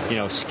be,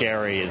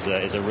 scary is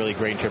a really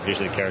great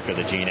interpretation of the character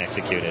that Gene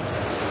executed.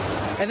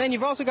 And then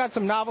you've also got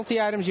some novelty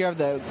items. You have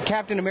the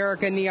Captain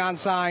America neon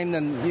sign,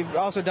 and you've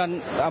also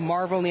done a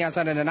Marvel neon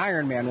sign and an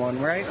Iron Man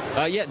one, right?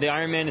 Yeah, the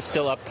Iron Man is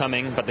still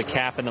upcoming, but the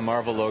Cap and the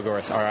Marvel logo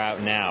are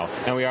out now.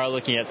 And we are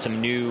looking at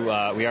some new,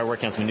 we are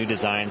working on some new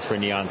designs for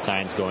neon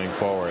signs going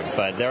forward.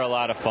 But they're a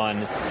lot of fun,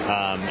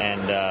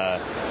 and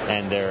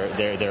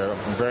they're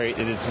very.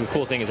 The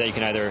cool thing is that you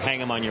can either hang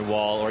them on your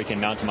wall or you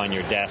can mount them on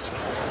your desk.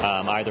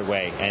 Either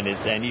way,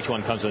 and each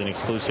one comes with an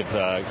exclusive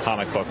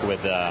comic book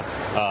with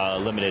a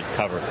limited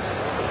cover.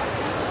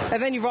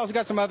 And then you've also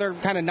got some other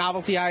kind of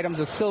novelty items,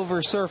 the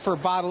Silver Surfer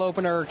bottle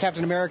opener,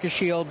 Captain America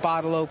shield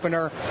bottle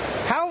opener.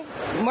 How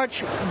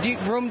much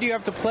room do you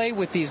have to play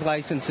with these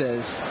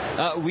licenses?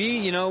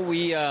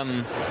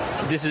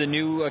 This is a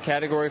new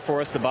category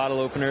for us, the bottle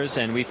openers,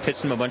 and we've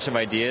pitched them a bunch of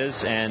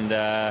ideas, and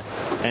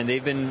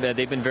they've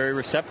been very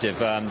receptive.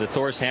 The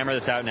Thor's hammer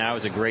that's out now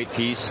is a great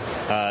piece.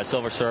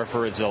 Silver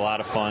Surfer is a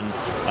lot of fun,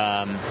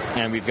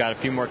 and we've got a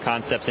few more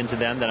concepts into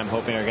them that I'm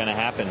hoping are going to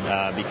happen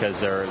because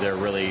they're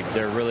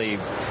really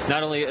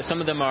not only,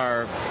 some of them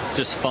are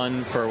just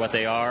fun for what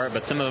they are,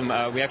 but some of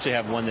them we actually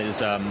have one that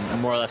is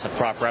more or less a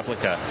prop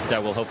replica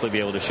that we'll hopefully be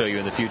able to show you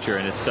in the future,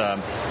 and it's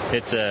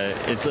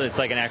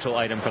like an actual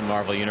item from the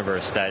Marvel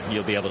Universe that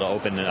you'll be able to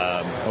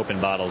open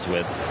bottles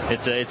with.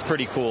 It's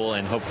pretty cool,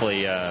 and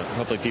hopefully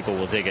people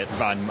will dig it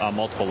on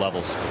multiple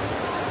levels.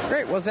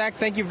 Great. Well, Zach,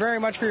 thank you very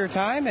much for your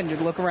time, and you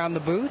look around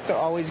the booth.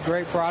 Always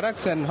great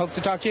products, and hope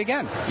to talk to you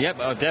again. Yep,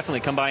 definitely.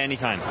 Come by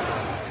anytime.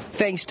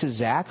 Thanks to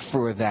Zach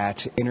for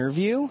that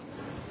interview.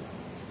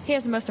 He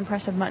has the most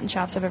impressive mutton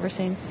chops I've ever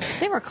seen.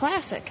 They were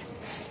classic.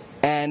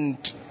 And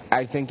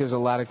I think there's a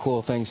lot of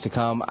cool things to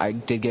come. I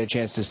did get a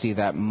chance to see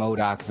that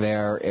MODOK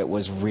there. It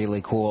was really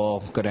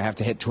cool. Going to have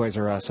to hit Toys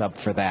R Us up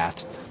for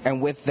that.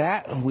 And with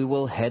that, we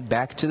will head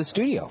back to the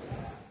studio.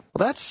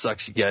 Well, that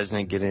sucks you guys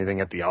didn't get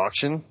anything at the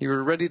auction. You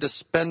were ready to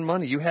spend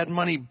money. You had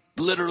money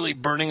literally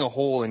burning a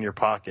hole in your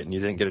pocket, and you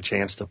didn't get a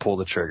chance to pull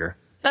the trigger.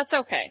 That's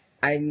okay.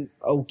 I'm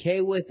okay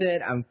with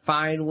it. I'm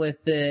fine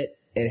with it.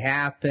 It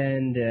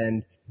happened,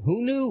 and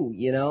who knew?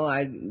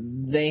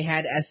 They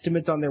had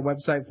estimates on their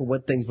website for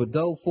what things would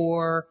go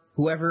for.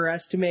 Whoever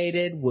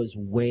estimated was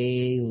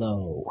way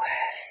low.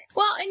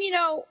 Well, and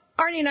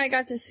Arnie and I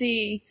got to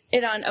see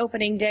it on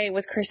opening day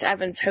with Chris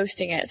Evans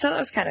hosting it, so that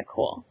was kind of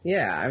cool.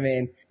 Yeah, I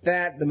mean,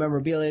 the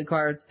memorabilia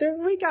cards,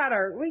 we got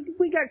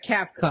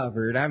Cap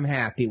covered. I'm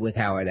happy with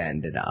how it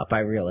ended up. I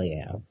really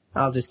am.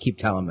 I'll just keep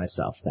telling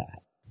myself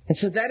that. And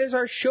so that is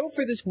our show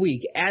for this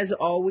week. As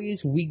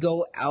always, we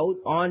go out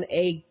on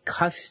a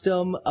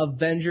custom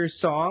Avengers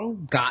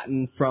song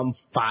gotten from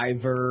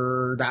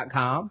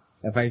Fiverr.com,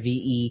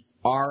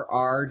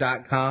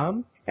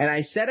 Fiverr.com. And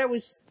I said I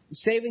was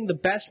saving the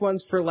best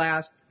ones for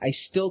last. I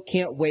still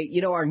can't wait.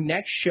 Our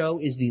next show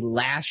is the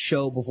last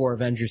show before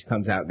Avengers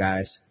comes out,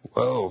 guys.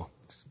 Whoa.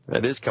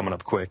 That is coming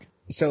up quick.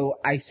 So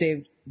I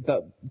saved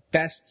the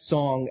best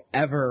song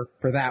ever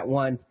for that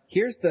one.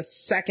 Here's the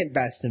second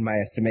best in my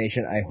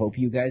estimation. I hope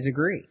you guys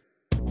agree.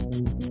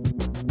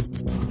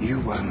 You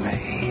were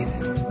made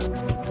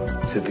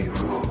to be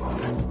ruled.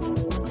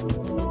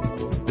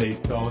 They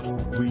thought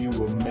we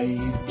were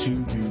made to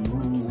be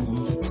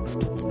ruled,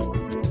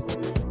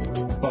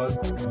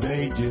 but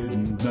they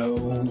didn't know.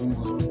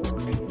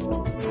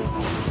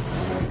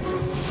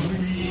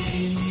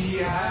 We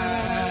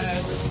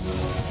had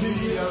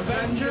the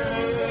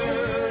Avengers.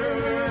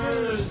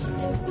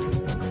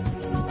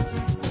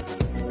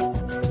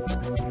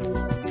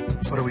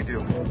 What do we do?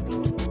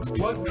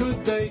 What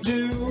could they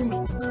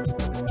do?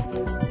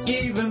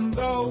 Even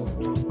though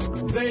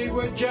they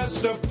were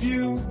just a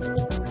few.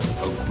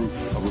 A group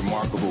of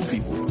remarkable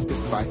people to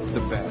fight the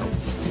battle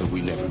that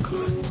we never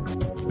could.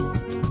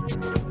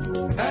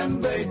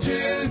 And they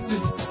did.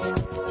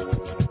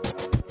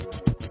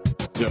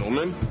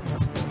 Gentlemen,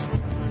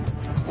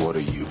 what are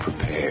you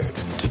prepared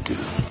to do?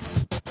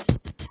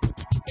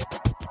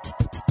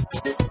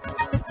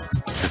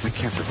 If we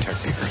can't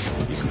protect the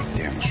Earth, you can be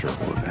damn sure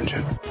we'll avenge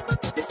it.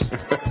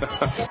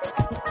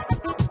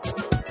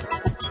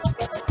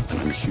 And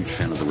I'm a huge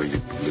fan of the way you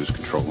lose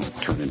control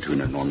and turn into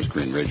an enormous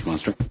green rage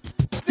monster.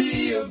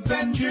 The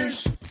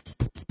Avengers.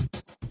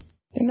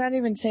 They're not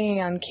even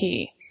singing on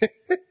key.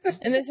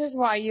 And this is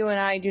why you and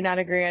I do not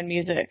agree on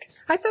music.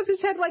 I thought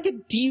this had like a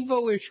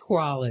Devo-ish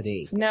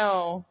quality.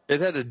 No.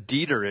 It had a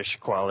Dieter-ish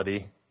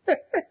quality.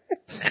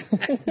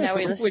 Now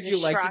we listen Would to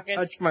you like Schrockets. to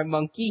touch my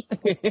monkey?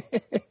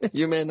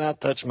 You may not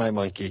touch my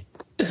monkey.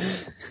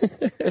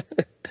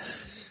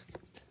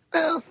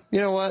 Well, you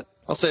know what?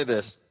 I'll say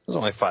this. It was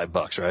only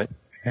 $5, right?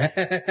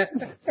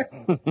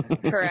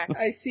 Correct.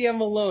 I see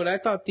I'm alone. I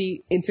thought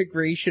the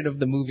integration of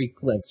the movie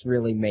clips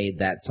really made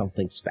that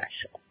something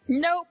special.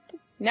 Nope.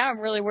 Now I'm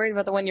really worried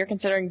about the one you're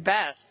considering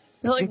best.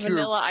 Is it like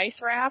Vanilla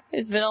Ice Rap?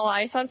 Is Vanilla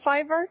Ice on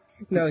Fiverr?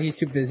 No, he's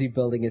too busy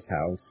building his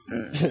house.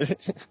 I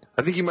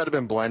think he might have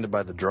been blinded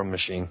by the drum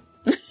machine.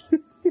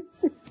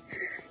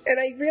 And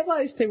I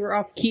realized they were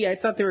off key. I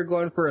thought they were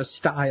going for a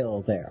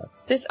style there.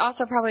 This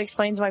also probably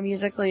explains why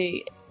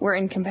musically we're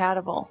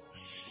incompatible.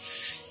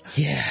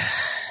 Yeah,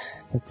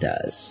 it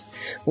does.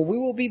 Well, we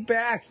will be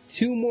back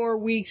 2 more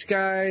weeks,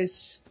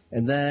 guys.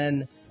 And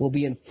then we'll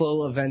be in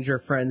full Avenger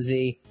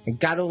frenzy. And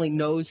God only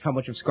knows how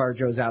much of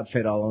ScarJo's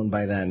outfit I'll own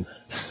by then.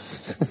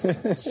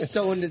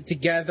 Sewing it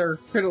together.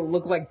 It'll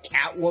look like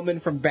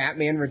Catwoman from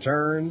Batman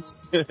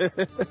Returns.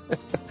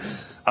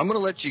 I'm going to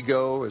let you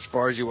go as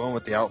far as you want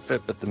with the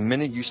outfit, but the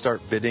minute you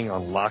start bidding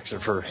on locks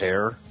of her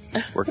hair,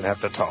 we're going to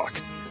have to talk.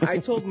 I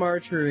told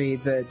Marjorie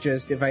that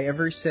just if I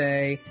ever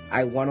say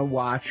I want to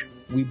watch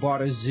We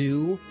Bought a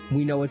Zoo,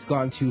 we know it's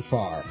gone too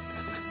far.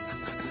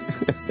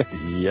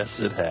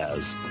 Yes, it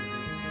has.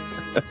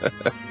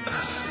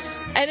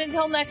 And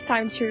until next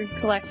time, true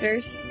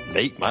collectors.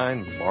 Make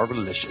mine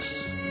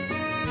marvelicious.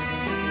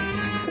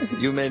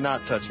 You may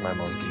not touch my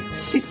monkey.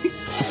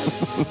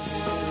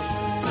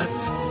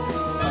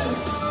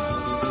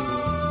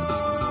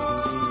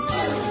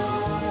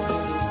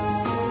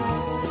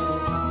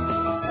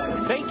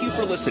 Thank you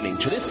for listening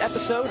to this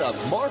episode of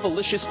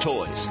Marvelicious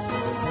Toys.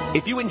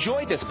 If you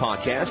enjoyed this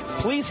podcast,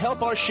 please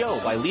help our show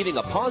by leaving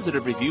a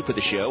positive review for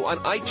the show on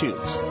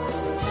iTunes.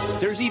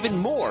 There's even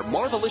more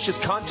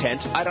Marvelicious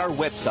content at our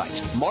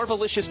website,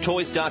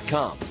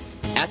 marvelicioustoys.com.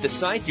 At the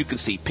site, you can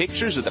see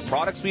pictures of the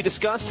products we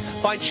discussed,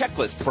 find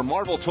checklists for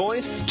Marvel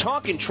toys,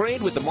 talk and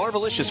trade with the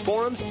Marvelicious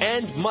forums,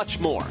 and much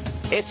more.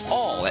 It's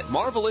all at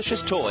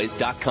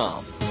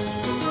marvelicioustoys.com.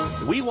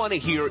 We want to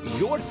hear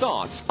your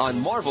thoughts on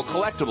Marvel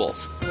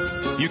collectibles.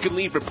 You can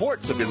leave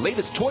reports of your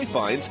latest toy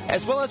finds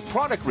as well as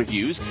product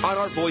reviews on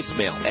our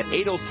voicemail at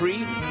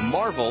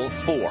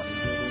 803-MARVEL-4.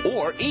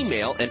 Or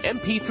email an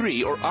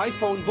MP3 or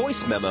iPhone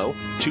voice memo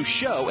to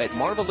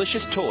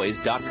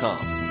show@marvelicioustoys.com.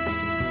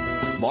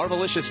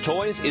 Marvelicious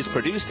Toys is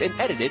produced and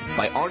edited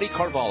by Arnie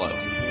Carvalho.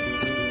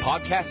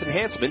 Podcast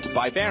enhancement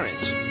by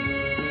Barrett.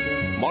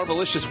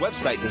 Marvelicious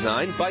website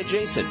design by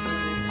Jason.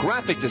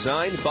 Graphic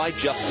design by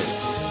Justin.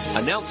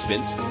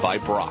 Announcements by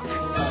Brock.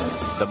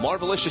 The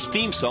Marvelicious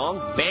theme song,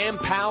 Bam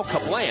Pow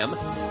Kablam,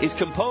 is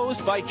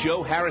composed by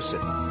Joe Harrison.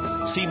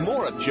 See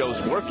more of Joe's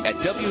work at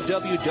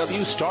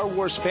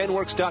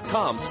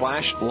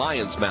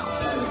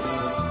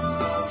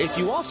www.starwarsfanworks.com/lionsmouth. If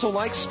you also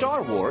like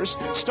Star Wars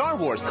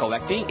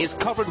collecting is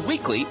covered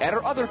weekly at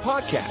our other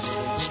podcast,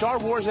 Star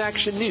Wars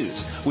Action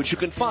News, which you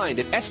can find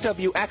at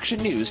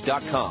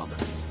swactionnews.com.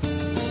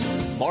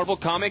 Marvel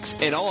Comics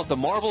and all of the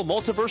Marvel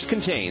Multiverse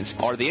contains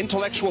are the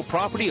intellectual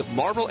property of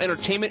Marvel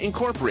Entertainment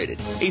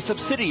Incorporated, a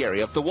subsidiary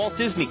of the Walt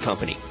Disney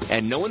Company,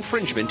 and no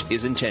infringement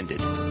is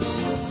intended.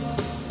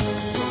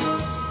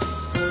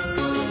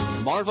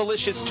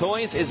 Marvelicious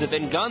Toys is a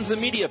Venganza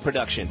Media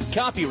production.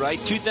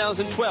 Copyright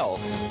 2012.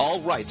 All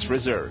rights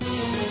reserved.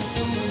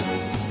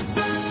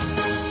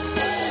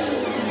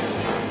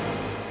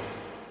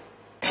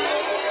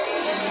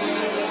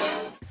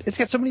 It's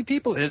got so many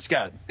people. It's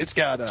got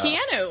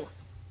Keanu.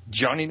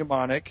 Johnny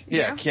Mnemonic.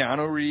 Yeah,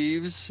 Keanu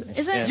Reeves.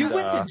 Is that you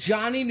went to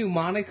Johnny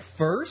Mnemonic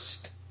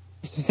first?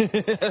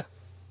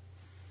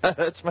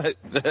 That's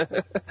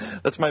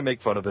my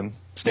make fun of him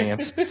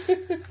stance.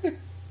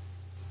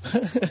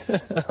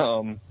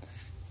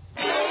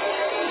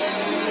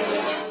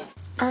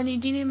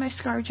 Arnie, do you need my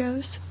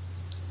ScarJos?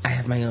 I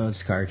have my own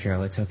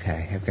ScarJo. It's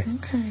okay.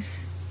 Okay.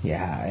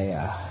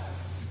 Yeah,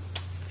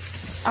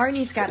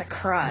 Arnie's got a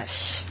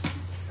crush.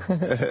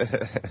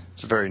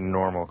 It's a very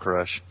normal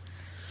crush.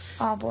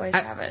 All boys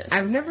have it.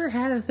 I've never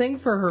had a thing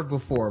for her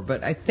before,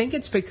 but I think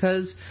it's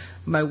because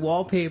my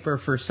wallpaper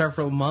for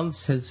several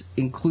months has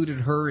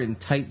included her in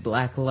tight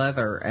black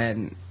leather,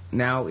 and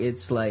now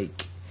it's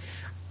like,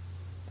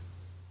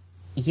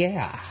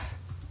 yeah.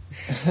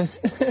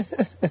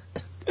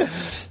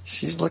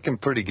 She's looking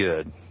pretty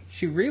good.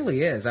 She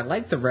really is. I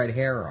like the red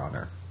hair on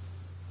her.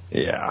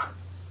 Yeah.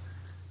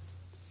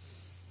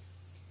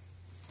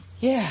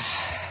 Yeah.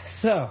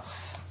 So,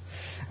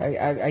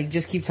 I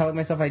just keep telling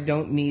myself I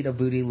don't need a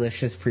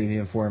Bootylicious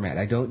premium format.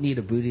 I don't need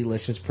a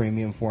Bootylicious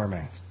premium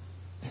format.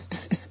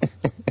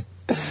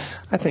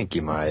 I think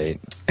you might.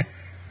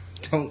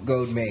 Don't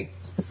goad me.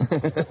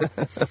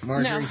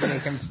 Marjorie's gonna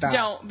come stop.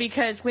 Don't,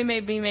 because we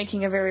may be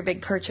making a very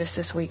big purchase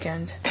this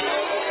weekend.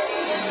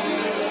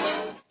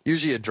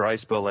 Usually a dry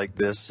spell like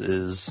this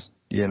is,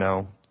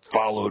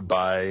 followed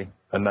by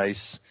a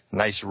nice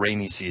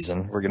rainy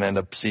season. We're going to end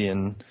up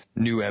seeing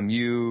new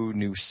MU,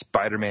 new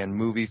Spider-Man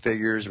movie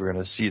figures. We're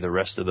going to see the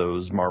rest of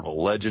those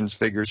Marvel Legends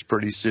figures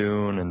pretty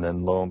soon. And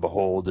then lo and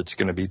behold, it's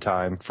going to be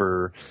time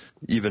for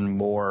even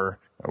more.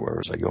 Where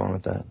was I going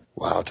with that?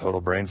 Wow, total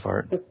brain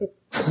fart.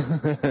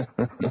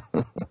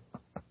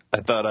 I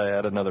thought I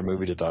had another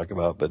movie to talk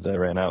about, but I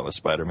ran out with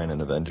Spider-Man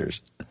and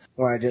Avengers.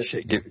 Want to just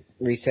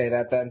re-say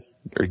that then?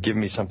 Or give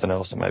me something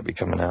else that might be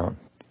coming out.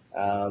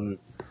 Nah,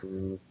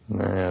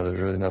 there's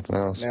really nothing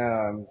else. No,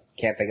 I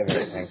can't think of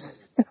anything.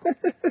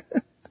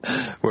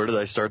 Where did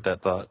I start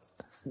that thought?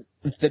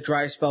 The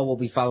dry spell will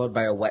be followed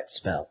by a wet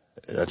spell.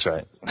 That's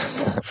right.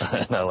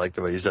 And I like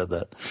the way you said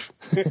that.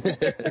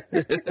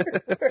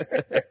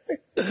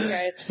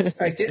 Guys.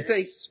 I did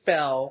say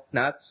spell,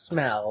 not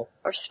smell.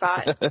 Or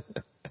spot.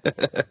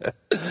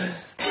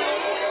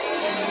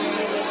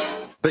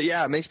 But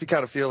yeah, it makes me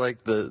kind of feel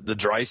like the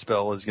dry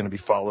spell is going to be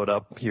followed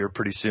up here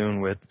pretty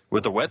soon with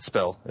a wet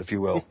spell, if you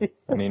will.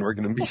 I mean, we're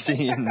going to be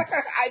seeing...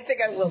 I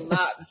think I will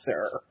not,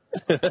 sir.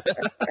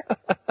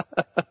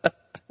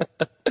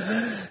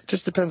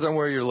 Just depends on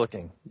where you're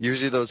looking.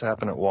 Usually those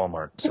happen at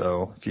Walmart.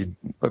 So if you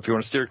want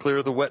to steer clear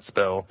of the wet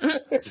spell,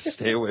 just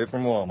stay away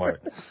from Walmart.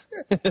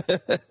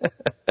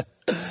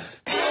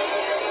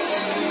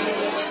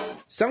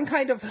 Some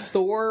kind of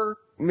Thor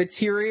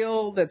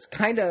material that's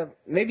kind of,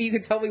 maybe you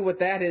can tell me what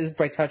that is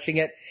by touching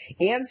it,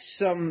 and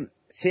some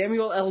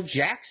Samuel L.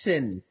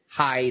 Jackson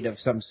hide of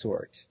some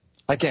sort.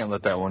 I can't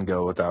let that one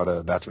go without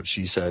a that's what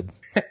she said.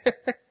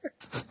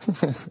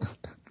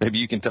 Maybe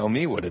you can tell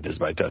me what it is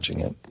by touching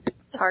it.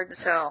 It's hard to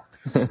tell.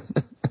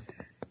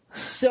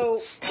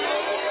 So,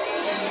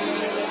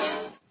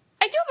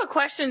 I do have a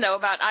question, though,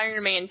 about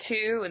Iron Man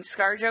 2 and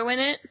ScarJo in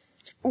it.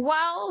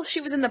 While she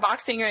was in the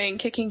boxing ring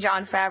kicking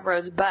Jon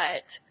Favreau's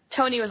butt,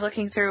 Tony was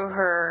looking through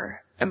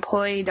her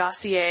employee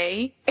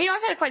dossier.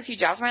 I've had quite a few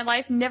jobs in my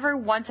life. Never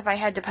once have I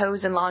had to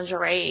pose in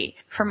lingerie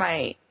for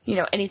my,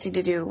 anything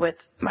to do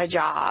with my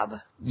job.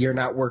 You're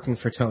not working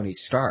for Tony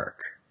Stark.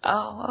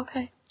 Oh,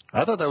 okay.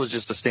 I thought that was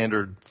just a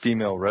standard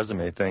female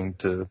resume thing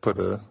to put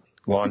a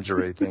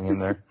lingerie thing in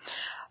there.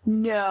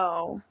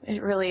 No,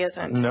 it really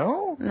isn't.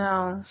 No?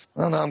 No.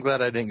 Oh, no, I'm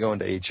glad I didn't go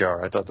into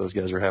HR. I thought those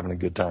guys were having a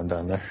good time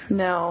down there.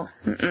 No.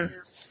 Mm-mm.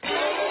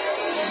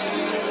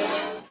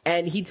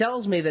 And he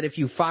tells me that if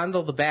you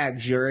fondle the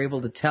bags, you're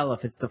able to tell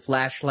if it's the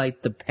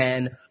flashlight, the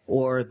pen,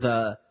 or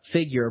the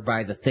figure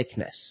by the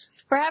thickness.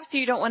 Perhaps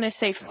you don't want to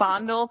say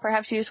fondle.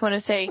 Perhaps you just want to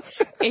say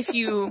if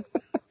you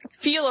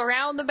feel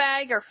around the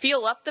bag or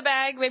feel up the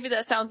bag. Maybe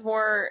that sounds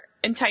more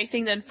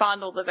enticing than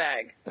fondle the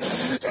bag.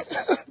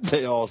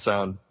 They all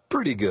sound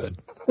pretty good.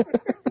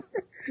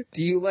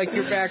 Do you like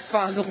your bag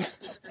fondled?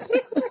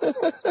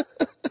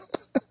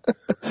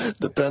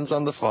 Depends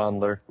on the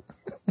fondler.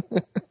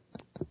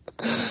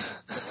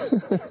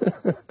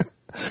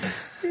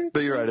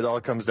 But you're right, it all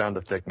comes down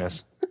to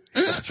thickness.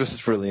 That's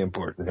what's really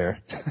important here.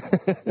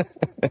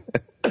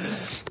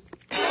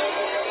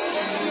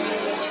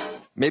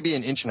 Maybe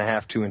 1.5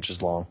 inches, 2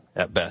 inches long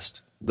at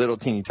best. Little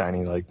teeny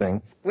tiny like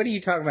thing. What are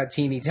you talking about,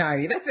 teeny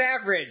tiny? That's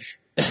average.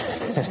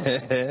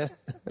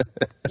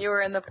 You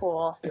were in the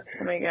pool.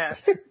 Let me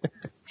guess.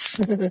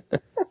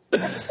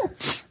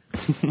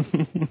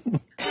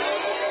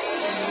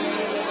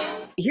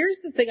 Here's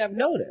the thing I've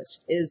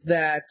noticed is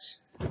that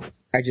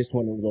I just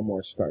want a little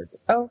more ScarJo.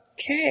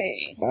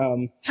 Okay.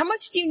 How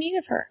much do you need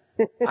of her,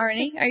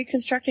 Arnie? Are you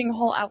constructing a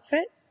whole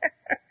outfit?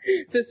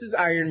 This is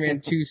Iron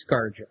Man 2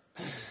 ScarJo.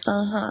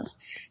 Uh-huh.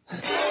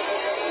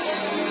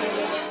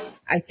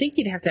 I think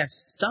you'd have to have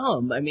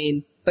some.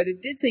 But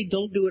it did say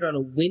don't do it on a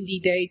windy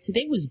day.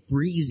 Today was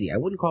breezy. I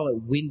wouldn't call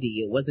it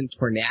windy. It wasn't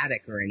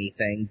tornadic or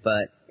anything,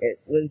 but it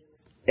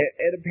was...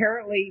 It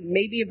apparently,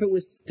 maybe if it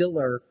was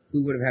stiller,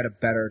 we would have had a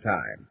better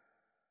time.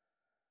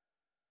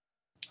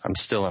 I'm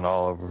still in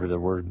awe over the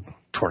word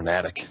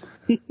tornadic.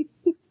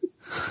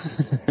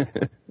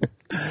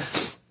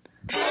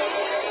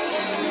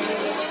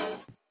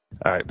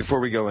 All right, before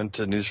we go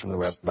into news from the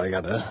web, I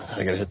gotta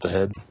hit the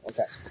head.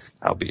 Okay.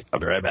 I'll be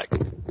right back.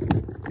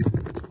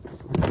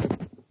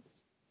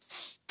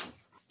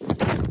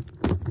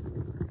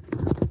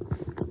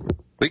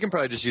 We can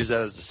probably just use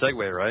that as the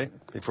segue, right?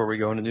 Before we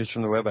go into news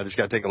from the web, I just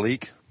gotta take a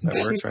leak.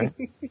 That works, right?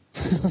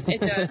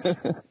 It does.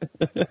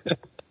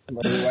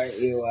 Why don't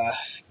you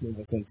move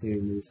us into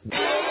news from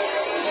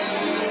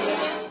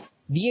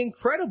The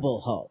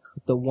Incredible Hulk,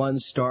 the one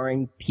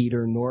starring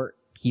Peter Norton.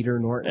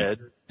 Ed.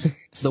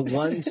 The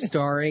one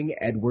starring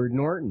Edward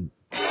Norton.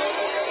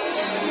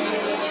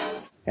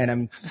 And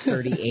I'm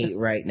 38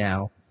 right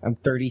now. I'm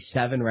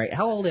 37 right.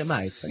 How old am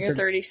I? You're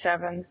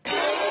 37.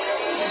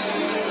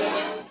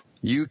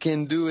 You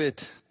can do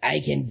it.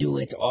 I can do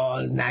it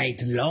all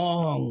night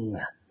long.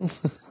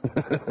 Is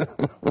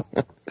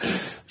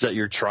that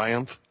your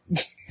triumph?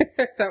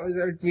 That was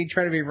me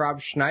trying to be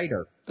Rob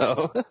Schneider.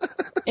 Oh.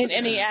 In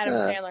any Adam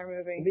Sandler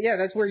movie. Yeah,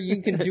 that's where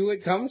You Can Do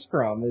It comes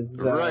from. Is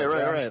the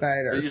right.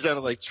 Schneider. You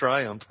sounded like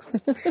triumph.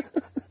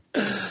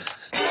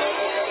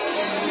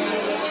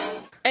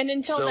 And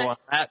until so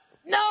next...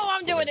 No,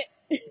 I'm doing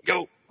it!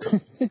 Go!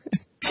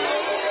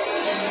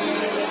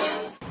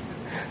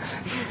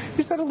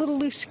 Is that a little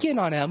loose skin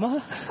on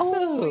Emma?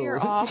 Oh, you're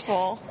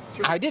awful.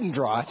 I didn't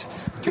draw it.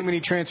 Too many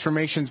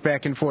transformations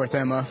back and forth,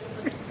 Emma.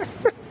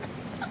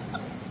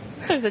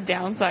 There's a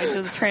downside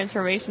to the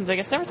transformations. I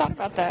guess never thought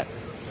about that.